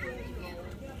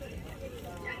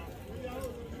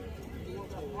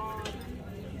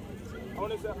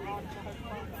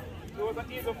 It was an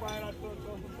easy final, so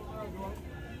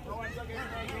once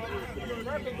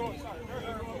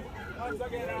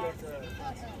again,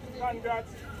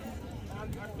 congrats.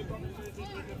 And becoming the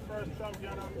first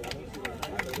champion of the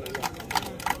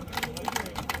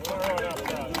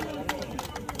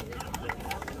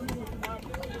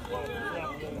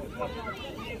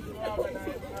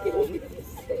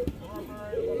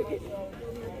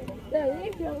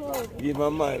Give my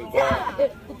mind.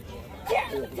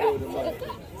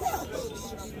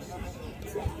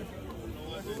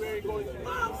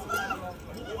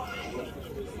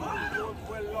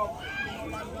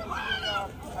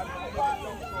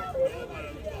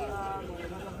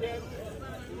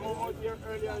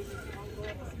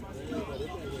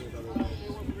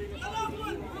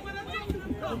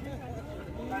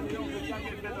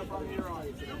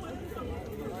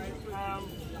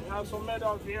 We have some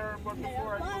medals here, but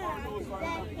before I come on those ones,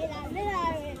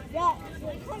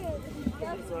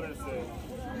 that's what I say.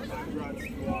 Congrats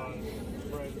to all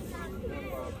friends,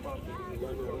 members, family.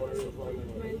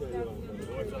 It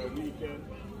was a weekend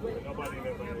nobody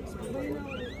never expected.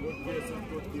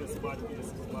 Good case, bad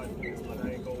case, but I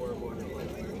ain't gonna worry about it.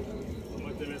 I'm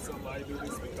gonna tell you something, I do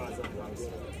this because of that.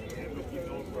 I ain't looking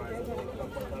no prize. I'm gonna come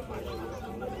back and find out.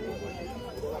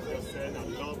 I'm just saying I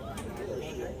love and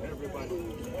appreciate everybody. We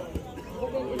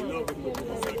love it with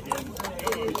us again.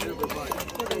 Everybody.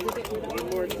 One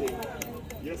more thing.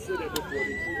 Yesterday before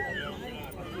the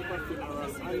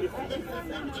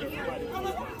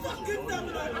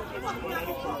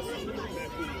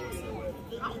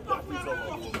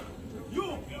you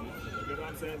know what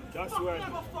I'm saying? That's why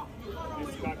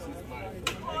this tax is mine.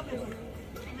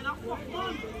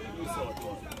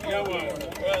 Yeah,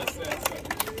 well said.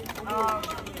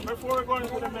 Before we go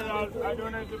into the medal, I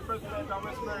donate to the President of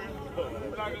Westbury.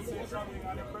 I'd like to say something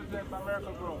on the President of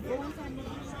Myrtle Grove.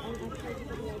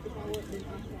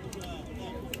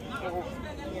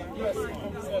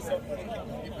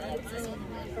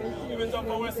 Give it up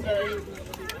for Westbury.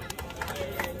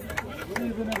 Good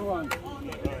evening, everyone.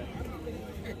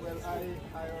 Well, I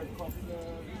heard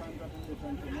congratulations to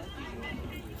Myrtle.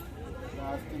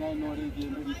 Last thing I know, the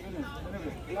game didn't finish.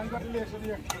 Anyway, congratulations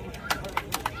here.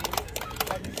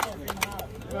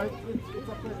 It's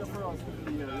a pleasure for us to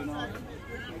be here, you know.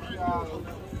 We are,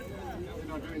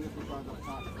 doing this because of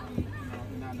Cox and,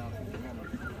 in honor of the medal.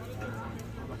 It's a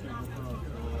pleasure for us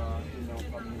to,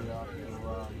 come here to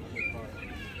take part.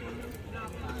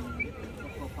 And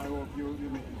I hope you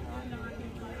make it and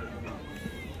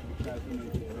we try to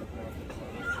make it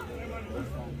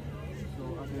so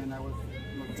again, I was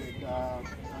going to take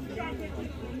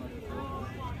congratulations to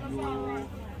Myrtle.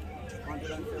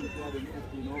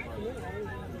 170 over.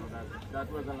 That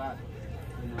was a lot.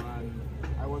 And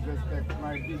I was expecting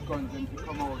my big guns to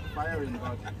come out firing,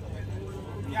 but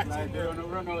it's like they're going to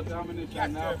run out of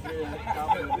ammunition now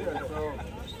after there. So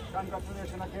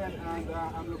congratulations again, and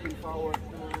I'm looking forward to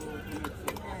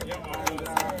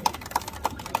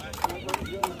next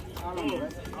year.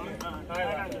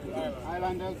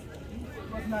 Islanders.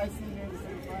 It was nice seeing you in the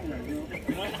semi-final, you know.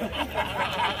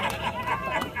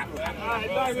 Alright,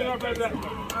 thank you, President.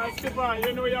 Stefan,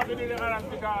 you know you have to do the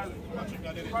island because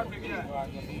Patrick, yeah.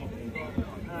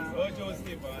 I'd like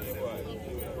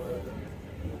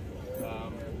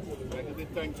to say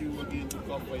thank you again to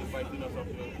come for inviting us up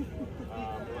here.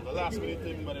 It was a last minute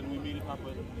thing, but then we made it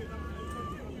happen.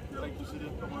 I'd like to see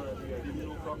them come around here. I didn't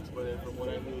know Cox, but then from what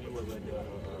I knew, he was like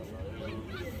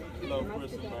a loved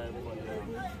person by everybody.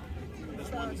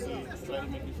 Just want to say, try to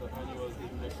make this an annual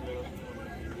thing next year.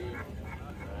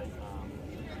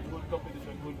 Good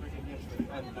competition, good cricket yesterday,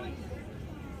 and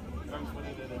thanks for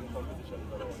the competition.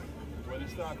 When it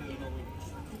started, you know, we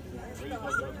really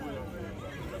thought it was going on.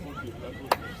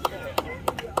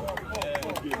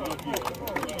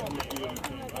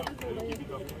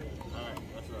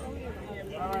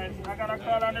 Alright, I got a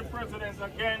call on the president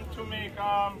again to make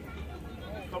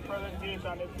the presentation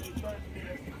of the church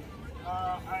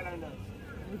Islanders.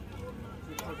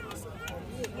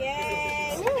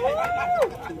 Yay!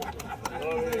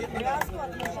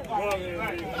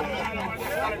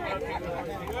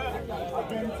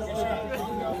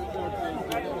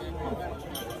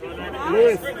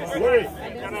 Louis.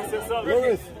 Can I say something?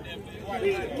 Louis.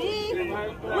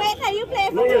 Wait, are you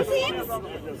playing for two teams?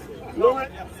 Louis.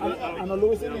 I know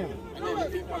Louis in here. I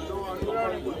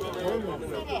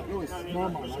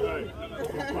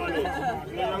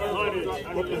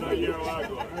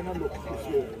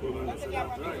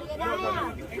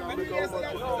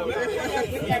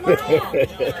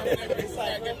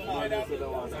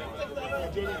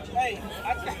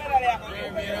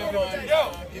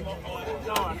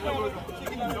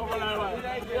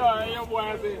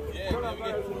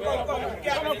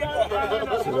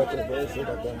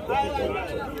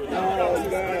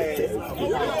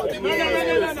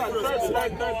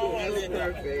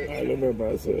remember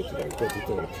I said it like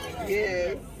 32.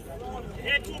 Yes.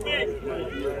 Yeah, too big.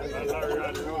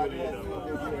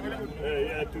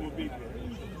 Yeah, too big.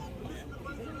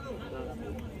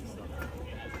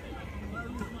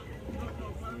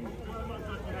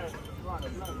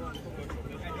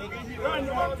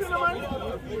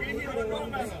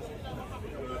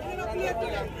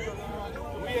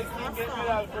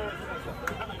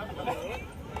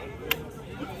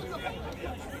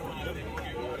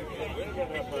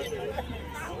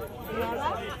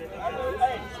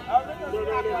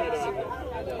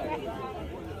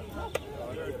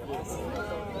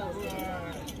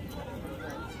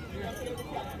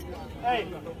 Hey,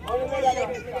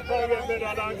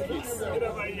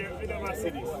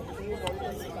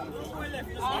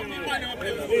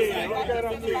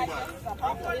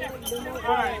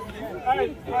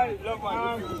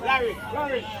 Larry.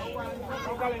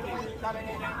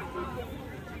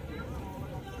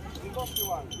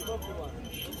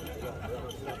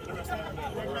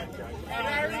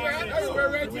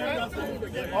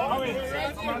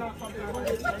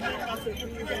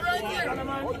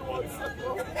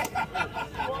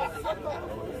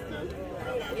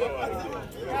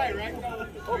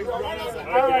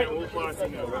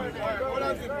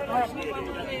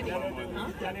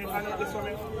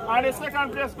 And the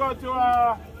second place go to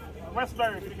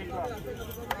Westbury.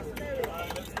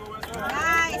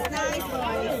 Nice, boys.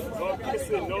 No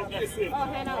kissing.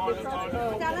 Okay, no,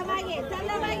 tell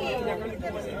them again.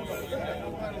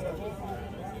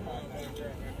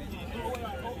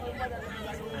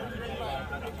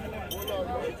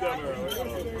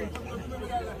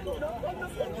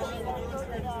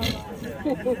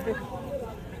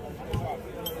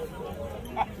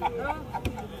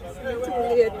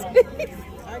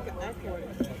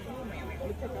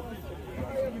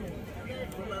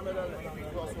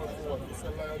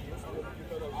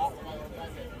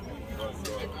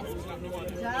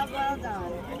 Job well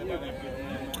done.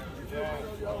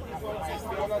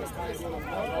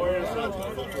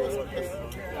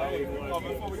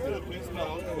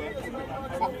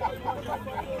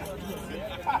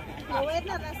 Wait,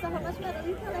 no, that's how much better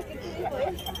you feel like it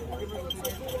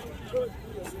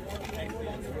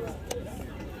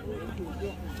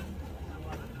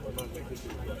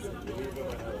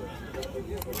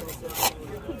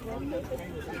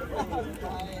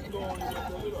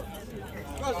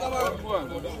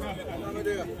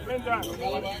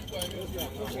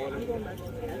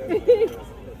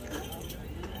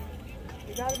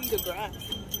You gotta be the grass.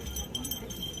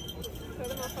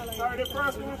 Sorry, the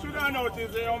first thing you should have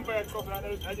noticed the umpire couple, and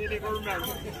I didn't even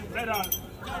remember.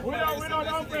 We don't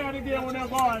umpire the game when they're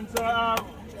gone, so to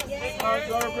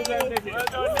represent the game. Well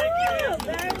done,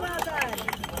 very well done.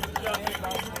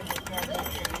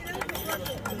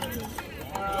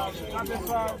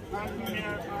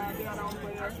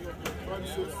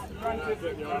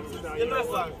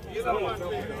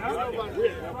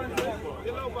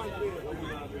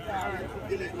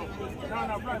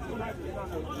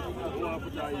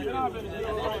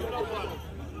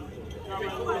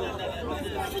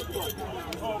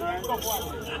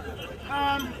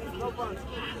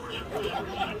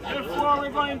 Before we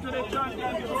go into the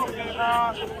championship,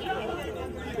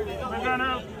 we're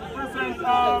gonna present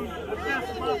the best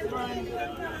person.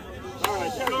 All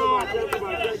right, check them out.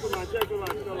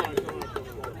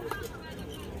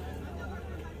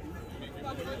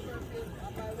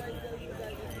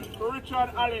 Richard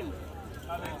Allen,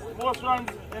 most runs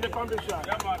in the competition.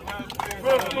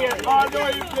 First place, although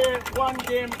he played one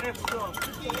game extra,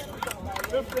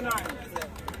 59.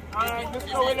 And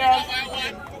Mr. Williams,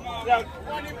 yeah.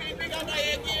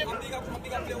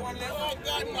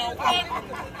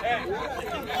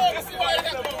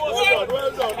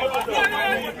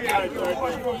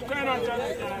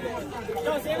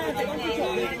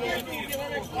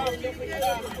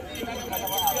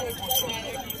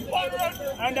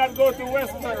 And that goes to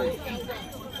Westbury.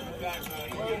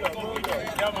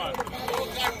 Yeah, man.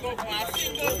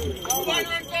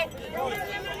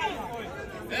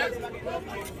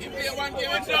 If you want to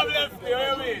give a job left, you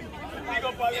hear me? Big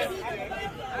up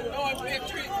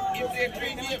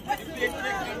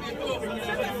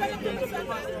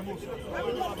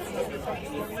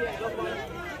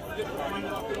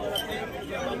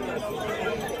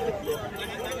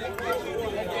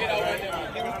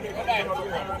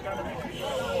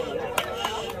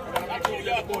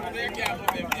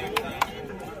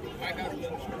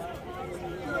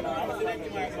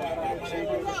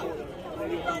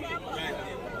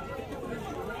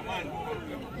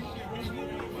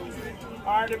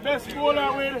Alright, the best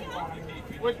bowler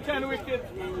with 10 wickets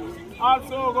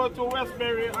also go to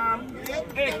Westbury and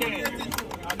AK.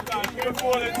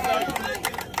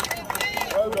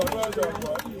 Well done,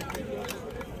 boy.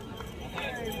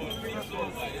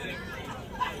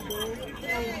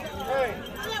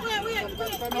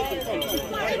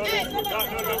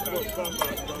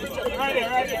 Right there.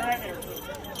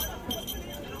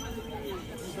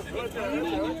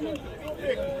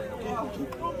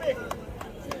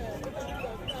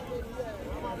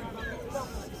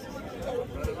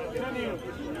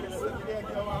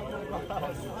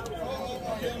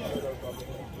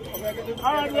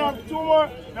 Alright, we have two more.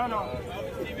 No.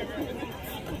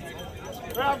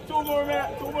 We have two more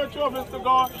trophies to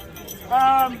go.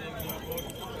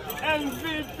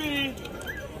 MVP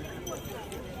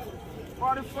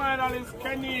for the final is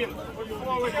Kenny.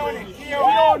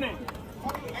 Keone.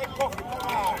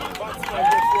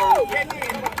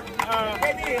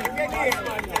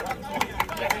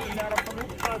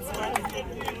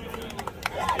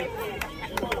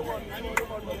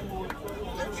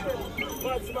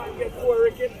 Batsman get 4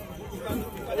 wickets.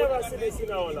 I never see this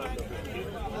in our land.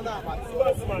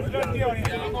 Batsman get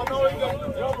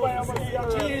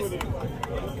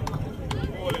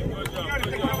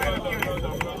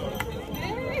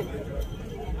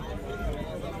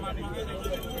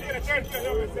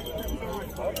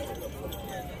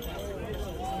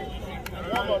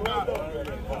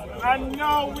and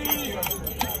now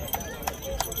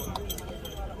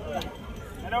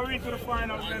we to the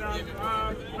final.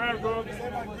 Myrtle Group,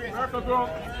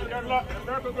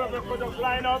 we put us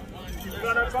line up. We're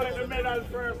going to collect the medals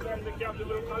first and the captain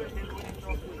will collect it.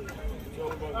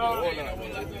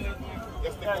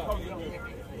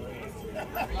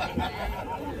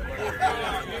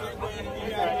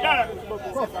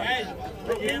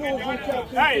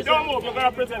 Hey, don't move, you're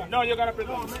gonna present. No, you're gonna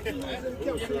present.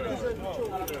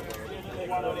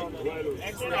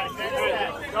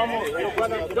 Don't move.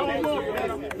 Don't move.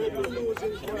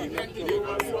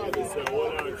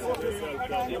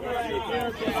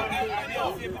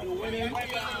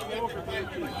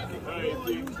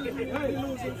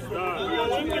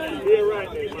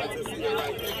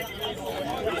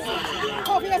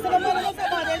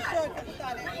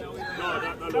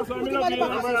 That's why I'm not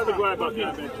going to go back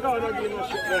here. No, not doing no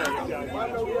shit there.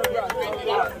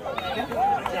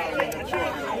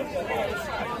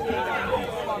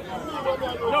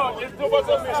 No, it's too much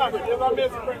of stuff. It's a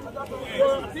misprint.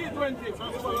 T20.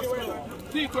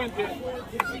 T20.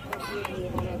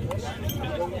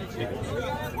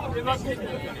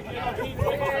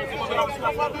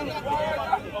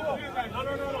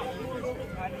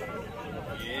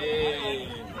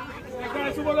 The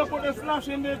guys who want to put the slash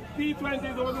in the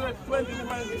T20s over the 20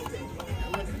 minutes.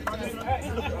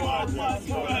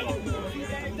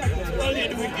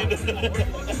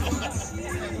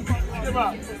 Give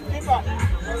up.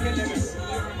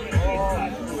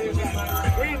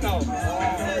 Green now.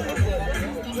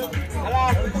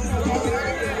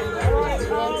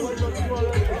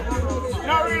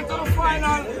 Now we're into the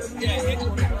final.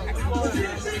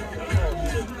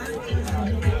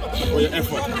 For your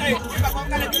effort.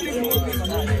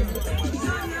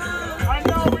 And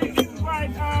now we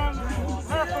invite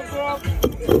Myrtle Group.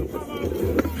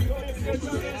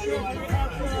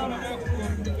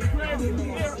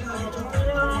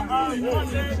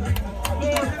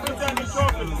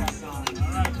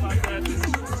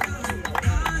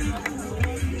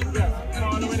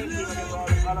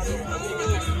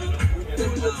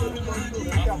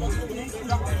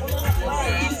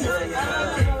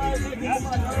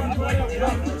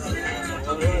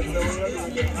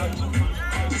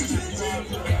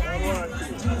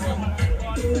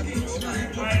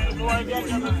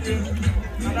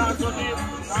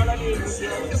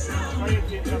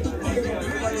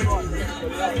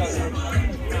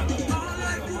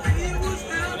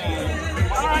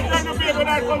 Alright, thank you people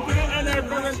that come to the end of the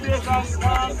presentation.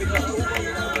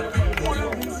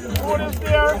 Food is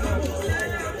there.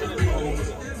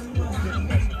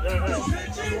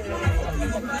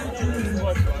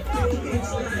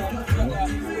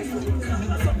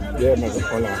 Yeah,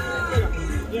 hold on.